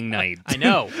fucking night. I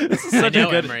know. Such a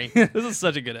good. Emery. This is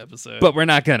such a good episode. But we're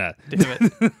not gonna. Damn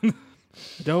it.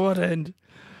 Don't want to end.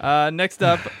 Next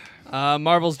up,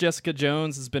 Marvel's Jessica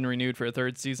Jones has been renewed for a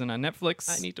third season on Netflix.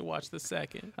 I need to watch the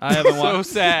second. I haven't So watched.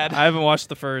 sad. I haven't watched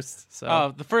the first.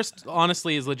 So The first,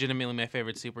 honestly, is legitimately my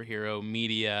favorite superhero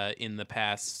media in the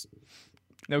past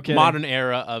no kidding. modern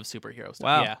era of superhero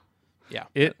stuff. Wow. Yeah.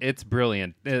 It's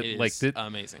brilliant. It is like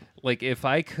amazing. like if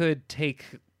I could take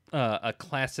a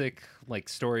classic like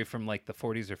story from like the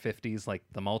 40s or 50s, like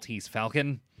the Maltese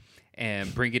Falcon,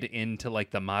 and bring it into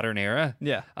like the modern era.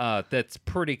 Yeah. That's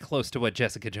pretty close to what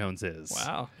Jessica Jones is.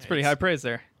 Wow, it's pretty high praise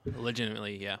there.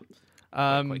 Legitimately, yeah.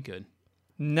 Quite good.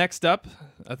 Next up,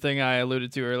 a thing I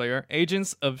alluded to earlier: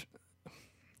 Agents of.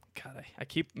 God, I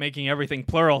keep making everything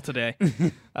plural today.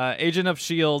 Agent of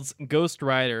S.H.I.E.L.'s Ghost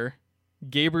Rider,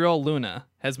 Gabriel Luna,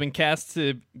 has been cast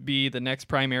to be the next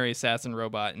primary assassin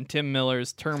robot in Tim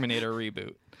Miller's Terminator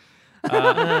reboot.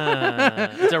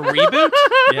 It's a reboot?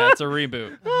 Yeah, it's a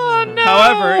reboot. Oh, no.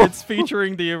 However, it's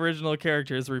featuring the original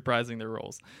characters reprising their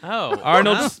roles. Oh.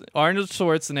 Arnold wow. Arnold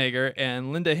Schwarzenegger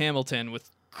and Linda Hamilton with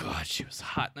God, she was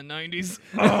hot in the 90s.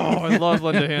 Oh, I love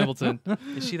Linda Hamilton.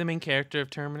 Is she the main character of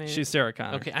Terminator? She's Sarah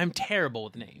Connor. Okay, I'm terrible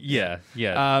with names. Yeah.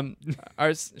 Calm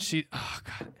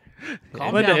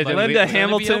Linda, down, buddy. Linda It's gonna be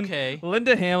Hamilton. okay.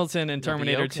 Linda Hamilton in You'll be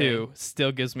Terminator okay. 2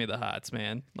 still gives me the hots,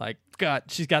 man. Like, God,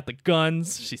 she's got the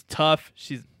guns. She's tough.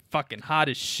 She's fucking hot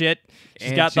as shit. She's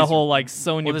And got the she's- whole like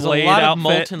Sonya Well, there's Blade a lot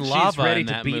outfit. of molten lava ready in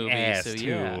to that beat movie, ass, so too.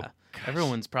 yeah.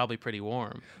 Everyone's probably pretty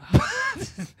warm.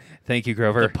 Thank you,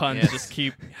 Grover. The puns Yes. just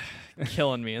keep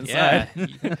killing me Yeah.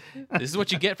 inside. This is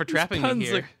what you get for trapping me Puns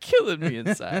here. are killing me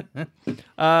inside.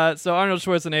 So Arnold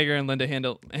Schwarzenegger and Linda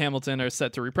Hamilton are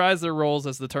set to reprise their roles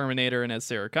as the Terminator and as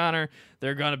Sarah Connor.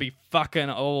 They're gonna be fucking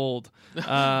old,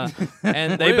 and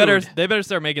they better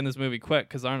start making this movie quick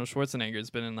because Arnold Schwarzenegger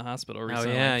has been in the hospital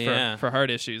recently for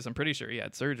heart issues. I'm pretty sure he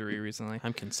had surgery recently.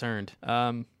 I'm concerned.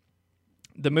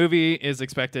 The movie is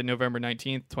expected November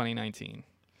 19th, 2019.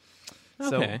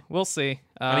 So Okay. we'll see.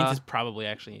 I think it's probably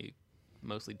actually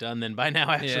mostly done then by now,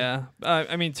 actually. Yeah.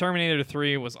 I mean, Terminator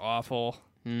 3 was awful.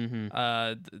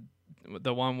 Mm-hmm.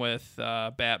 The one with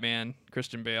Batman,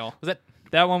 Christian Bale.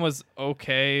 That one was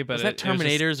okay, but Was that it was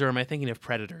just- Terminators or am I thinking of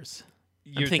Predators?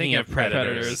 You're thinking of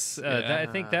Predators. I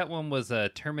think that one was a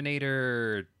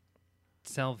Terminator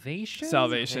Salvation.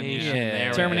 Salvation, Yeah, yeah. there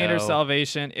we Terminator go.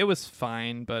 Salvation. It was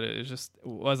fine, but it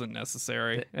wasn't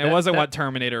necessary. That- It wasn't that- what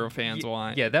Terminator fans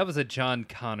want. Yeah, that was a John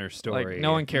Connor story. Like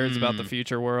no one cares about the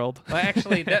future world. Well,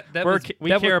 actually, that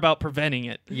We care about preventing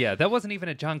it. Yeah, that wasn't even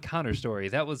a John Connor story.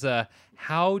 That was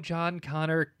how John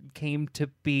Connor came to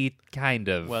be, kind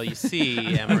of. Well, you see,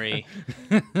 Emery,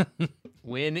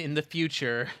 when in the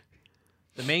future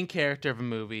the main character of a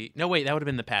movie. No, wait, that would have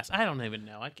been the past. I don't even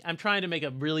know. I'm trying to make a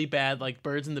really bad like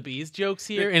birds and the bees jokes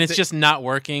here, and it's just not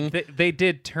working. they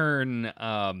did turn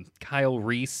Kyle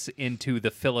Reese into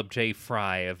the Philip J.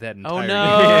 Fry of that entire. Oh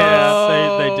no!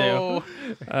 Yes, they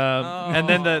do. And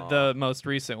then the most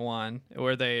recent one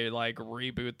where they like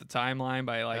reboot the timeline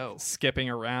by like skipping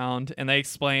around, and they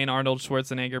explain Arnold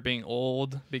Schwarzenegger being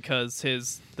old because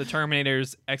the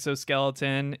Terminator's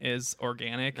exoskeleton is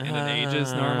organic and it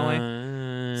ages normally.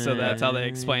 So that's how they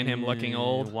explain him looking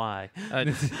old. Why?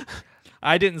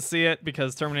 I didn't see it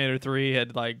because Terminator 3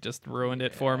 had like just ruined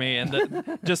it for me,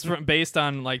 and based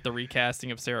on like the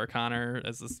recasting of Sarah Connor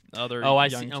as this other. Oh, I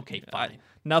young, see. Okay, fine.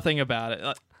 Nothing about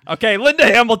it. Okay, Linda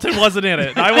Hamilton wasn't in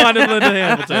it. I wanted Linda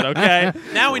Hamilton. Okay,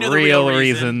 Now we know real the real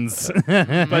reason. reasons.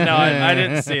 but no, I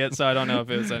didn't see it, so I don't know if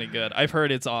it was any good. I've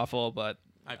heard it's awful, but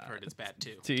I've heard it's bad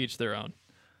too. to each their own.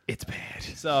 It's bad.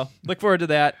 So look forward to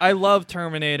that. I love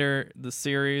Terminator, the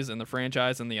series and the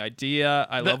franchise and the idea.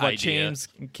 I love what James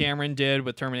Cameron did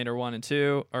with Terminator 1 and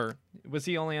 2. Or was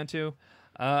he only on 2?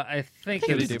 I think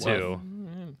he it was did two.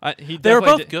 They were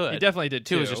both good. He definitely did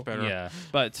 2. Two was just better. Yeah.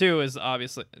 But 2 is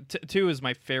obviously 2 is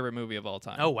my favorite movie of all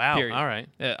time. Oh wow! Period. All right.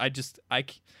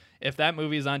 If that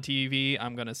movie is on TV,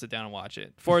 I'm gonna sit down and watch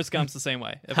it. Forrest Gump's the same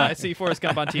way. If I see Forrest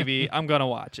Gump on TV, I'm gonna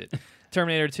watch it.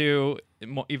 Terminator 2,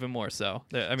 even more so.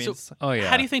 I mean, So- Oh yeah.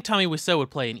 How do you think Tommy Wiseau would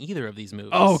play in either of these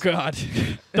movies? oh god,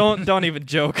 don't even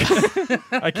joke.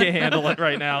 I can't handle it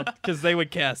right now because they would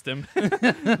cast him.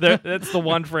 That's the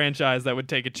one franchise that would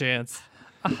take a chance.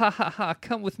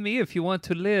 Come with me if you want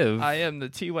to live. I am the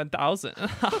T1000.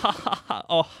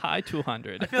 Oh hi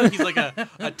 200. I feel like he's like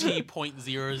a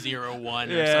T.001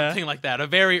 or Yeah. something like that. A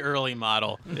very early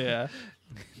model. Yeah.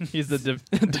 He's the dev.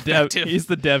 He's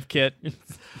the dev kit.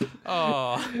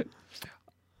 Oh,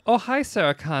 Oh, hi,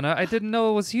 Sarah Connor. I didn't know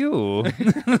it was you.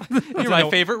 you're my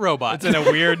favorite robot. It's in a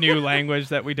weird new language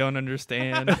that we don't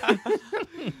understand.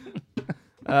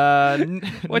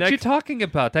 What you talking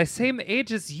about? I same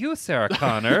age as you, Sarah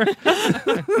Connor.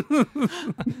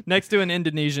 Next to an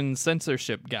Indonesian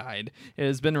censorship guide, it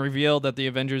has been revealed that the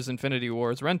Avengers Infinity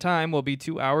War's runtime will be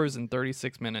 2 hours and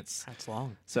 36 minutes. That's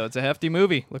long. So it's a hefty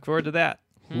movie. Look forward to that.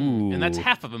 Ooh. And that's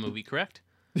half of a movie, correct?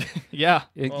 Yeah.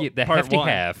 The part hefty one.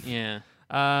 half. Yeah.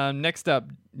 Next up,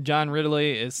 John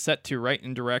Ridley is set to write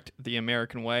and direct The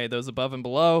American Way, Those Above and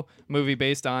Below, movie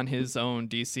based on his own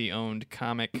DC-owned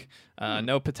comic.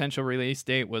 No potential release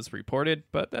date was reported,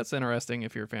 but that's interesting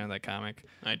if you're a fan of that comic.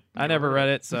 I never read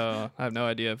it, so I have no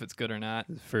idea if it's good or not.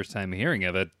 First time hearing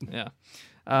of it.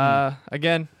 Yeah.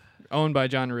 Again, owned by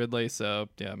John Ridley, so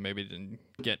yeah, maybe it didn't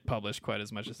get published quite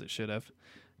as much as it should have.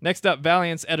 Next up,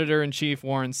 Valiant's editor-in-chief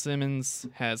Warren Simmons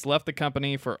has left the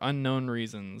company for unknown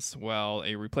reasons. While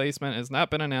a replacement has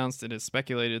not been announced, it is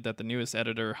speculated that the newest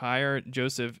editor hired,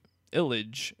 Joseph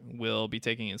Illich, will be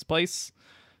taking his place.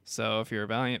 So if you're a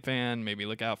Valiant fan, maybe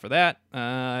look out for that.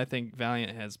 I think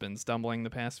Valiant has been stumbling the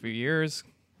past few years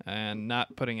and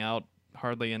not putting out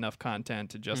hardly enough content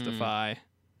to justify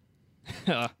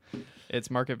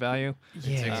its market value.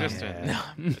 Yeah. Existent. No,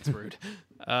 it's rude.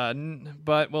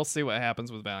 But we'll see what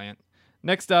happens with Valiant.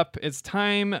 Next up, it's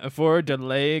time for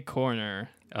Delay Corner.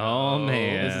 Oh,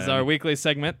 man. This is our weekly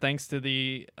segment, thanks to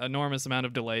the enormous amount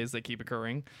of delays that keep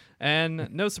occurring. And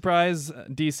no surprise,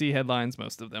 DC headlines,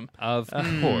 most of them. Of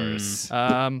course.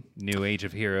 New Age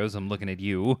of Heroes, I'm looking at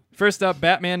you. First up,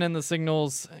 Batman and the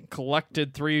Signals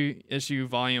collected 3-issue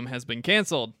volume has been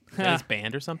canceled. Is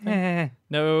banned or something?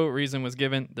 No reason was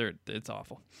given. It's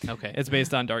awful. Okay. It's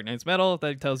based on Dark Knight's Metal, if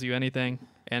that tells you anything.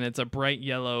 And it's a bright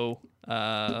yellow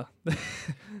mini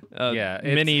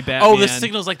Batman. Oh, the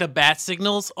signal's like the bat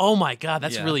signals? Oh my god,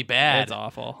 that's Yeah, really bad. It's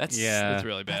awful. That's It's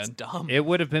really That's bad. dumb. It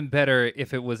would have been better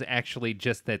if it was actually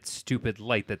just that stupid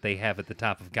light that they have at the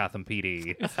top of Gotham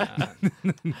PD.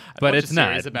 But it's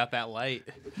not. About that light.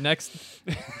 Next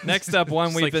up, one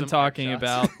Just we've like been some talking arc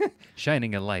about.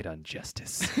 Shining a light on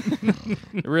justice.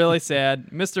 Really sad.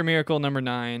 Mr. Miracle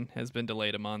 #9 has been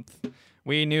delayed a month.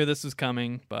 We knew this was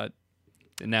coming, but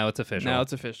Now it's official. now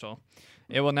it's official.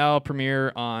 It will now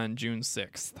premiere on June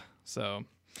 6th. So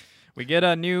We get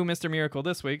a new Mr. Miracle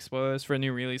this week. Spoilers for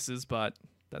new releases, but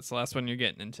that's the last one you're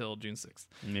getting until June 6th.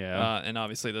 Yeah. And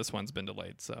obviously this one's been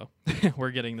delayed, so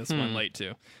we're getting this one late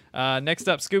too. Next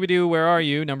up, Scooby-Doo, Where Are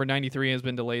You? Number 93 has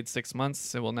been delayed 6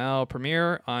 months. It will now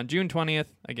premiere on June 20th.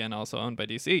 Again, also owned by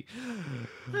DC.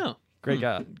 Oh. Great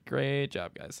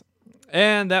job, guys.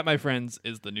 And that, my friends,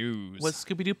 is the news. Was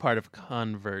Scooby-Doo part of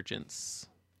Convergence?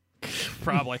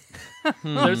 Probably.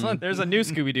 There's a new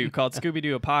Scooby-Doo called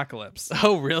Scooby-Doo Apocalypse.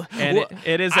 Oh, really? And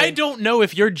it is. I don't know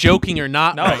if you're joking or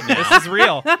not. No, right now. this is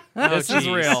real. This is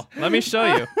jeez. real. Let me show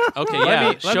you. Okay,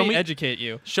 yeah. Let me educate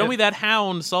you. Show me that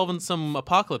hound solving some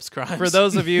apocalypse crimes. For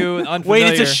those of you unfamiliar.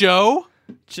 Wait, it's a show?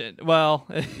 Well,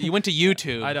 You went to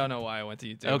YouTube. I don't know why I went to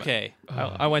YouTube. Okay.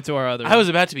 I went to our other. I was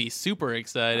about to be super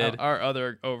excited. our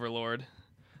other overlord.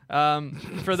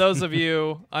 For those of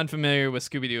you unfamiliar with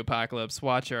Scooby-Doo Apocalypse,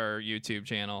 watch our YouTube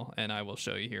channel, and I will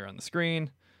show you here on the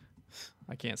screen.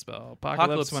 I can't spell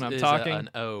apocalypse when I'm is talking. an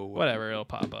O. Whatever, it'll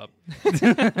pop up.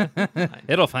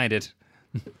 It'll find it.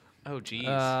 Oh, geez.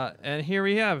 And here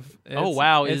we have.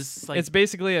 Wow, It's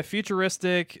basically a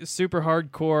futuristic, super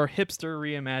hardcore hipster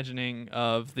reimagining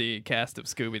of the cast of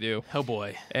Scooby-Doo. Oh,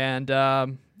 boy. And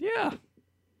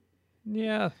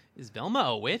yeah. Is Velma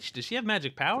a witch? Does she have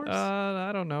magic powers? I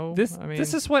don't know. This I mean,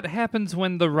 this is what happens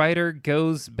when the writer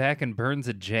goes back and burns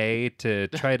a J to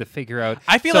try to figure out.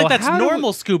 I feel so like that's how do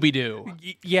normal Scooby-Doo.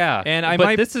 Yeah, And I but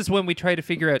might- this is when we try to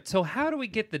figure out. So how do we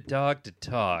get the dog to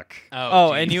talk?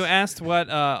 Oh, and geez. you asked what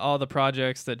all the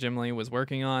projects that Jim Lee was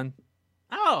working on.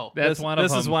 Oh. That's one of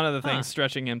This is them. one of the things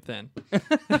stretching him thin.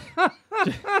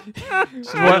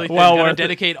 Really well gonna worth it.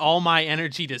 dedicate all my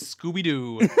energy to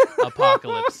Scooby-Doo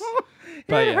Apocalypse.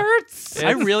 But It yeah. hurts.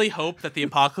 I really hope that the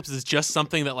apocalypse is just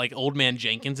something that like Old Man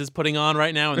Jenkins is putting on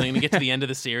right now, and then we get to the end of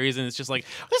the series, and it's just like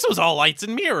this was all lights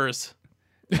and mirrors.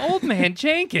 Old Man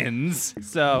Jenkins.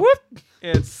 So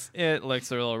it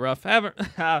looks a little rough.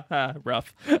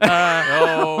 Rough.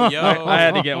 Oh, yo! I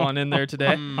had to get one in there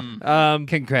today.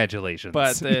 Congratulations.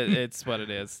 But it's what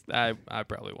it is. I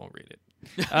probably won't read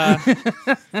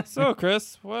it. So,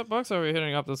 Chris, what books are we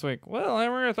hitting up this week? Well,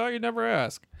 Emery, I thought you'd never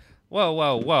ask. Whoa.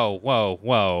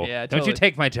 Yeah, Don't totally. you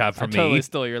take my job from I totally me.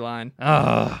 stole your line.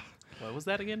 Oh. What was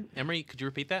that again? Emery, could you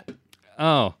repeat that?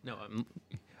 Oh. No.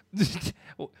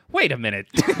 Wait a minute.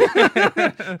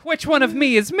 Which one of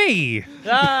me is me?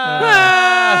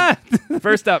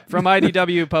 First up, from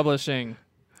IDW Publishing,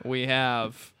 we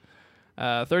have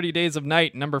 30 Days of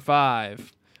Night, number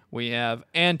 5. We have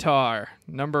Antar,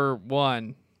 number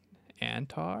 1.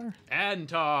 Antar?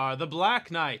 Antar, the Black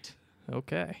Knight.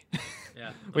 Okay.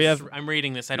 Yeah. We have- I'm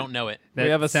reading this. I don't know it. That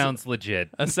have a sounds legit.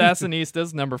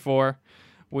 Assassinistas, number 4.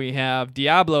 We have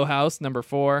Diablo House, number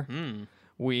 4. Hmm.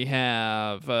 We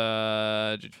have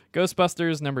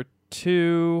Ghostbusters, number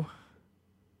 2.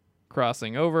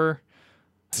 Crossing over.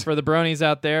 For the bronies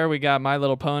out there, we got My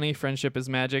Little Pony, Friendship is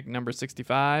Magic, number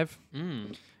 65.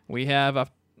 Mm. We have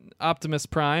Optimus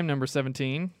Prime, number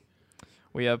 17.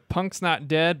 We have Punk's Not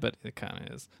Dead, but it kind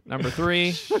of is. Number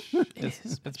 3.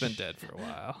 It's been dead for a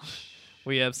while.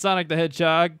 We have Sonic the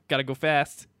Hedgehog, Gotta Go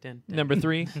Fast, Dun, dun. number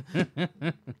 3.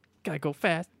 Gotta go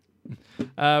fast.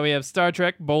 We have Star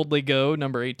Trek, Boldly Go,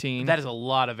 number 18. That is a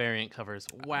lot of variant covers.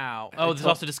 Wow. Oh, there's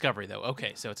also Discovery though.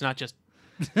 Okay, so it's not just.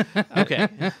 Okay,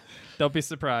 Don't be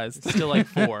surprised. still like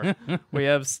 4. We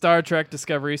have Star Trek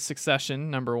Discovery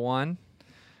Succession, number 1.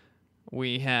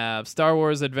 We have Star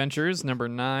Wars Adventures, number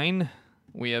 9.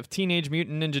 We have Teenage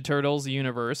Mutant Ninja Turtles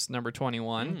Universe, number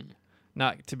 21.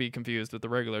 Not to be confused with the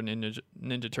regular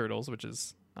Ninja Turtles, which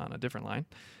is on a different line.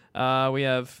 We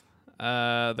have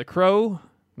The Crow,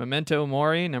 Memento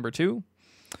Mori, number 2.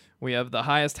 We have The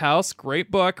Highest House,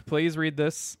 great book. Please read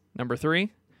this, number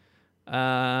 3. We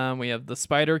have The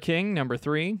Spider King, number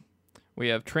 3. We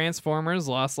have Transformers,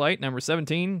 Lost Light, number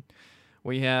 17.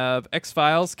 We have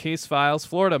X-Files, Case Files,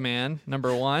 Florida Man,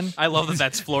 number 1. I love that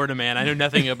that's Florida Man. I know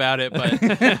nothing about it, but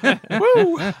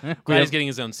woo! Glad he's getting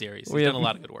his own series. He's done a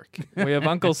lot of good work. We have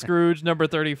Uncle Scrooge, number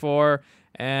 34.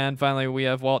 And finally, we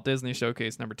have Walt Disney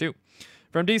Showcase, number 2.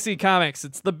 From DC Comics,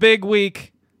 it's the big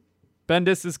week.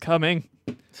 Bendis is coming.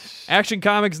 Action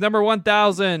Comics, number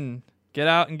 1000. Get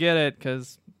out and get it,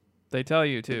 because they tell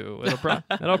you to.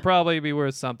 It'll probably be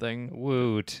worth something.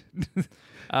 Woot.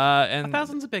 And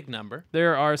 1,000's a big number.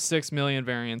 there are 6 million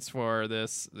variants for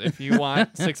this. If you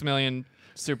want 6 million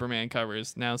Superman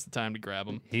covers, now's the time to grab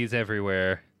them. He's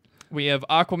everywhere. We have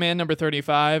Aquaman number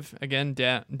 35. Again,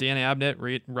 Dan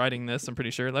Abnett writing this, I'm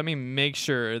pretty sure. Let me make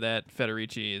sure that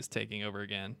Federici is taking over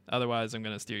again. Otherwise, I'm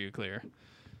going to steer you clear.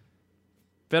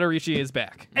 Federici is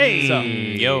back. Hey! So,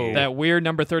 Yo. that weird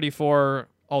number 34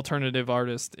 alternative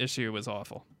artist issue was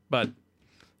awful. But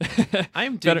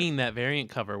I'm digging that variant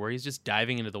cover where he's just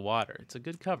diving into the water. It's a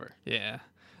good cover. Yeah.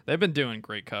 They've been doing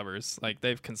great covers. Like,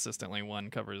 they've consistently won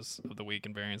covers of the week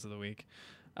and variants of the week.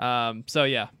 So,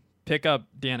 yeah, pick up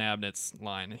Dan Abnett's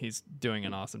line. He's doing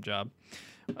an awesome job.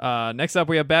 Next up,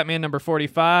 we have Batman number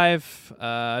 45.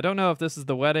 I don't know if this is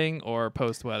the wedding or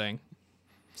post-wedding.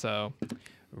 So,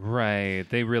 Right.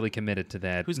 They really committed to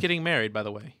that. Who's getting married, by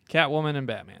the way? Catwoman and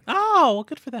Batman. Oh, well,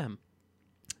 good for them.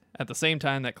 At the same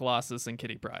time that Colossus and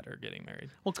Kitty Pryde are getting married.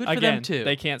 Well, good for Again, them, too.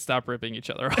 they can't stop ripping each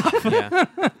other off. Yeah.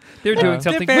 They're doing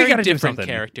something. They're very We got to do different something.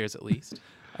 characters, at least.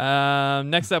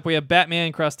 Next up, we have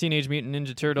Batman Cross Teenage Mutant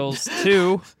Ninja Turtles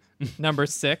 2, number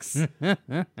 6.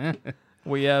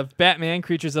 We have Batman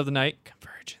Creatures of the Night,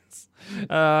 Convergence,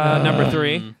 number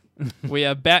 3. We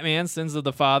have Batman Sins of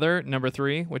the Father, number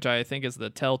 3, which I think is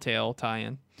the Telltale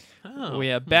tie-in. Oh. We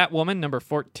have Batwoman, number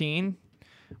 14.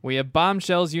 We have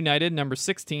Bombshells United, number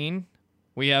 16.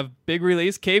 We have big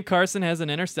release. Cave Carson has an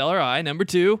interstellar eye, number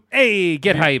 2. Hey,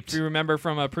 get If hyped. you remember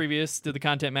from a previous to the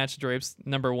content match drapes,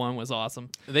 number 1 was awesome.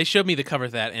 They showed me the cover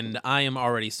of that, and I am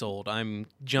already sold. I'm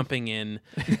jumping in.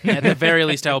 At the very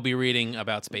least, I will be reading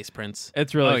about Space Prince.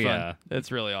 It's really fun. yeah.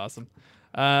 It's really awesome.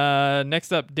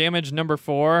 Next up, Damage number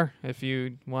 4. If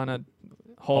you want a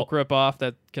Hulk rip-off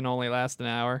that can only last an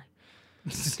hour.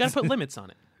 Just got to put limits on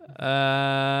it.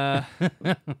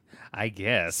 I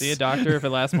guess. See a doctor if it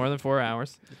lasts more than 4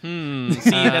 hours. See,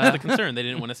 that's the concern. They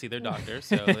didn't want to see their doctor,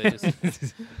 so they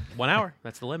just 1 hour.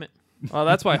 That's the limit. Well,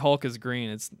 that's why Hulk is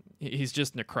green. He's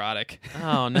just necrotic.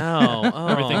 Oh no! Oh.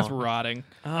 Everything's rotting,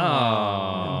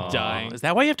 Oh. dying. Is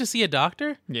that why you have to see a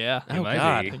doctor? Yeah, It might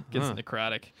God. be. it gets Huh.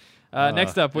 necrotic.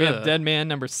 Next up, we have Ugh. Dead Man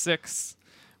number 6.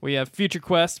 We have Future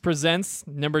Quest presents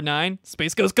number 9.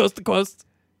 Space Ghost Coast to Coast.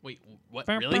 Wait, what?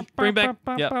 Really? Bring back.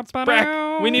 Yep, it's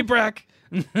Brack. We need Brack.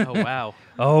 Oh wow!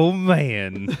 Oh,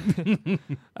 man.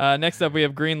 Next up, we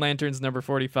have Green Lanterns number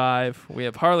 45. We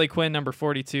have Harley Quinn number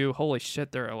 42. Holy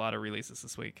shit, there are a lot of releases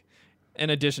this week, in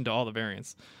addition to all the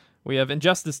variants. We have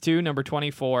Injustice 2 number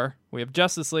 24. We have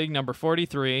Justice League number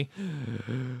 43.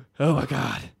 Oh my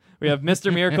god. We have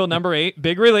Mr. Miracle number 8.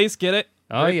 Big release, get it?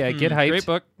 Oh, yeah, get hyped. Great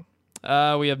book.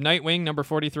 We have Nightwing number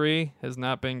 43. Has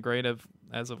not been great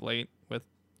as of late with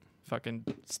fucking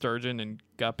Sturgeon and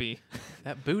Guppy.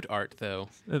 That boot art, though.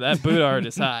 That boot art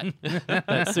is hot.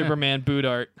 That Superman boot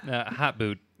art. Hot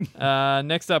boot.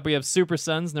 Next up, we have Super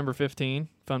Sons number 15.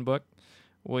 Fun book.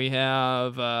 We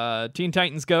have Teen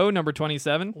Titans Go number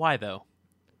 27. Why though?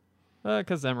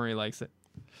 Because Emery likes it.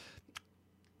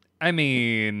 I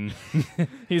mean,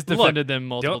 He's defended them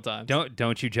multiple times.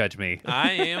 Don't you judge me.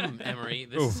 I am Emery.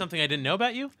 This is something I didn't know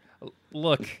about you.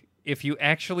 Look, if you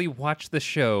actually watch the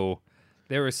show,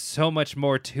 there is so much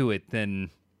more to it than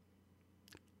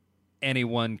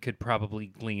anyone could probably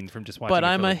glean from just watching But it.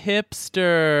 I'm for a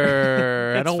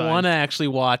hipster. I It's don't fine. want to actually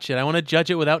watch it. I want to judge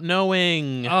it without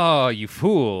knowing. Oh, you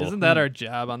fool. Isn't that our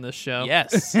job on this show?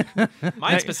 Yes.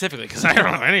 Mine specifically, because I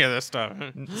don't know any of this stuff.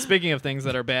 Speaking of things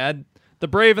that are bad, The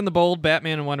Brave and the Bold,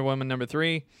 Batman and Wonder Woman number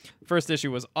 3. First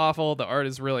issue was awful. The art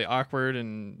is really awkward,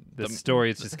 and the story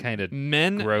is just kind of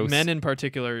men gross. in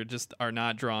particular just are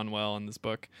not drawn well in this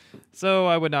book. So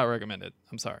I would not recommend it.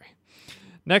 I'm sorry.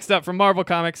 Next up from Marvel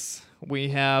Comics, we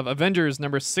have Avengers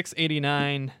number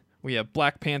 689. We have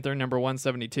Black Panther number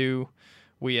 172.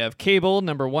 We have Cable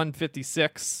number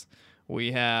 156.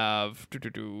 We have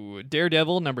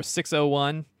Daredevil number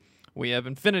 601. We have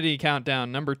Infinity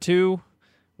Countdown number 2.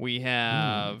 We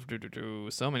have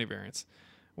so many variants.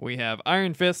 We have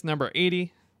Iron Fist number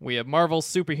 80. We have Marvel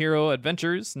Superhero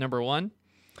Adventures number 1.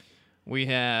 We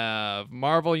have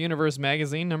Marvel Universe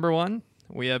Magazine number 1.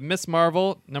 We have Miss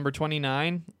Marvel number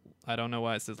 29. I don't know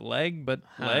why it says leg, but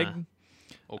leg.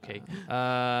 Okay.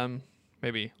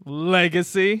 Maybe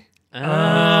Legacy. Oh,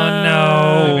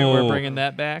 no. Maybe we're bringing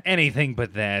that back. anything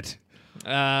but that.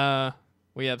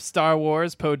 We have Star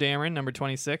Wars Poe Dameron number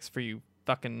 26 for you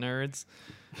fucking nerds.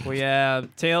 We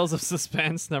have Tales of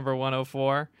Suspense number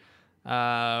 104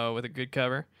 with a good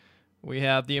cover. We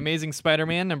have The Amazing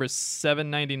Spider-Man number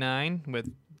 799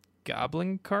 with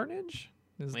Goblin Carnage.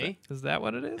 Wait. Is that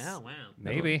what it is? Oh, wow.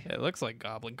 Maybe. It looks like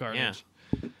Goblin Carnage.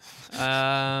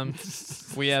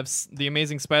 We have The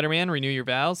Amazing Spider-Man Renew Your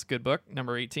Vows, good book,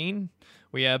 number 18.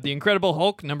 We have The Incredible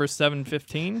Hulk number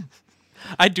 715.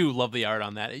 I do love the art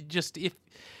on that. It just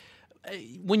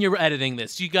when you're editing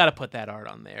this, you got to put that art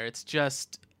on there. It's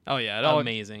just Oh yeah,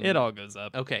 amazing. It all goes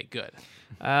up. Okay, good.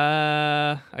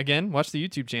 Again, watch the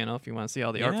YouTube channel if you want to see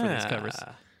all the art for these covers.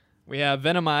 We have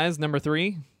Venomized number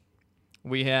 3.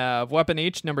 We have Weapon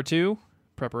H number 2.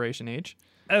 Preparation H.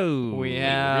 Oh. We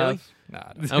have really?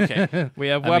 Nah, no. Okay. We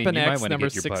have I mean, Weapon you might X wanna number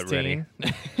get your butt 16.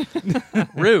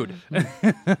 Rude.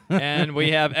 And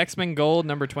we have X-Men Gold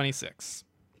number 26.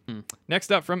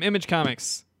 Next up from Image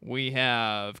Comics, we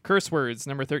have Curse Words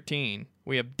number 13.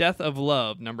 We have Death of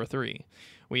Love number 3.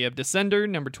 We have Descender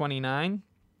number 29.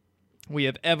 We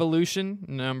have Evolution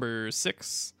number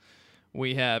 6.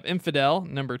 We have Infidel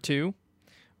number 2.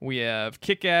 We have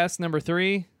Kick-Ass number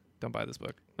 3. Don't buy this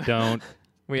book. Don't.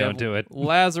 We Don't have do it.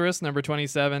 Lazarus number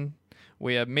 27.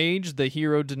 We have Mage the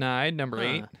Hero Denied number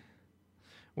 8.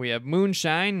 We have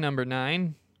Moonshine number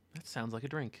 9. That sounds like a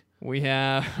drink. We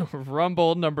have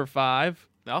Rumble number 5.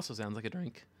 That also sounds like a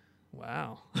drink.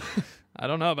 Wow. I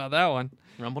don't know about that one.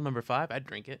 Rumble number 5, I'd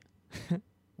drink it.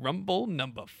 Rumble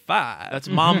number 5. That's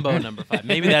Mambo number 5.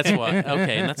 Maybe that's what.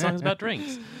 Okay, and that song's about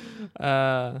drinks.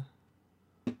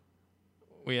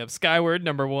 We have Skyward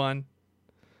number 1.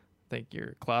 I think you're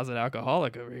a closet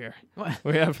alcoholic over here. What?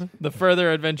 We have The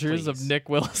Further Adventures of Please. Nick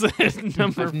Wilson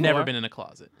number 4. I've never been in a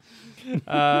closet.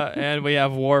 And we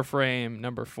have Warframe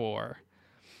number 4.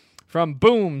 From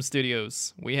Boom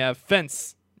Studios, we have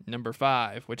Fence number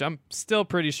 5, which I'm still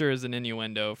pretty sure is an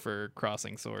innuendo for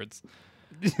crossing swords.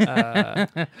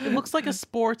 It looks like a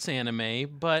sports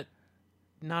anime, but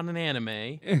not an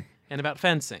anime, and about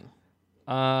fencing.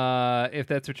 If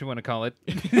that's what you want to call it.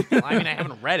 I mean, I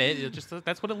haven't read it. It just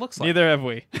that's what it looks like. Neither have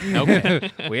we.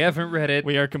 Okay. We haven't read it.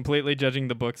 We are completely judging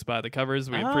the books by the covers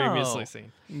we have previously Oh.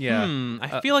 seen. Yeah.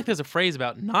 I feel like there's a phrase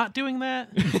about not doing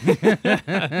that.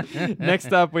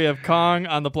 Next up, we have Kong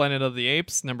on the Planet of the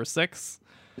Apes, number 6.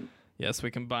 Yes,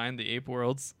 we combined the ape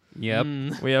worlds.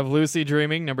 Yep. We have Lucy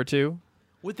Dreaming, number 2.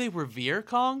 Would they revere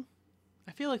Kong?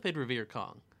 I feel like they'd revere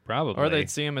Kong. Probably. Or they'd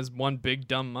see him as one big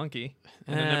dumb monkey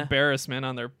and an Eh. embarrassment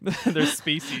on their their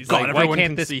species. God, Like, Why everyone can't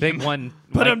can this see big him. one?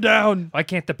 put why, him down. Why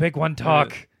can't the big one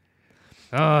talk?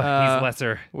 Oh, he's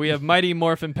lesser. We have Mighty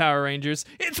Morphin Power Rangers.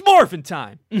 It's Morphin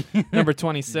time. Number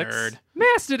 26. Nerd.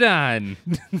 Mastodon.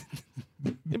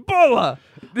 Ebola.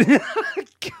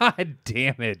 God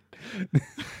damn it.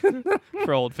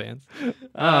 For old fans. we have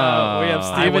Oh.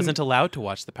 I Steven. wasn't allowed to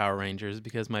watch the Power Rangers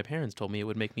because my parents told me it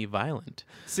would make me violent.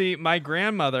 See, my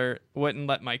grandmother wouldn't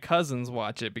let my cousins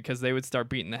watch it because they would start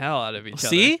beating the hell out of each other.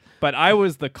 See? But I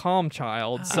was the calm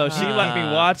child, so she let me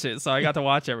watch it, so I got to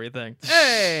watch everything.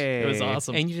 Hey. It was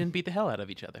awesome. And you didn't beat the hell out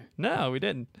of each other. No, we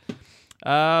didn't.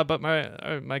 But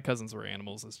my cousins were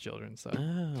animals as children, so.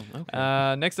 Oh,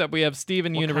 okay. Next up, we have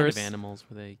Steven What Universe. kind of animals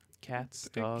were they? Cats,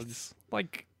 dogs,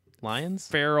 Like lions?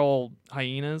 feral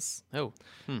hyenas. Oh,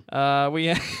 We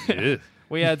Ugh.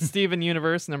 we had Steven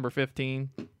Universe number 15.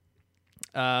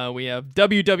 We have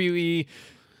WWE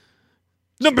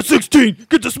number 16.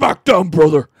 Get the SmackDown,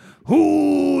 brother.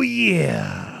 Ooh,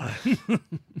 yeah.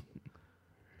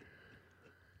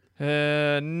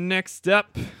 Next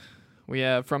up, we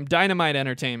have from Dynamite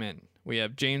Entertainment. We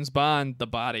have James Bond, The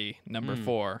Body, number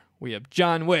 4. We have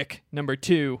John Wick, number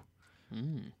 2.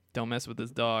 Don't mess with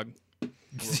this dog.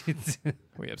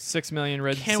 We have 6 million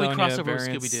Red can we Sonja cross over with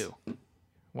variants. Scooby-Doo?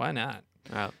 Why not?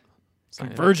 Oh, sign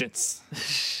it up. Convergence.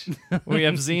 We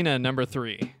have Xena, number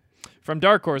 3. From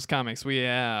Dark Horse Comics, we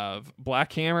have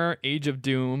Black Hammer, Age of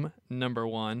Doom, number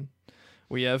 1.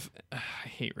 We have, I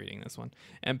hate reading this one,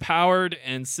 Empowered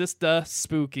and Sista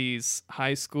Spookies,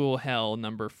 High School Hell,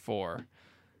 number 4.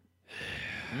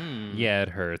 Yeah, it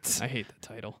hurts. I hate the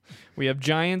title. We have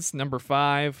Giants, number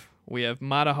 5. We have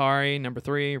Matahari, number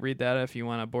 3. Read that if you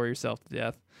want to bore yourself to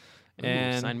death. Ooh,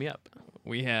 And sign me up.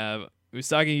 we have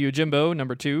Usagi Yojimbo,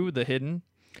 number 2, The Hidden,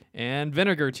 and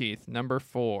Vinegar Teeth, number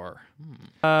 4.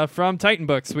 From Titan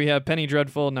Books, we have Penny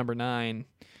Dreadful, number 9.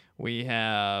 We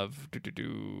have The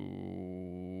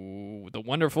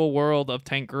Wonderful World of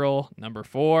Tank Girl, number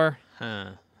 4.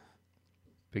 Huh.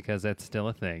 Because that's still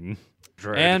a thing.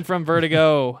 And from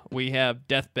Vertigo, we have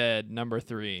Deathbed, number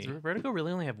 3. Does Vertigo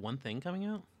really only have one thing coming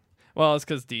out? Well, it's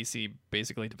because DC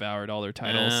basically devoured all their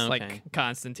titles. Okay. Like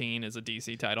Constantine is a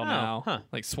DC title Oh, now. huh.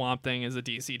 Like Swamp Thing is a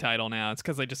DC title now. It's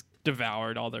because they just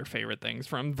devoured all their favorite things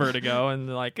from Vertigo, and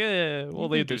they're like, we'll can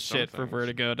leave do this shit for something.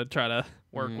 Vertigo to try to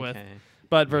work with. Okay.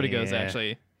 But Vertigo is Yeah.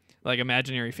 actually like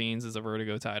Imaginary Fiends is a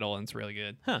Vertigo title, and it's really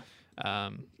good. Huh.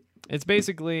 It's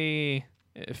basically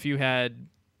if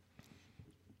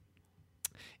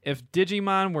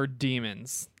Digimon were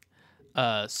demons.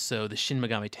 So the Shin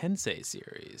Megami Tensei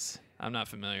series. I'm not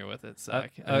familiar with it, so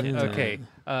Okay.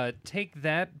 Take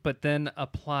that, but then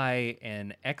apply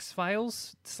an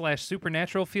X-Files /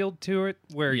 Supernatural field to it,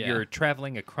 where Yeah. you're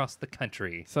traveling across the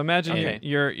country. So imagine Okay.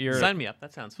 you're Sign me up.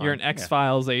 That sounds fun. you're an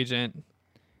X-Files agent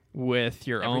with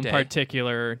your Every own day.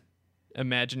 particular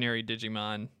imaginary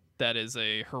Digimon that is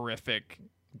a horrific,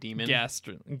 demon.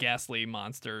 ghastly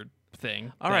monster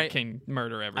thing All that right. can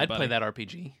murder everybody. I'd play that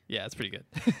RPG. Yeah, it's pretty good.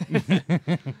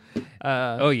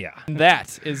 Oh yeah.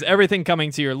 That is everything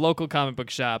coming to your local comic book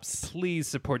shops Please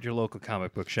support your local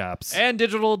comic book shops. and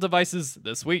digital devices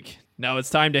this week. Now it's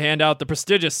time to hand out the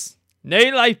prestigious,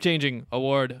 nay life-changing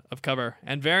award of cover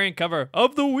and variant cover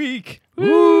of the week.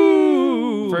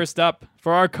 Woo! First up,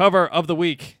 for our cover of the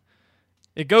week,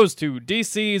 it goes to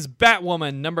DC's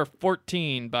Batwoman number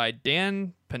 14 by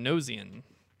Dan Panosian.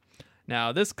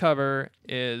 Now, this cover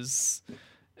is,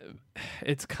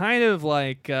 it's kind of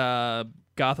like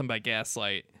Gotham by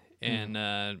Gaslight in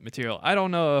material. I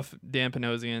don't know if Dan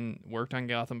Panosian worked on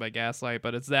Gotham by Gaslight,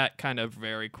 but it's that kind of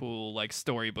very cool, like,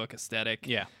 storybook aesthetic.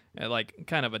 Yeah. Like,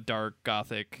 kind of a dark,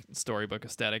 gothic storybook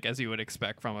aesthetic, as you would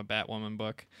expect from a Batwoman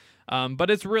book. But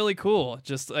it's really cool.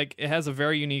 Just, like, it has a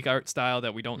very unique art style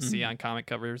that we don't see on comic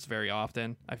covers very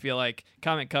often. I feel like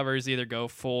comic covers either go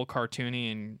full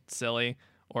cartoony and silly,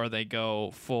 or they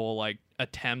go full, like,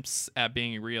 attempts at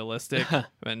being realistic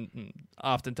and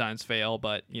oftentimes fail,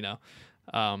 but, you know.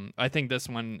 I think this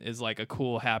one is like a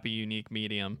cool, happy, unique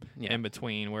medium in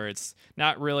between, where it's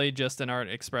not really just an art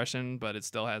expression, but it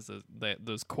still has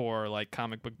those core like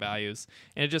comic book values,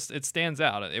 and it stands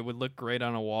out. It would look great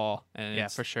on a wall, and Yeah,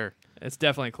 for sure. it's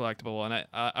definitely collectible. And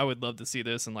I would love to see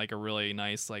this in like a really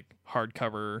nice like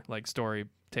hardcover like story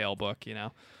tale book. You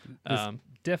know, This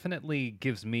definitely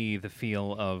gives me the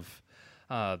feel of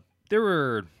there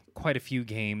were quite a few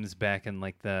games back in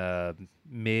like the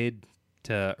mid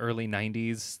to early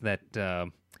 90s that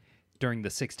during the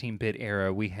 16-bit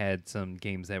era we had some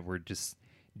games that were just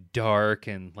dark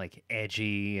and like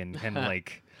edgy and kind of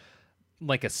like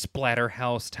a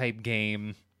Splatterhouse type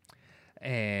game,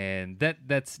 and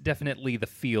that's definitely the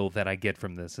feel that I get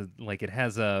from this. Like it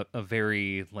has a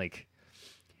very like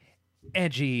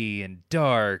edgy and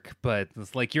dark, but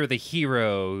it's like you're the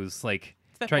heroes, like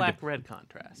It's that trying to black-red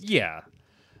contrast. yeah.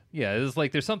 Yeah, it's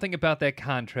like there's something about that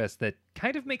contrast that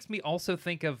kind of makes me also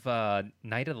think of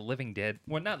Night of the Living Dead.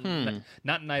 Well, not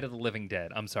Night of the Living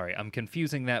Dead. I'm sorry. I'm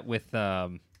confusing that with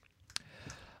Tales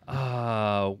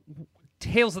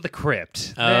of the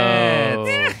Crypt.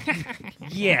 Oh.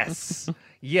 Yes.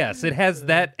 Yes, it has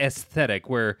that aesthetic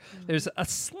where there's a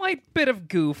slight bit of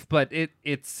goof, but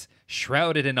it's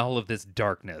shrouded in all of this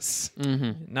darkness.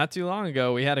 not too long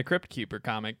ago we had a Crypt Keeper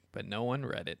comic, but no one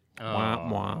read it. Wah,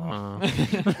 wah.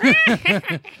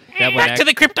 That one Back to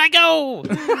the crypt I go!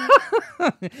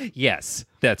 Yes,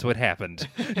 that's what happened.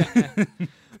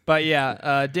 But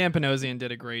yeah, Dan Panosian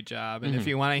did a great job. And if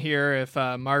you want to hear if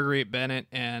Marguerite Bennett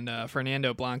and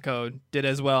Fernando Blanco did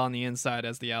as well on the inside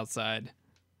as the outside,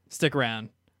 stick around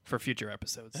for future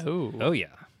episodes. Ooh. Oh yeah.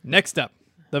 Next up,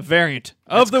 the variant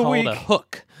of the called week. a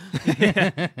hook.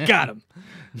 Got him.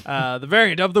 The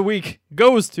variant of the week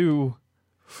goes to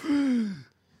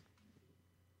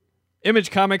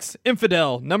Image Comics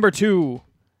Infidel number 2.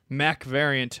 Mac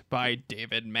variant by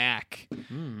David Mack.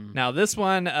 Now this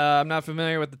one, I'm not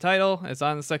familiar with the title. It's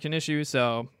on the second issue,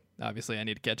 so obviously I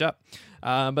need to catch up.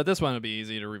 But this one will be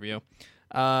easy to review.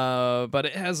 But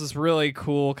it has this really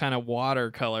cool kind of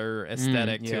watercolor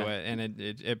aesthetic to it, and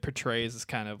it portrays this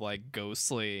kind of like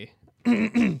ghostly,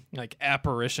 like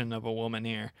apparition of a woman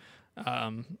here.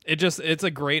 It's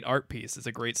a great art piece. It's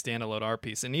a great standalone art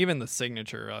piece, and even the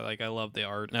signature. I love the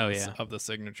art of the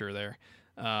signature there.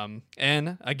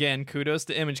 And again, kudos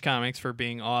to Image Comics for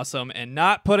being awesome and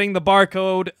not putting the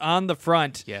barcode on the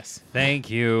front. Yes. Thank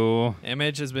you.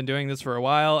 Image has been doing this for a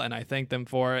while, and I thank them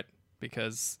for it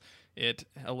because it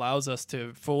allows us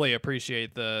to fully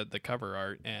appreciate the cover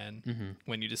art. And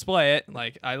when you display it,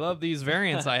 like I love these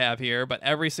variants I have here, but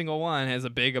every single one has a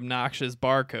big obnoxious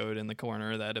barcode in the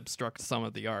corner that obstructs some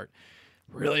of the art.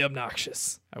 Really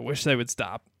obnoxious. I wish they would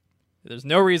stop. There's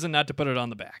no reason not to put it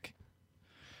on the back.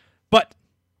 But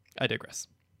I digress.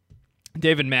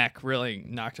 David Mack really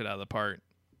knocked it out of the park.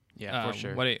 Yeah, for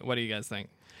sure. What do you guys think?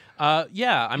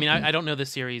 Yeah, I mean, I don't know the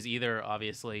series either,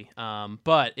 obviously,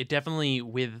 but it definitely,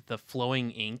 with the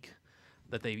flowing ink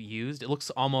that they used, it looks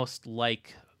almost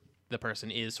like the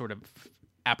person is sort of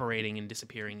apparating and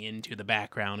disappearing into the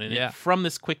background. And from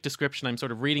this quick description I'm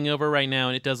sort of reading over right now,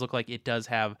 and it does look like it does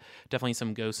have definitely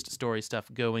some ghost story stuff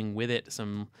going with it,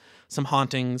 some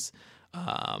hauntings.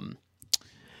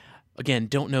 Again,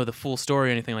 don't know the full story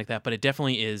or anything like that, but it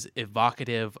definitely is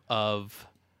evocative of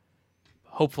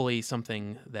hopefully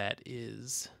something that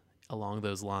is along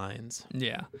those lines.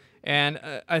 Yeah. And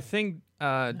I think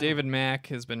David Mack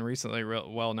has been recently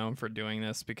well known for doing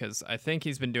this because I think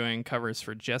he's been doing covers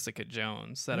for Jessica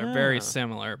Jones that are very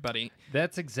similar, but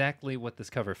That's exactly what this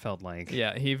cover felt like.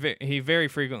 yeah, he very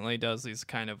frequently does these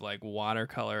kind of like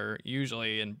watercolor,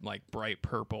 usually in like bright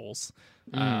purples.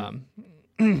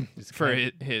 for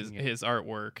his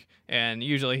artwork, and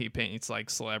usually he paints like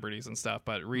celebrities and stuff,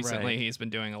 but recently Right. he's been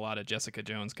doing a lot of Jessica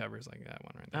Jones covers, like that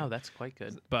one right there. Oh, that's quite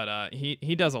good. But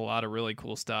he does a lot of really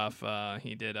cool stuff.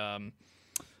 He did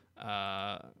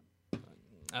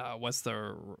what's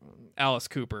the Alice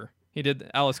Cooper. He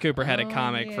did Alice Cooper had a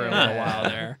comic for a little while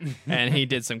there, and he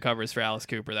did some covers for Alice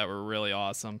Cooper that were really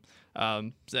awesome.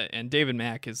 And David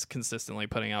Mack is consistently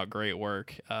putting out great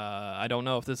work. I don't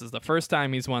know if this is the first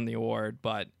time he's won the award,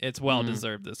 but it's well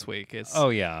deserved this week. It's Oh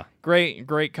yeah.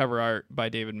 great cover art by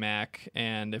David Mack.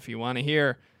 And if you want to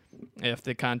hear if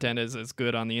the content is as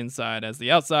good on the inside as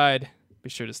the outside, be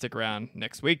sure to stick around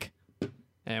next week,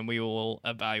 and we will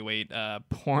evaluate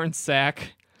Porn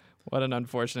Sack. What an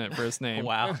unfortunate first name.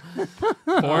 Wow.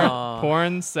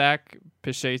 Porn Sack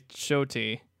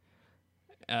Pichetshote.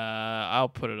 I'll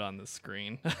put it on the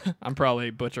screen. I'm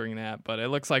probably butchering that, but it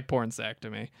looks like Porn Sack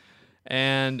to me.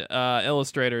 And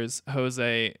illustrators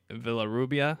Jose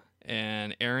Villarrubia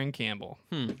and Aaron Campbell.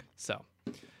 So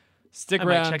stick I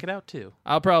around. might check it out too.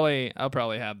 I'll probably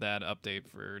have that update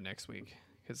for next week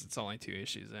because it's only 2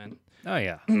 issues in. Oh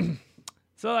yeah.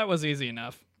 So that was easy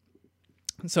enough.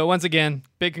 So once again,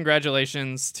 big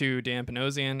congratulations to Dan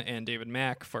Panosian and David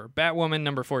Mack for Batwoman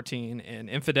number 14 and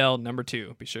Infidel number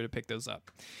 2. Be sure to pick those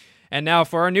up. And now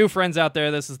for our new friends out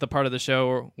there, this is the part of the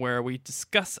show where we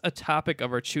discuss a topic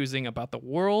of our choosing about the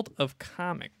world of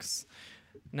comics.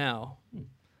 Now,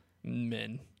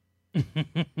 men,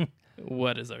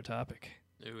 what is our topic?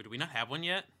 Ooh, do we not have one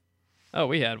yet? Oh,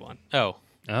 we had one. Oh.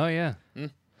 Oh yeah. Then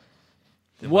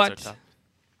what's our What? top-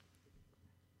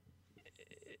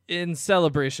 In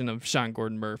celebration of Sean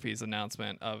Gordon Murphy's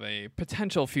announcement of a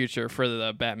potential future for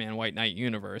the Batman White Knight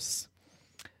universe,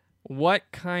 what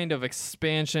kind of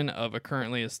expansion of a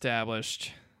currently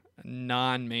established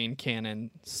non-main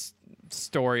canon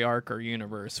story arc or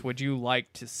universe would you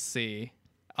like to see,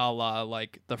 a la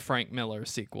like the Frank Miller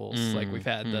sequels? Like we've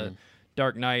had the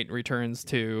Dark Knight Returns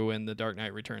 2 and the Dark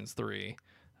Knight Returns 3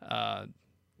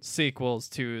 sequels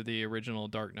to the original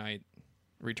Dark Knight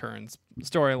Returns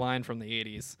storyline from the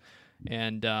 80s,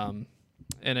 and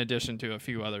in addition to a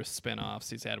few other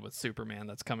spin-offs he's had with Superman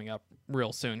that's coming up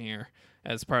real soon here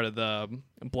as part of the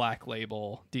Black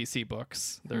Label DC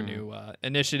Books, their new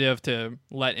initiative to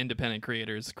let independent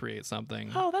creators create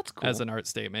something Oh, that's cool. as an art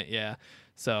statement. Yeah,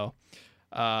 so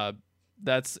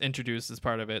that's introduced as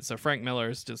part of it. So Frank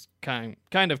Miller's just kind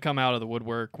of come out of the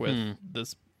woodwork with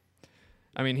this.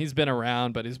 I mean, he's been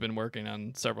around, but he's been working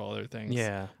on several other things.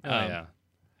 Yeah. Oh yeah.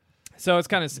 So it's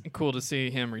kind of cool to see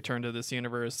him return to this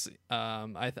universe.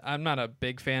 I'm not a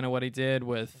big fan of what he did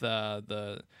with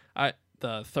the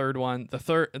third one.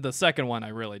 The second one I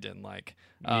really didn't like.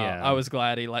 Yeah. I was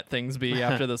glad he let things be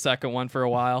after the second one for a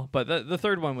while, but the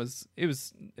third one was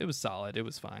solid. It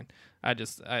was fine.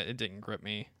 It didn't grip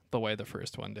me the way the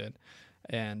first one did,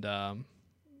 and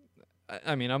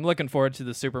I mean, I'm looking forward to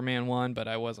the Superman one, but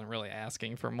I wasn't really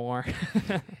asking for more.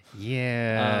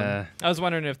 Yeah. I was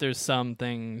wondering if there's some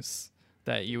things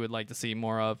that you would like to see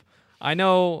more of. I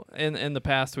know in the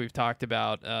past we've talked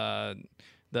about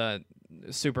the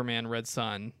Superman Red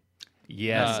Sun.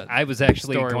 Yes, I was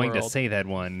actually Story going to World. say that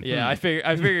one. Yeah, I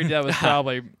figured that was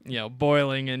probably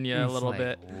boiling in you a It's little like,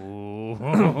 bit.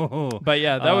 ooh. But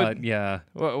yeah, that would. Yeah.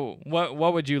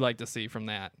 What would you like to see from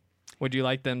that? Would you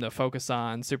like them to focus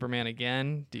on Superman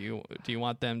again? Do you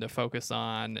want them to focus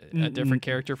on a different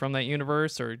character from that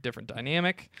universe or a different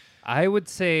dynamic? I would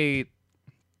say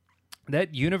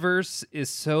that universe is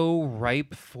so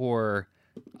ripe for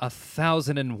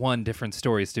 1,001 different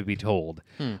stories to be told.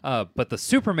 But the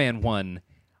Superman one,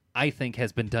 I think,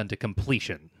 has been done to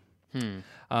completion.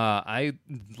 I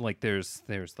like there's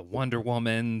the Wonder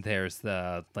Woman, there's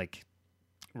the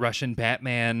Russian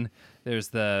Batman, there's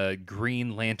the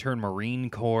Green Lantern Marine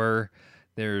Corps,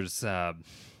 there's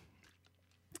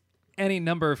any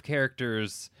number of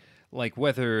characters, like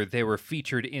whether they were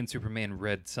featured in Superman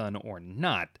Red Sun or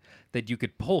not, that you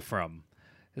could pull from.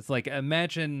 It's like,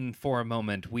 imagine for a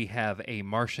moment we have a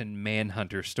Martian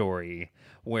Manhunter story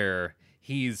where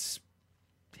he's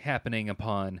happening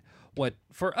upon what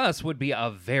for us would be a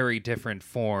very different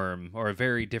form or a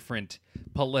very different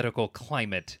political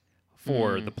climate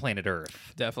for the planet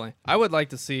Earth. Definitely. I would like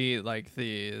to see like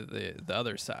the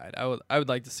other side. I would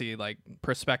like to see like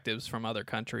perspectives from other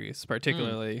countries,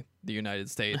 particularly the United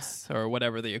States or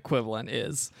whatever the equivalent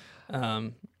is.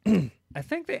 I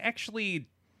think they actually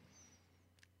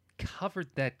covered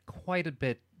that quite a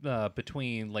bit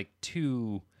between like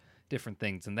two different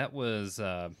things, and that was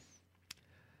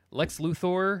Lex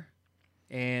Luthor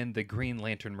and the Green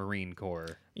Lantern Marine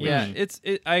Corps. Yeah,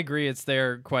 I agree. It's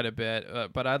there quite a bit,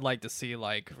 but I'd like to see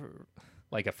like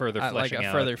like a further fleshing like a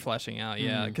out. further fleshing out,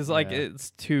 yeah, because like yeah.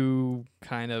 it's two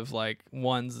kind of like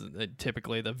one's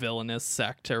typically the villainous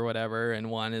sect or whatever, and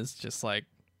one is just like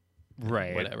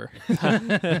Right. whatever.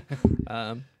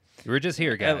 We're just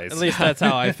here, guys. At least that's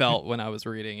how I felt when I was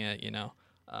reading it, you know.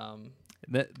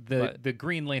 The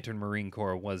Green Lantern Marine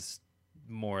Corps was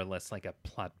more or less like a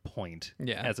plot point,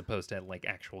 Yeah. as opposed to like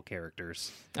actual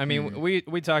characters. I mean,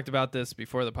 we talked about this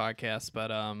before the podcast, but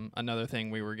another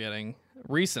thing we were getting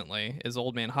recently is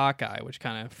Old Man Hawkeye, which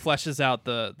kind of fleshes out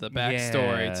the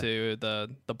backstory Yeah. to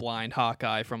the blind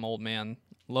Hawkeye from Old Man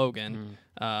Logan,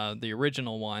 the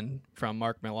original one from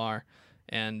Mark Millar,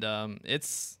 and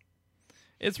it's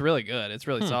really good. It's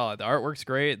really solid. The artwork's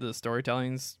great. The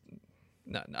storytelling's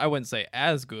I wouldn't say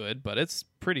as good, but it's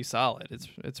pretty solid.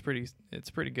 It's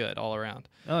pretty good all around.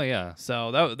 Oh yeah.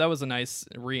 So that was a nice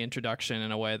reintroduction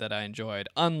in a way that I enjoyed.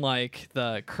 Unlike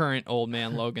the current Old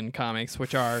Man Logan comics,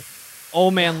 which are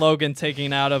Old Man Logan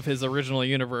taking out of his original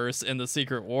universe in the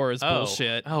Secret Wars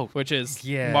bullshit, which is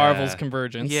Yeah. Marvel's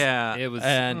Convergence. Yeah. It was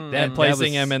And that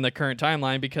placing was- him in the current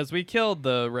timeline because we killed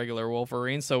the regular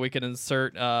Wolverine, so we could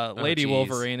insert Lady geez.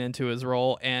 Wolverine into his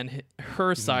role and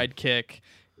her sidekick,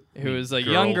 who is a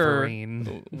Girl younger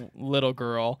Wolverine. little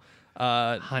girl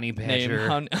Honey Badger.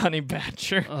 named Honey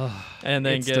Badger, Ugh, and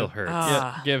then it still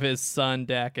hurts. give his son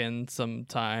Dakin some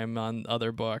time on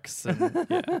other books. And,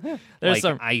 yeah. There's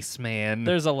like Iceman.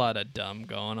 there's a lot of dumb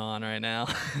going on right now,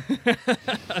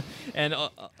 and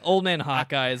Old Man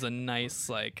Hawkeye is a nice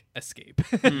like escape.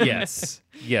 yes,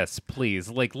 please.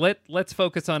 Like let's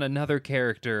focus on another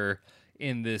character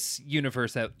in this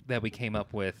universe that we came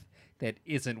up with that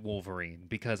isn't Wolverine,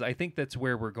 because I think that's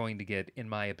where we're going to get, in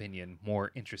my opinion,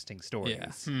 more interesting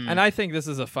stories. Yeah. And I think this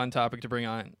is a fun topic to bring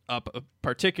up,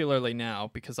 particularly now,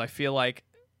 because I feel like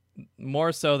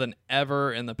more so than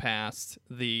ever in the past,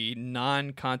 the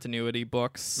non-continuity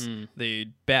books, the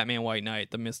Batman White Knight,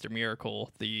 the Mr.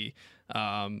 Miracle, the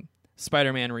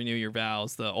Spider-Man Renew Your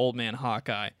Vows, the Old Man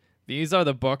Hawkeye, these are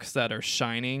the books that are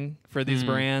shining for these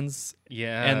brands.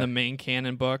 Yeah. And the main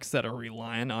canon books that are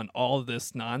relying on all of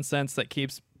this nonsense that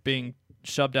keeps being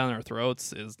shoved down our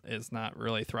throats is not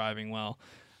really thriving well.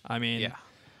 I mean, Yeah.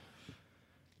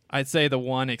 I'd say the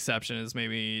one exception is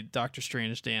maybe Doctor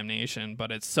Strange Damnation,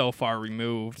 but it's so far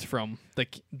removed from the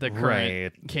current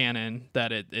Right. canon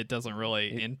that it doesn't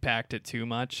really impact it too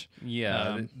much.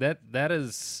 Yeah, that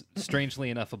is strangely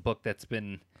enough a book that's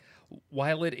been,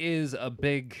 while it is a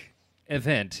big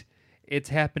event, it's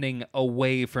happening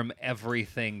away from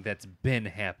everything that's been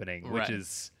happening, which Right.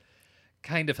 is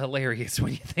kind of hilarious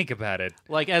when you think about it.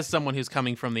 Like, as someone who's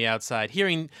coming from the outside,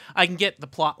 I can get the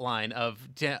plot line of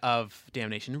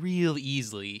Damnation real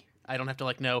easily. I don't have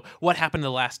to know what happened in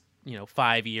the last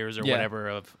 5 years or Yeah. whatever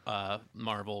of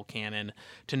Marvel canon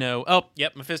to know. Oh,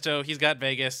 yep, Mephisto, he's got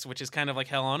Vegas, which is kind of like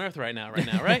hell on earth right now,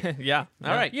 right? Yeah.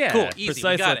 All right, Yeah, cool, easy, we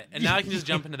precisely. got it. And now I can just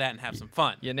jump into that and have some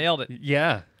fun. You nailed it.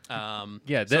 Yeah.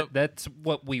 Yeah, so- that's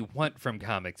what we want from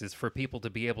comics, is for people to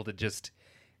be able to just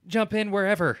jump in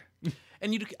wherever.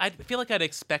 And I feel like I'd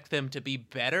expect them to be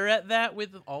better at that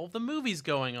with all the movies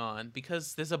going on,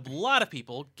 because there's a lot of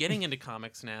people getting into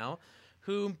comics now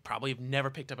who probably have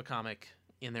never picked up a comic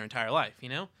in their entire life,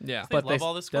 Yeah. They But love they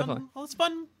all this definitely.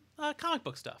 fun comic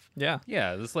book stuff. Yeah.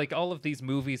 Yeah, it's like all of these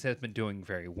movies have been doing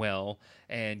very well,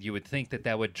 and you would think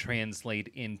that would translate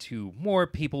into more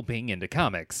people being into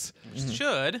comics.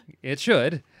 Should. It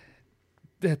should.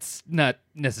 That's not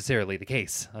necessarily the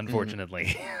case,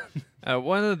 unfortunately.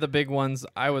 One of the big ones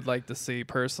I would like to see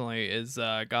personally is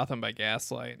Gotham by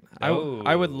Gaslight. I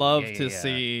would Oh, love yeah, to yeah.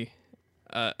 see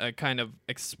a kind of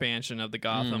expansion of the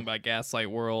Gotham by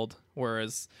Gaslight world,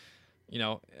 whereas,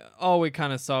 all we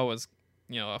kind of saw was,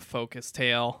 a focus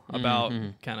tale about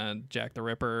kind of Jack the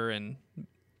Ripper and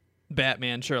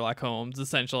Batman, Sherlock Holmes,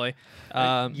 essentially.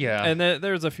 Yeah. And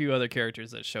there's a few other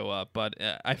characters that show up, but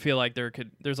I feel like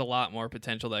there's a lot more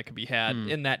potential that could be had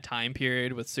in that time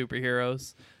period with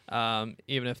superheroes,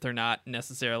 even if they're not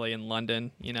necessarily in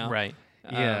London, Right.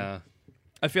 Yeah.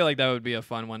 I feel like that would be a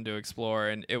fun one to explore,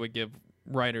 and it would give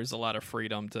writers a lot of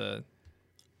freedom to.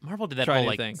 Marvel did that Try whole new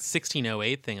like things.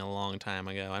 1608 thing a long time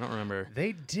ago. I don't remember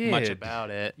They did. much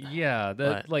about it. Yeah,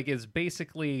 that But- is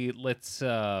basically, let's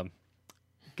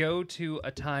go to a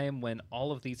time when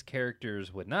all of these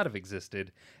characters would not have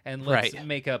existed, and let's Right.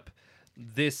 make up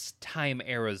this time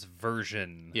era's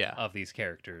version Yeah. of these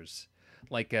characters.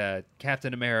 Like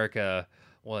Captain America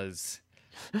was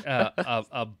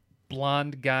a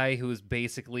blonde guy who was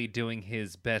basically doing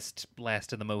his best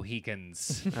Last of the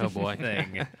Mohicans Oh, boy.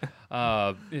 thing.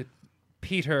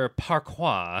 Peter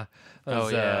Parquois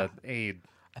was yeah. a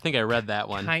I think I read that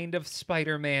one. kind of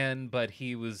Spider-Man, but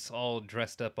he was all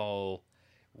dressed up all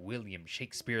William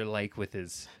Shakespeare-like with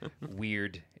his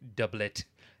weird doublet,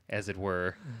 as it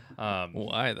were.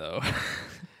 Why though?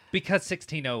 Because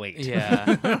 1608.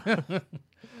 Yeah.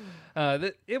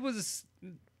 It was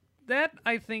that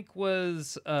I think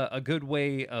was a good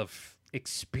way of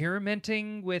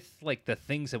experimenting with like the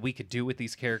things that we could do with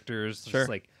these characters. Sure. Just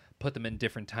like put them in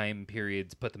different time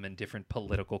periods, put them in different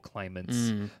political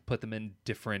climates, put them in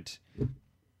different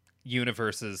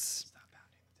universes.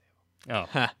 Oh,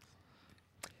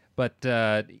 but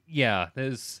yeah,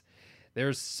 there's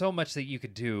so much that you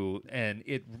could do, and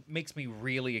it makes me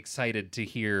really excited to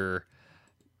hear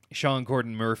Sean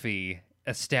Gordon Murphy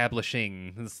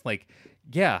establishing this, like,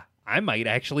 yeah, I might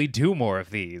actually do more of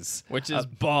these. Which is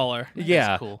baller.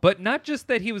 Yeah, cool. but not just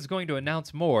that he was going to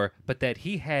announce more, but that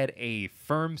he had a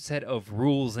firm set of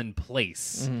rules in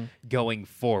place going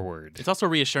forward. It's also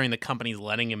reassuring the company's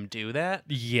letting him do that.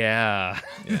 Yeah,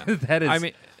 that is I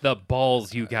mean, the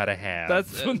balls you gotta have.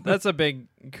 That's a big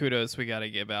kudos we got to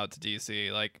give out to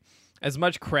DC. Like, as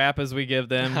much crap as we give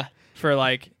them for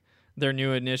like their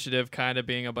new initiative kind of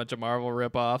being a bunch of Marvel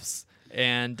ripoffs,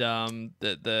 and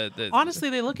the Honestly,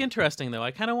 they look interesting though.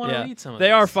 I kind of want to read some of they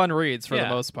these. are fun reads for the Yeah.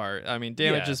 most part. I mean,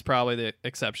 Damage Yeah. is probably the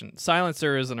exception.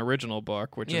 Silencer is an original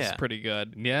book, which is Yeah. pretty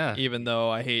good. Yeah. Even though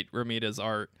I hate Ramita's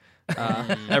art.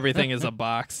 Everything is a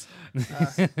box.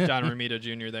 John Ramita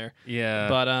Jr. there. Yeah,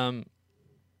 But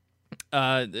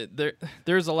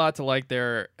there's a lot to like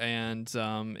there, and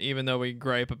even though we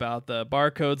gripe about the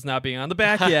barcodes not being on the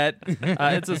back yet,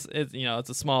 it's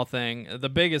a small thing. The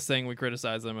biggest thing we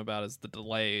criticize them about is the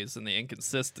delays and the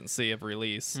inconsistency of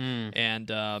release, and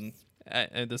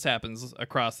this happens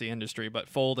across the industry. But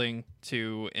folding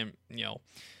to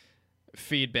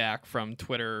feedback from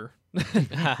Twitter.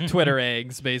 Twitter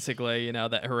eggs, basically,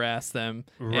 that harass them.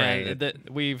 Right. And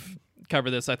we've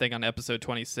covered this, I think, on episode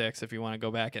 26, if you want to go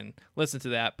back and listen to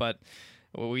that. But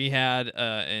we had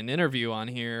an interview on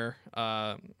here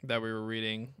that we were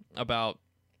reading about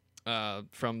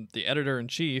from the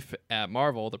editor-in-chief at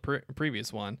Marvel, the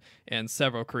previous one, and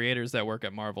several creators that work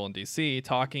at Marvel and DC,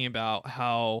 talking about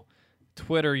how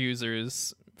Twitter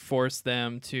users force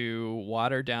them to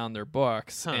water down their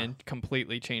books and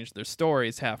completely change their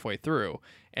stories halfway through.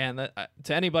 And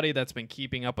to anybody that's been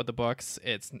keeping up with the books,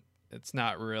 it's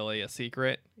not really a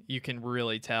secret. You can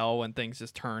really tell when things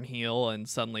just turn heel and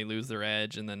suddenly lose their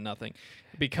edge and then nothing,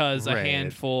 because a Right.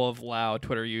 handful of loud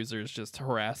Twitter users just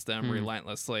harass them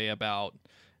relentlessly about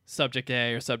subject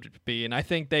A or subject B. And I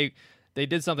think they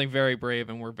did something very brave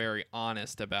and were very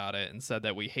honest about it and said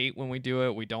that we hate when we do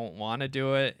it. We don't want to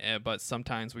do it, but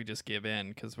sometimes we just give in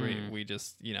because we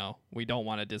just, we don't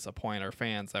want to disappoint our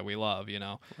fans that we love,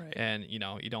 Right. and, you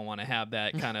don't want to have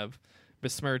that kind of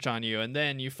besmirch on you. And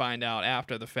then you find out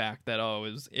after the fact that,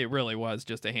 it really was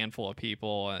just a handful of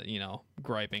people,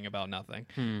 griping about nothing.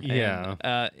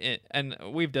 Yeah. And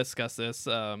we've discussed this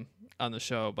on the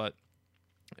show, but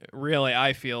really,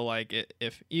 I feel like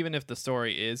even if the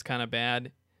story is kind of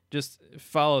bad, just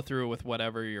follow through with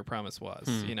whatever your promise was,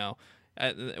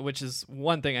 which is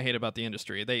one thing I hate about the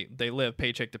industry. They live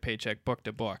paycheck to paycheck, book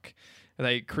to book.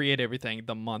 They create everything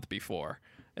the month before.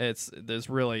 There's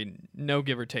really no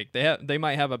give or take. They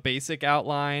might have a basic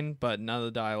outline, but none of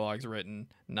the dialogue's written.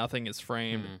 Nothing is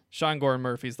framed. Sean Gordon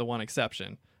Murphy's the one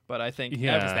exception. But I think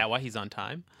Yeah. Is that why he's on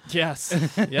time? yes,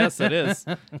 it is.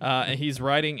 And he's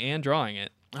writing and drawing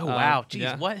it. Oh wow, jeez,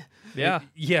 yeah. what? Yeah,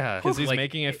 Yeah. because he's like,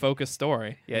 making a focused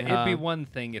story. Yeah, it'd be one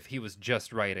thing if he was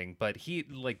just writing, but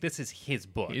this is his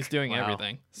book. He's doing Wow.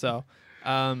 everything. So,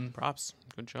 Props,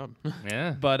 good job.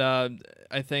 Yeah. but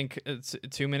I think it's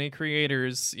too many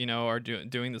creators, are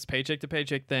doing this paycheck to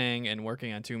paycheck thing and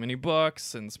working on too many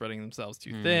books and spreading themselves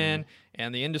too thin.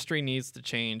 And the industry needs to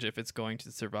change if it's going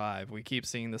to survive. We keep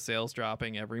seeing the sales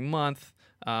dropping every month,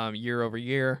 year over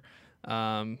year,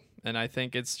 and I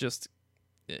think it's just,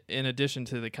 in addition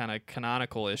to the kind of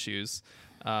canonical issues,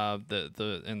 and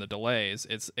the delays,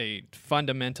 it's a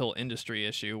fundamental industry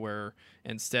issue where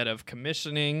instead of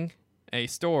commissioning a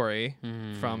story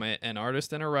from an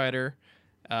artist and a writer,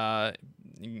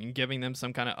 giving them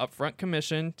some kind of upfront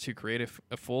commission to create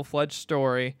a full-fledged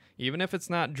story, even if it's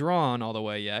not drawn all the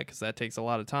way yet, because that takes a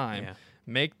lot of time. Yeah.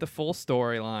 Make the full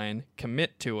storyline,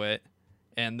 commit to it,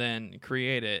 and then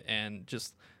create it, and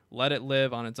just let it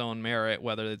live on its own merit,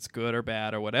 whether it's good or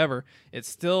bad or whatever. It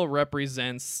still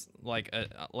represents like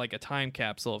a time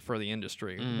capsule for the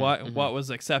industry. What was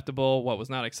acceptable, what was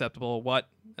not acceptable, what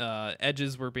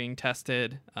edges were being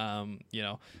tested,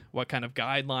 what kind of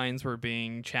guidelines were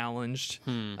being challenged,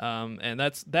 and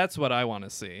that's what I want to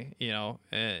see.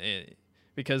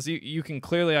 Because you can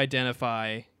clearly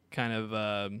identify kind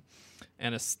of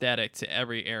an aesthetic to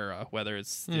every era, whether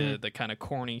it's the kind of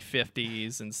corny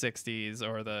 50s and 60s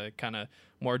or the kind of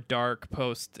more dark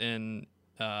post in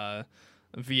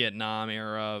Vietnam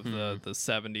era of the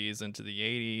 70s into the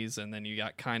 80s, and then you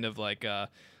got kind of like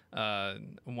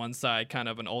one side kind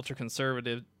of an ultra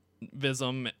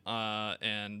conservatism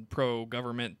and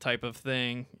pro-government type of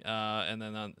thing, and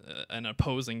then an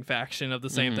opposing faction of the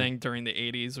same thing during the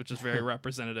 80s, which is very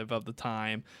representative of the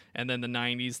time. And then the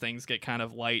 90s, things get kind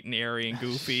of light and airy and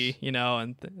goofy, you know,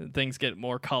 and things get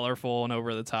more colorful and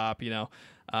over the top, you know.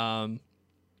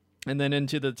 And then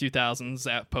into the 2000s,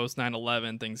 at post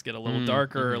 9/11, things get a little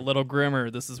darker, a little grimmer.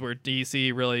 This is where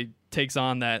DC really takes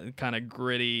on that kind of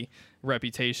gritty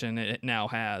reputation it now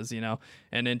has, you know,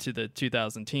 and into the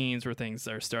 2010s where things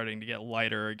are starting to get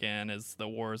lighter again as the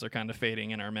wars are kind of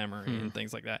fading in our memory and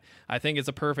things like that. I think it's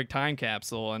a perfect time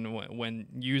capsule, and when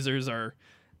users are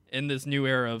in this new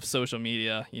era of social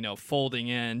media, you know, folding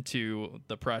into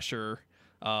the pressure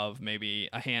of maybe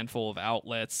a handful of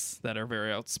outlets that are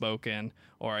very outspoken,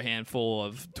 or a handful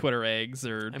of Twitter eggs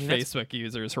or Facebook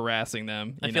users harassing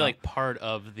them. I feel like part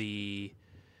of the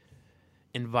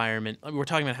environment, we're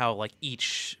talking about how like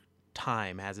each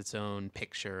time has its own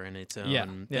picture and its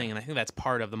own thing, and I think that's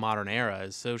part of the modern era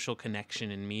is social connection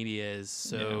in media is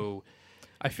so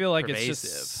I feel like pervasive. It's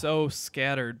just so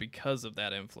scattered because of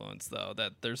that influence, though,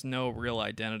 that there's no real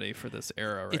identity for this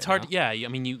era right it's hard now. I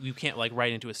mean you can't like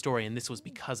write into a story and this was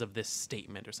because of this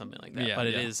statement or something like that, but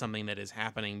it is something that is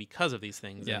happening because of these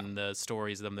things, and the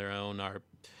stories of their own are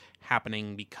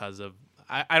happening because of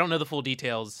I don't know the full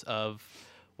details of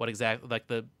what exactly, like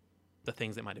the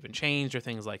things that might have been changed or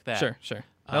things like that. Sure.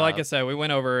 Like I said, we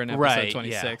went over in episode right,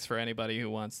 26 for anybody who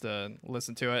wants to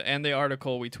listen to it. And the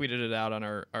article, we tweeted it out on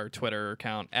our Twitter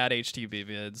account, at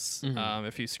HTVvids.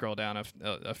 If you scroll down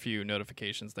a few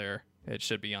notifications there, it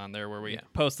should be on there where we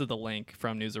posted the link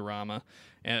from Newsarama.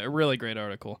 And a really great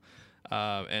article.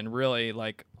 And really,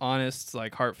 like, honest,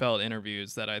 like, heartfelt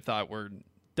interviews that I thought were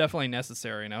definitely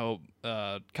necessary, and I hope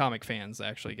comic fans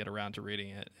actually get around to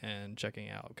reading it and checking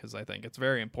it out, because I think it's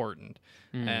very important.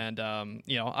 And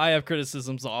you know, I have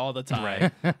criticisms all the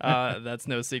time. That's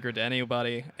no secret to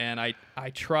anybody, and I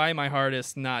try my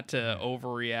hardest not to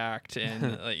overreact,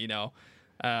 and you know,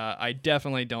 I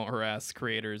definitely don't harass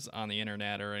creators on the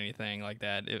internet or anything like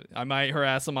that. I might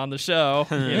harass them on the show,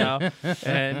 you know,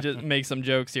 and just make some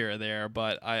jokes here or there.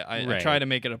 But I try to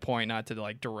make it a point not to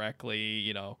like directly,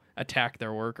 you know, attack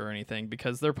their work or anything,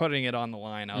 because they're putting it on the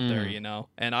line out there, you know.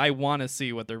 And I want to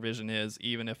see what their vision is,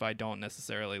 even if I don't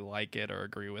necessarily like it or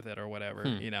agree with it or whatever,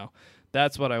 you know.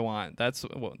 That's what I want. That's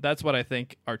what I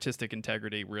think artistic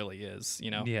integrity really is,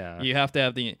 you know. Yeah. You have to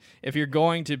have if you're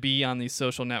going to be on these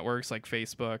social networks like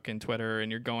Facebook and Twitter, and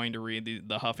you're going to read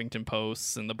the Huffington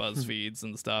Posts and the BuzzFeeds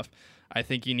and stuff, I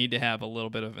think you need to have a little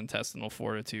bit of intestinal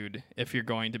fortitude if you're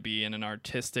going to be in an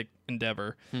artistic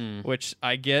endeavor, which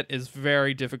I get is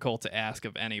very difficult to ask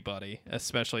of anybody,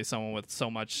 especially someone with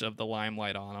so much of the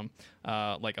limelight on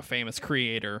them, like a famous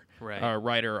creator, or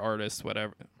writer, artist,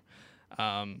 whatever.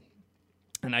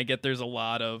 And I get there's a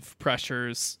lot of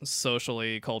pressures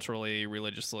socially, culturally,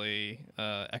 religiously,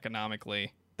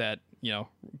 economically that, you know,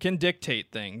 can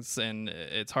dictate things, and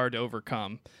it's hard to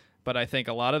overcome. But I think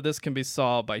a lot of this can be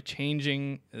solved by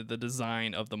changing the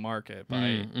design of the market,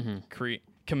 by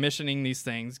commissioning these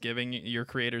things, giving your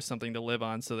creators something to live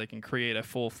on so they can create a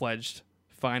full-fledged,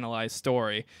 finalized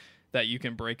story that you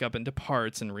can break up into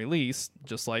parts and release,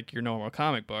 just like your normal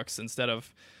comic books, instead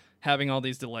of having all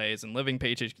these delays and living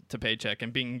paycheck to paycheck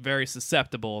and being very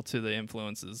susceptible to the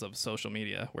influences of social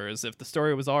media. Whereas if the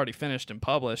story was already finished and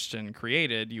published and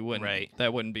created, you wouldn't,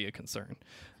 that wouldn't be a concern,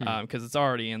 because it's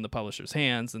already in the publisher's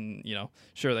hands, and, you know,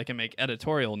 sure, they can make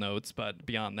editorial notes, but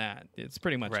beyond that, it's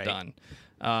pretty much done.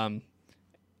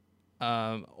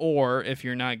 Or if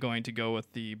you're not going to go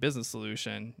with the business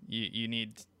solution, you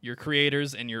need your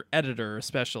creators, and your editor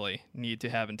especially need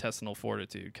to have intestinal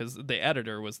fortitude, because the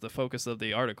editor was the focus of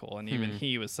the article, and even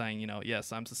he was saying, you know,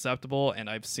 yes, I'm susceptible, and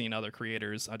I've seen other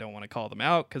creators. I don't want to call them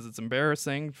out because it's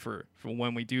embarrassing for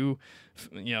when we do,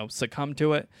 you know, succumb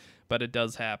to it, but it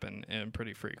does happen, and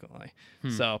pretty frequently.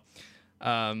 So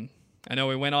I know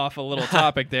we went off a little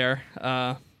topic there.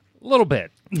 A little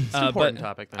bit. It's an important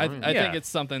topic, though. I think it's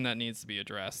something that needs to be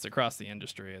addressed across the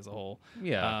industry as a whole.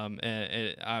 Yeah.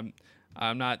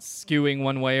 I'm not skewing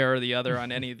one way or the other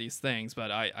on any of these things,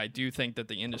 but I do think that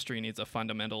the industry needs a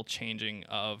fundamental changing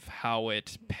of how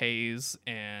it pays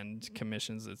and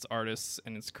commissions its artists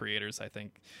and its creators. I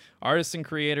think artists and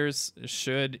creators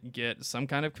should get some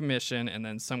kind of commission and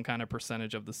then some kind of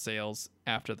percentage of the sales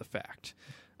after the fact.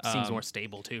 seems more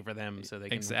stable too for them, so they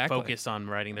can Exactly. focus on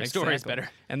writing their stories better.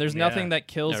 And there's nothing that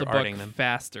kills Or a book arting them.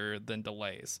 faster than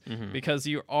delays, because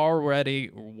you're already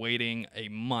waiting a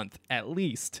month at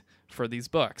least for these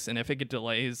books, and if it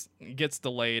gets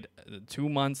delayed 2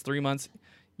 months, 3 months,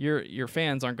 your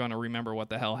fans aren't going to remember what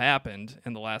the hell happened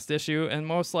in the last issue, and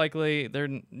most likely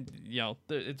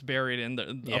it's buried in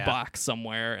a box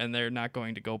somewhere, and they're not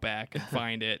going to go back and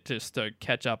find it just to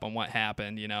catch up on what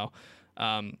happened.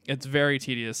 It's very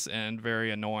tedious and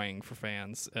very annoying for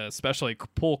fans, especially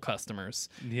pool customers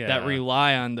that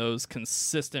rely on those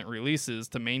consistent releases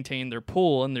to maintain their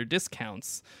pool and their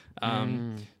discounts.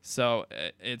 So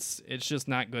it's just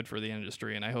not good for the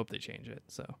industry, and I hope they change it.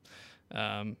 So,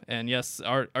 and yes,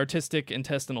 artistic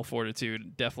intestinal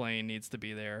fortitude definitely needs to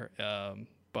be there.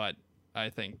 But I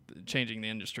think changing the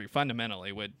industry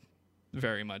fundamentally would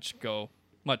very much go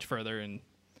much further in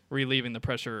relieving the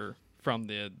pressure from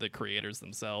the creators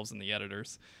themselves and the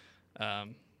editors.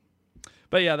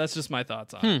 But yeah, that's just my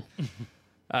thoughts on it.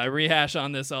 I rehash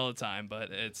on this all the time, but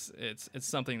it's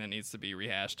something that needs to be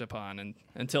rehashed upon and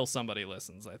until somebody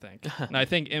listens, I think. And I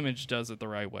think Image does it the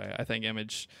right way. I think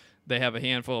Image, they have a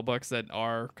handful of books that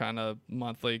are kind of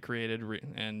monthly created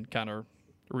and kind of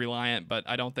reliant, but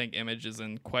I don't think Image is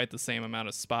in quite the same amount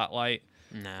of spotlight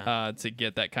to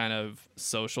get that kind of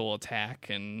social attack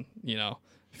and,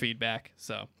 feedback.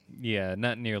 So Yeah,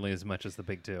 not nearly as much as the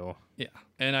big two. yeah,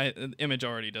 and Image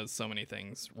already does so many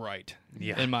things right,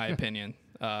 Yeah. in my opinion,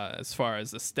 as far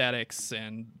as aesthetics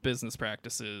and business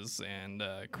practices and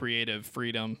creative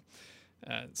freedom.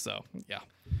 So yeah,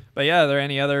 But yeah, are there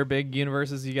any other big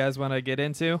universes you guys want to get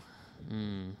into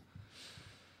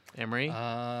Emery?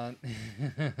 and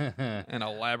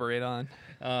elaborate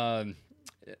on?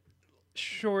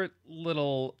 Short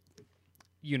little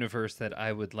universe that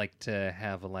I would like to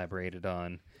have elaborated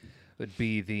on would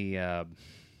be the I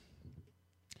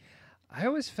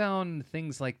always found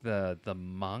things like the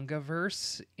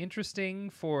manga-verse interesting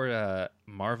for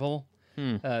Marvel.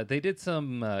 They did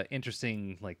some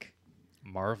interesting like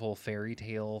Marvel fairy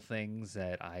tale things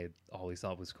that I always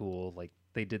thought was cool. Like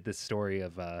they did this story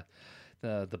of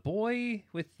the boy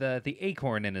with the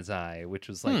acorn in his eye, which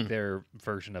was like their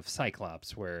version of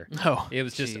Cyclops, where it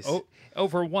was just jeez.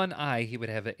 over one eye he would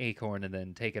have an acorn and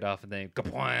then take it off and then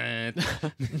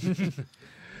kapwant.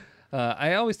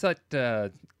 I always thought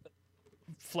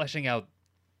fleshing out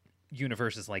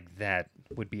universes like that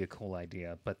would be a cool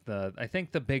idea, but I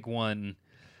think the big one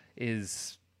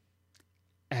is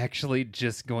actually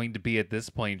just going to be at this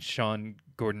point Sean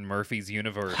Gordon Murphy's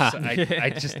universe.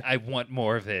 I want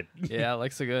more of it. Yeah,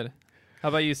 looks so good. How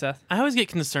about you, Seth? I always get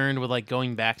concerned with like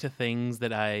going back to things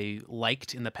that I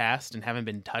liked in the past and haven't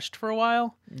been touched for a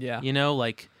while. Yeah.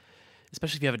 Like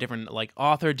especially if you have a different like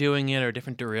author doing it or a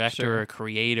different director or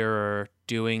creator or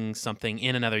doing something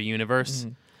in another universe.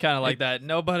 Kind of like that.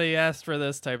 Nobody asked for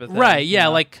this type of thing. Right, yeah,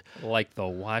 you know? Like the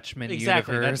Watchmen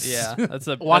Exactly, universe. that's- Yeah, that's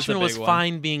a Watchmen that's a was big one.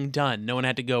 fine being done. No one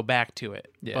had to go back to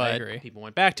it. Yeah, but I agree. people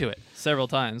went back to it. Several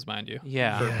times, mind you.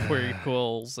 Yeah. For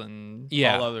prequels and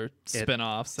Yeah. all other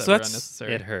spin-offs that So were that's-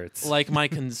 unnecessary. It hurts. Like my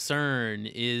concern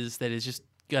is that it's just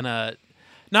gonna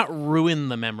not ruin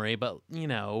the memory, but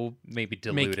Maybe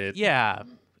dilute it. Yeah,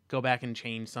 go back and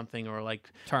change something or like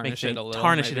Tarnish make it a little,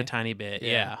 tarnish it maybe. a tiny bit. Yeah.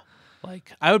 Yeah.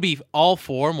 Like I would be all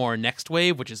for more Next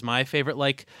Wave, which is my favorite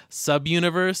like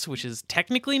sub-universe, which is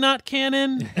technically not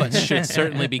canon, but should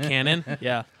certainly be canon.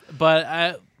 Yeah. But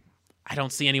I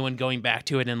don't see anyone going back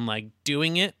to it and like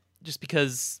doing it just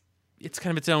because it's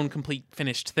kind of its own complete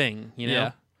finished thing,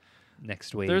 Yeah.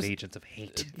 Next wave There's- Agents of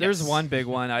Hate. There's Yes. one big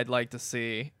one I'd like to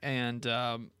see, and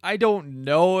I don't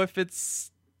know if it's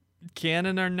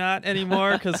canon or not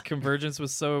anymore because Convergence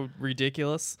was so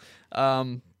ridiculous.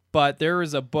 But there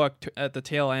was a book at the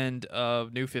tail end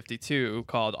of New 52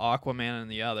 called Aquaman and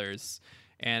the Others.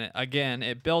 And again,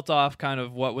 it built off kind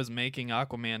of what was making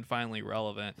Aquaman finally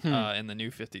relevant in the New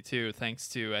 52, thanks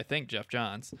to, I think, Jeff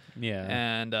Johns. Yeah.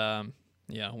 And,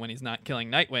 when he's not killing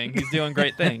Nightwing, he's doing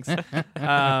great things.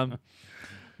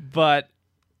 But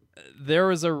there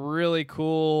was a really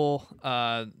cool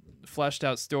fleshed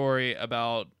out story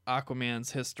about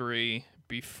Aquaman's history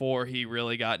before he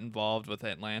really got involved with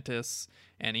Atlantis.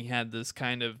 And he had this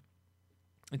kind of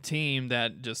team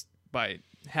that just by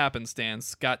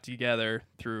happenstance got together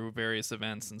through various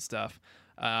events and stuff.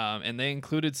 And they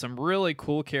included some really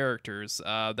cool characters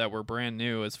that were brand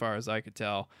new as far as I could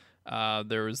tell.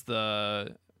 There was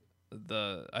the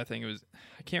I think it was,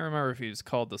 I can't remember if he was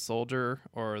called the Soldier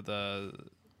or the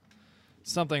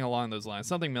something along those lines,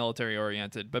 something military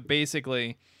oriented. But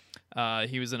basically,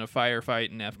 he was in a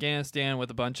firefight in Afghanistan with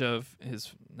a bunch of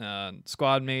his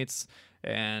squad mates,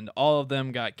 and all of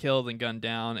them got killed and gunned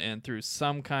down, and through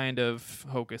some kind of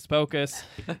hocus pocus,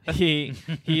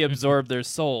 he absorbed their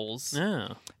souls.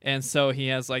 Oh. And so he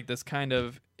has like this kind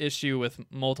of issue with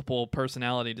multiple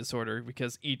personality disorder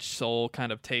because each soul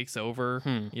kind of takes over,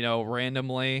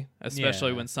 randomly,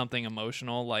 especially Yeah. when something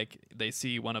emotional, like they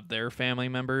see one of their family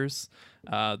members,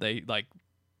 they like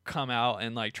come out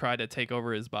and like try to take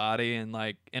over his body and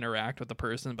like interact with the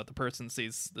person, but the person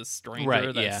sees this stranger Right,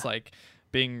 that's yeah. like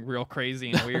being real crazy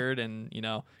and weird and,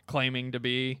 claiming to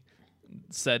be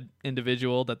said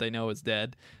individual that they know is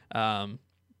dead.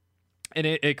 And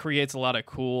it creates a lot of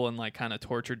cool and like kind of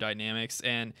torture dynamics.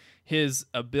 And his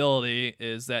ability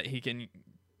is that he can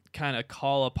kind of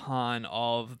call upon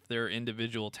all of their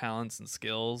individual talents and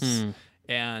skills,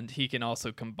 and he can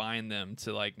also combine them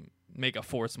to like make a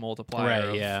force multiplier Right,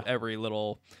 of yeah. every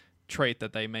little trait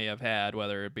that they may have had,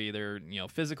 whether it be their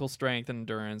physical strength and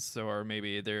endurance, or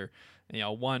maybe their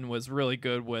one was really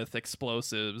good with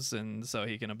explosives and so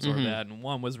he can absorb that, and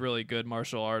one was really good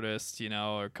martial artist,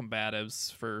 or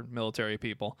combatives for military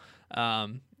people,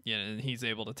 and he's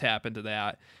able to tap into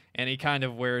that. And he kind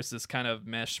of wears this kind of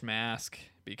mesh mask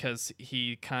because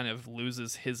he kind of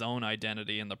loses his own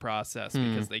identity in the process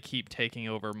because they keep taking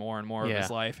over more and more of his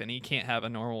life, and he can't have a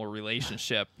normal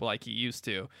relationship like he used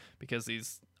to because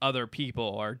these other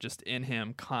people are just in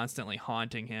him, constantly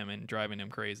haunting him and driving him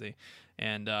crazy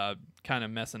and kind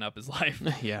of messing up his life.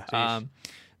 Yeah.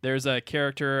 There's a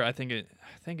character, I think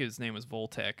his name was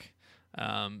Voltek,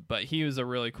 but he was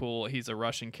he's a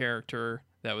Russian character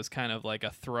that was kind of like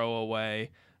a throwaway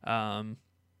kind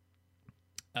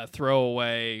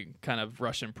of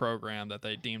Russian program that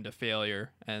they deemed a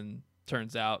failure, and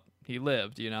turns out he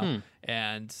lived,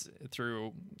 and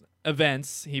through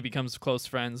events he becomes close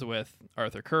friends with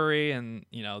Arthur Curry, and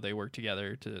they work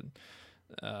together to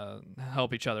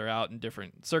help each other out in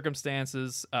different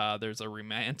circumstances. There's a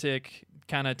romantic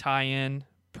kind of tie-in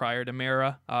prior to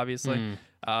Mara, obviously,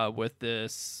 with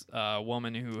this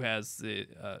woman who has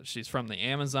she's from the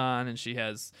Amazon, and she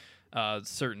has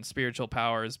certain spiritual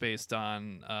powers based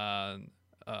on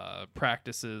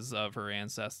practices of her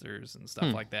ancestors and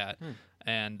stuff like that.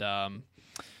 And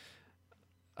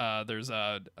there's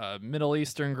a Middle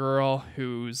Eastern girl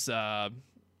who's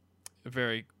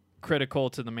very critical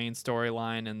to the main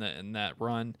storyline in that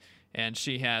run, and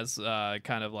she has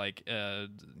kind of like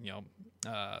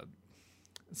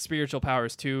spiritual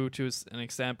powers too, to an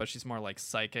extent, but she's more like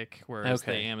psychic, whereas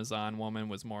the Amazon woman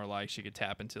was more like she could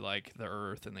tap into like the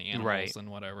earth and the animals and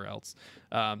whatever else.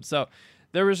 So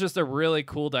there was just a really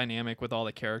cool dynamic with all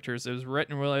the characters. It was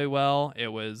written really well. It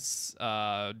was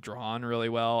drawn really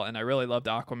well, and I really loved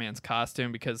Aquaman's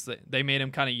costume because they made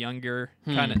him kind of younger,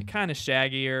 kind of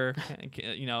shaggier.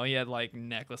 He had like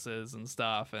necklaces and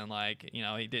stuff, and like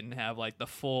he didn't have like the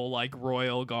full like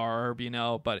royal garb,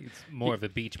 but It's more of a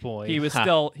beach boy. he was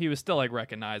still like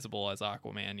recognizable as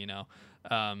Aquaman,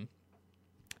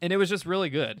 and it was just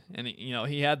really good. And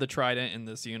he had the trident in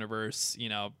this universe,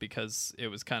 because it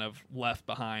was kind of left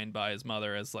behind by his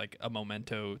mother as like a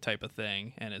memento type of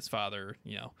thing, and his father,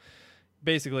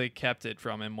 basically kept it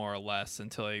from him more or less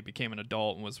until he became an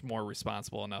adult and was more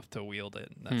responsible enough to wield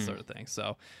it and that sort of thing.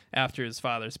 So after his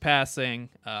father's passing,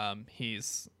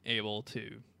 he's able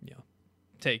to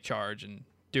take charge and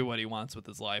do what he wants with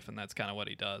his life, and that's kind of what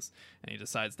he does. And he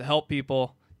decides to help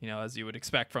people, as you would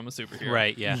expect from a superhero.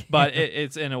 Right, yeah. But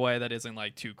it's in a way that isn't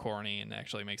like too corny and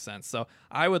actually makes sense. So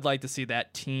I would like to see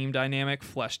that team dynamic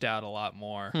fleshed out a lot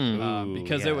more,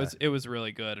 because it was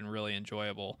really good and really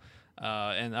enjoyable.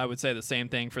 And I would say the same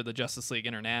thing for the Justice League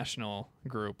International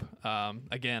group.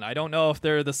 Again, I don't know if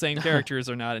they're the same characters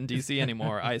or not in DC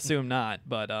anymore. I assume not,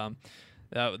 but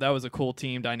that was a cool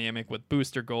team dynamic with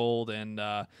Booster Gold and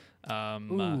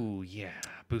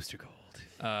Booster Gold.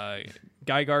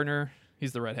 Guy Gardner.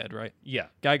 He's the redhead, right? Yeah.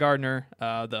 Guy Gardner,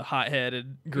 the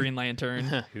hot-headed Green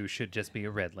Lantern. Who should just be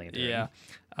a Red Lantern.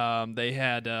 Yeah. They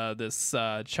had this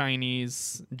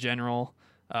Chinese general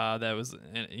that was,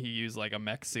 he used like a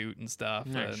mech suit and stuff.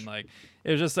 Nice. And like,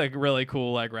 it was just like really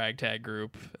cool, like ragtag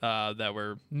group that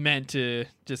were meant to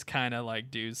just kind of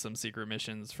like do some secret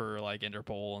missions for like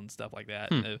Interpol and stuff like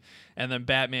that. And then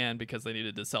Batman, because they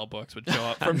needed to sell books, would show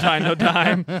up from time to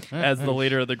time as the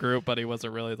leader of the group, but he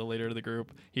wasn't really the leader of the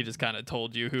group. He just kind of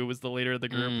told you who was the leader of the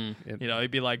group.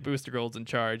 He'd be like, Booster Gold's in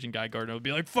charge, and Guy Gardner would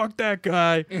be like, fuck that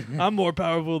guy. I'm more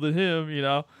powerful than him,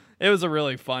 It was a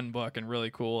really fun book and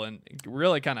really cool and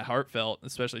really kind of heartfelt,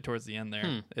 especially towards the end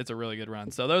there. It's a really good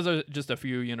run. So those are just a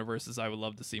few universes I would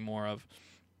love to see more of.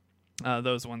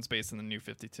 Those ones based in the New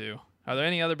 52. Are there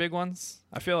any other big ones?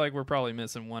 I feel like we're probably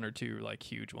missing one or two like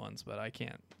huge ones, but I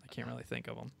can't really think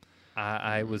of them.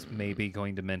 I was maybe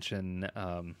going to mention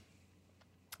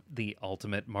the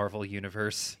Ultimate Marvel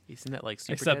Universe. Isn't that like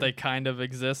super Except dead? they kind of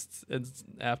exist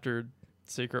after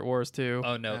Secret Wars 2.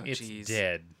 Oh no, Oh, it's jeez.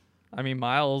 dead. I mean,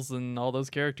 Miles and all those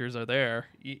characters are there.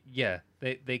 Yeah,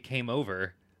 they came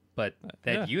over, but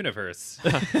that yeah. universe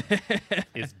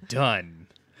is done,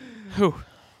 Whew.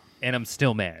 and I'm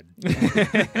still mad.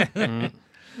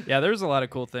 Yeah, there's a lot of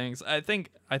cool things. I think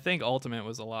Ultimate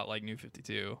was a lot like New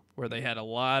 52, where they had a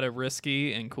lot of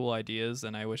risky and cool ideas,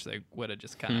 and I wish they would have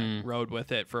just kind of rode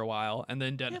with it for a while, and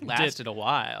then It lasted a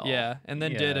while. yeah, and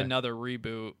then did Yeah. another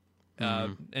reboot,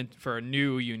 and for a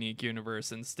new unique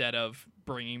universe instead of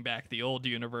bringing back the old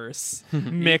universe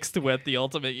mixed with the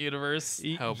Ultimate universe.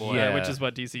 Oh, boy. Yeah. Which is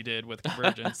what DC did with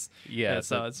Convergence. Yeah, And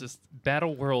so the it's just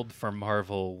Battle World for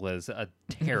Marvel was a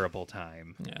terrible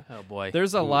time. yeah. Oh boy.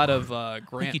 There's a lot of I think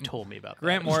Grant you told me about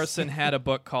Grant that. Morrison had a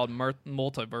book called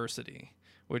Multiversity,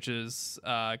 which is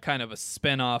kind of a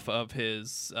spin-off of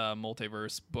his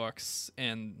multiverse books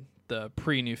and the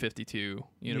pre-New 52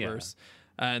 universe.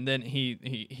 And then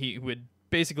he would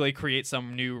basically create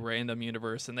some new random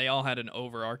universe, and they all had an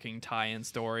overarching tie-in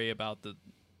story about the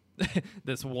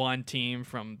this one team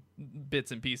from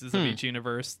bits and pieces of each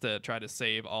universe to try to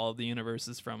save all of the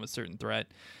universes from a certain threat.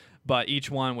 But each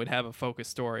one would have a focus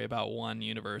story about one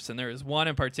universe. And there is one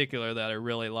in particular that I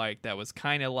really liked that was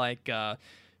kind of like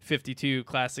 52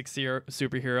 classic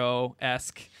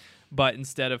superhero-esque, but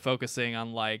instead of focusing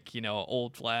on like,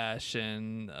 old Flash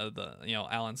and the,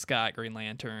 Alan Scott, Green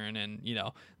Lantern, and,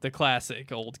 the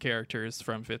classic old characters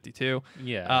from 52,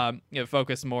 Yeah. it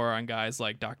focused more on guys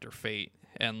like Dr. Fate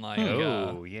and like,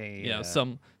 yeah.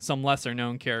 some lesser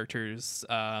known characters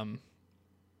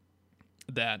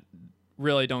that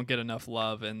really don't get enough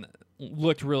love and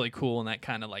looked really cool in that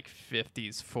kind of like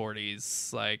 50s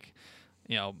 40s like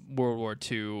World War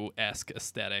II-esque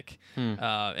aesthetic.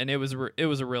 And it was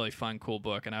a really fun, cool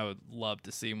book, and I would love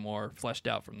to see more fleshed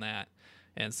out from that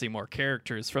and see more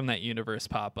characters from that universe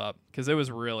pop up, because it was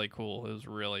really cool. It was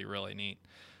really, really neat.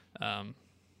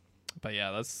 But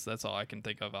yeah, that's all I can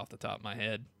think of off the top of my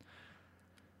head.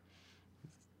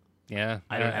 Yeah,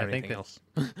 I don't have think anything that, else.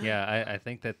 Yeah, I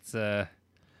think that's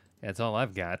all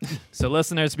I've got. So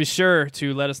listeners, be sure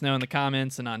to let us know in the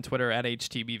comments and on Twitter at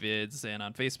HTBvids and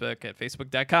on Facebook at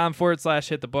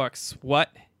facebook.com/hitthebooks what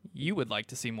you would like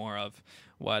to see more of.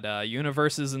 What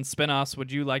universes and spinoffs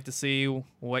would you like to see?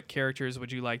 What characters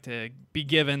would you like to be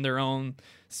given their own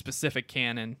specific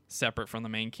canon separate from the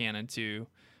main canon to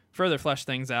further flesh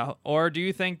things out? Or do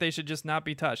you think they should just not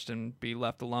be touched and be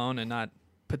left alone and not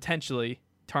potentially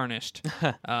tarnished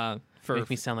for Make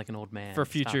me sound like an old man. for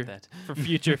Stop future that. for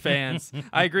future fans?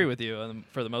 I agree with you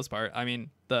for the most part. I mean,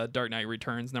 the Dark Knight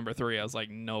Returns #3, I was like,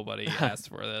 nobody asked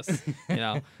for this,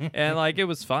 and like it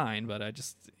was fine, but I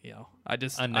just I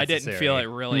didn't feel it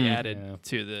really added Yeah.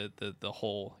 to the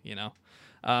whole.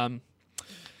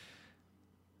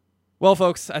 Well,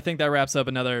 folks, I think that wraps up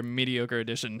another mediocre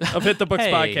edition of Hit the Books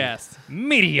Hey. podcast.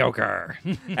 Mediocre.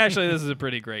 Actually, this is a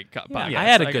pretty great podcast. I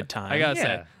had a good time. I gotta Yeah.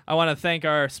 say, I want to thank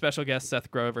our special guest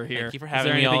Seth Grover here. you for Is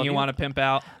having there me, all anything of you you. want to pimp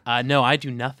out? No, I do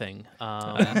nothing.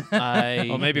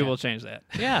 Well, maybe we'll change that.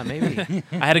 Yeah, maybe.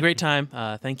 I had a great time.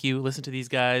 Thank you. Listen to these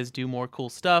guys do more cool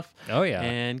stuff. Oh, yeah.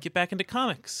 And get back into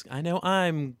comics. I know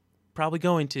I'm probably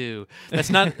going to. That's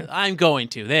not. I'm going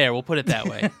to. There, we'll put it that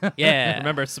way. Yeah.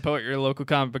 Remember, support your local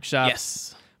comic book shop.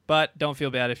 Yes. But don't feel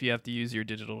bad if you have to use your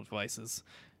digital devices.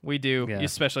 We do, Yeah.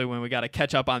 especially when we got to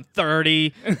catch up on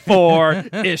 34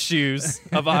 issues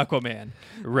of Aquaman.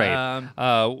 Right.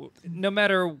 No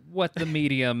matter what the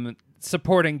medium,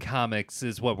 supporting comics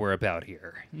is what we're about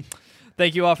here.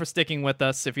 Thank you all for sticking with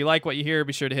us. If you like what you hear,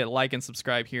 be sure to hit like and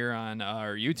subscribe here on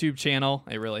our YouTube channel.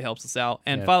 It really helps us out.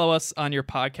 And Yeah. follow us on your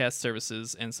podcast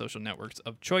services and social networks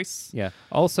of choice. Yeah.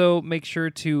 Also, make sure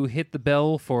to hit the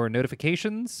bell for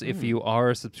notifications if you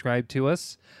are subscribed to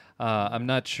us. I'm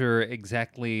not sure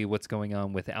exactly what's going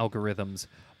on with algorithms,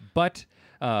 but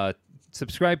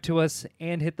subscribe to us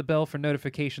and hit the bell for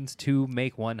notifications to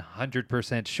make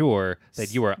 100% sure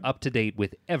that you are up to date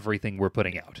with everything we're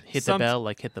putting out. Hit Some- the bell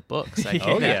like hit the books. I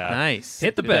Oh, get yeah. that. Nice.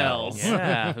 Hit the bells.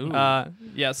 Yeah. Ooh.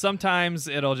 Yeah, sometimes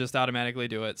it'll just automatically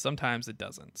do it. Sometimes it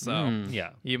doesn't. So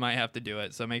Yeah. you might have to do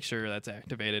it. So make sure that's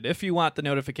activated if you want the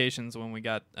notifications when we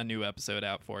got a new episode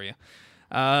out for you.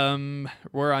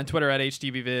 We're on Twitter at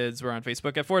HTBvids. We're on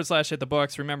Facebook at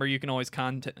 /HitTheBooks. Remember, you can always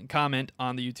comment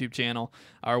on the YouTube channel.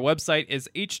 Our website is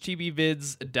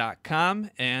htbvids.com.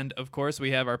 And, of course,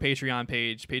 we have our Patreon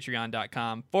page,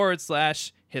 patreon.com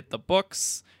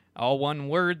 /HitTheBooks. all one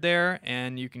word there,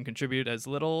 and you can contribute as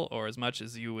little or as much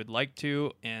as you would like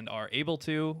to and are able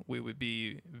to. We would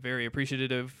be very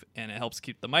appreciative, and it helps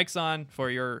keep the mics on for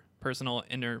your personal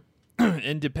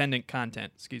independent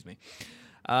content. Excuse me.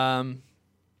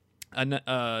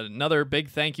 Another big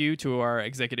thank you to our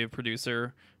executive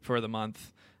producer for the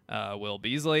month, Will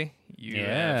Beasley. You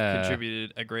have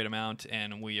contributed a great amount,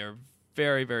 and we are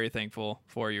very, very thankful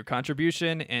for your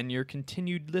contribution and your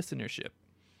continued listenership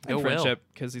and Will. friendship,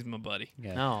 because he's my buddy.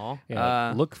 Yeah. No.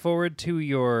 Yeah. Look forward to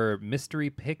your mystery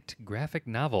picked graphic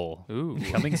novel Ooh.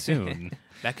 coming soon.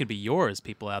 That could be yours,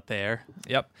 people out there.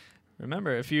 Yep.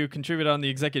 Remember, if you contribute on the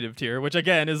executive tier, which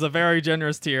again is a very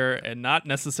generous tier and not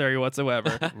necessary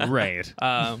whatsoever, Right.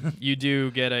 you do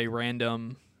get a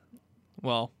random,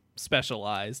 well,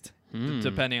 specialized,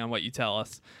 depending on what you tell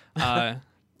us,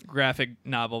 graphic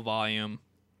novel volume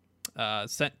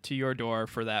sent to your door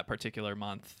for that particular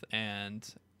month,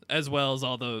 and as well as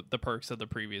all the perks of the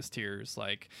previous tiers,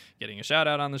 like getting a shout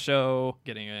out on the show,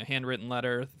 getting a handwritten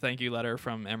letter, thank you letter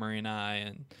from Emery and I,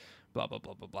 and blah, blah,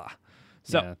 blah, blah, blah.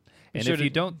 So, Yeah. be And sure if to- you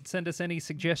don't send us any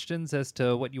suggestions as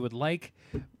to what you would like,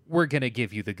 we're going to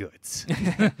give you the goods.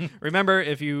 remember,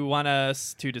 if you want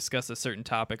us to discuss a certain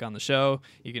topic on the show,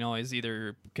 you can always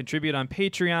either contribute on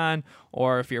Patreon,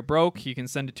 or if you're broke, you can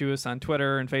send it to us on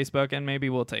Twitter and Facebook, and maybe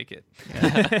we'll take it.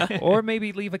 Or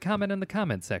maybe leave a comment in the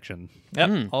comment section.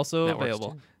 Yep, also that works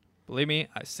available. too. Believe me,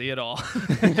 I see it all.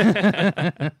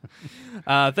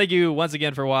 Thank you once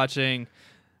again for watching.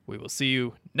 We will see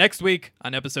you next week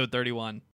on episode 31.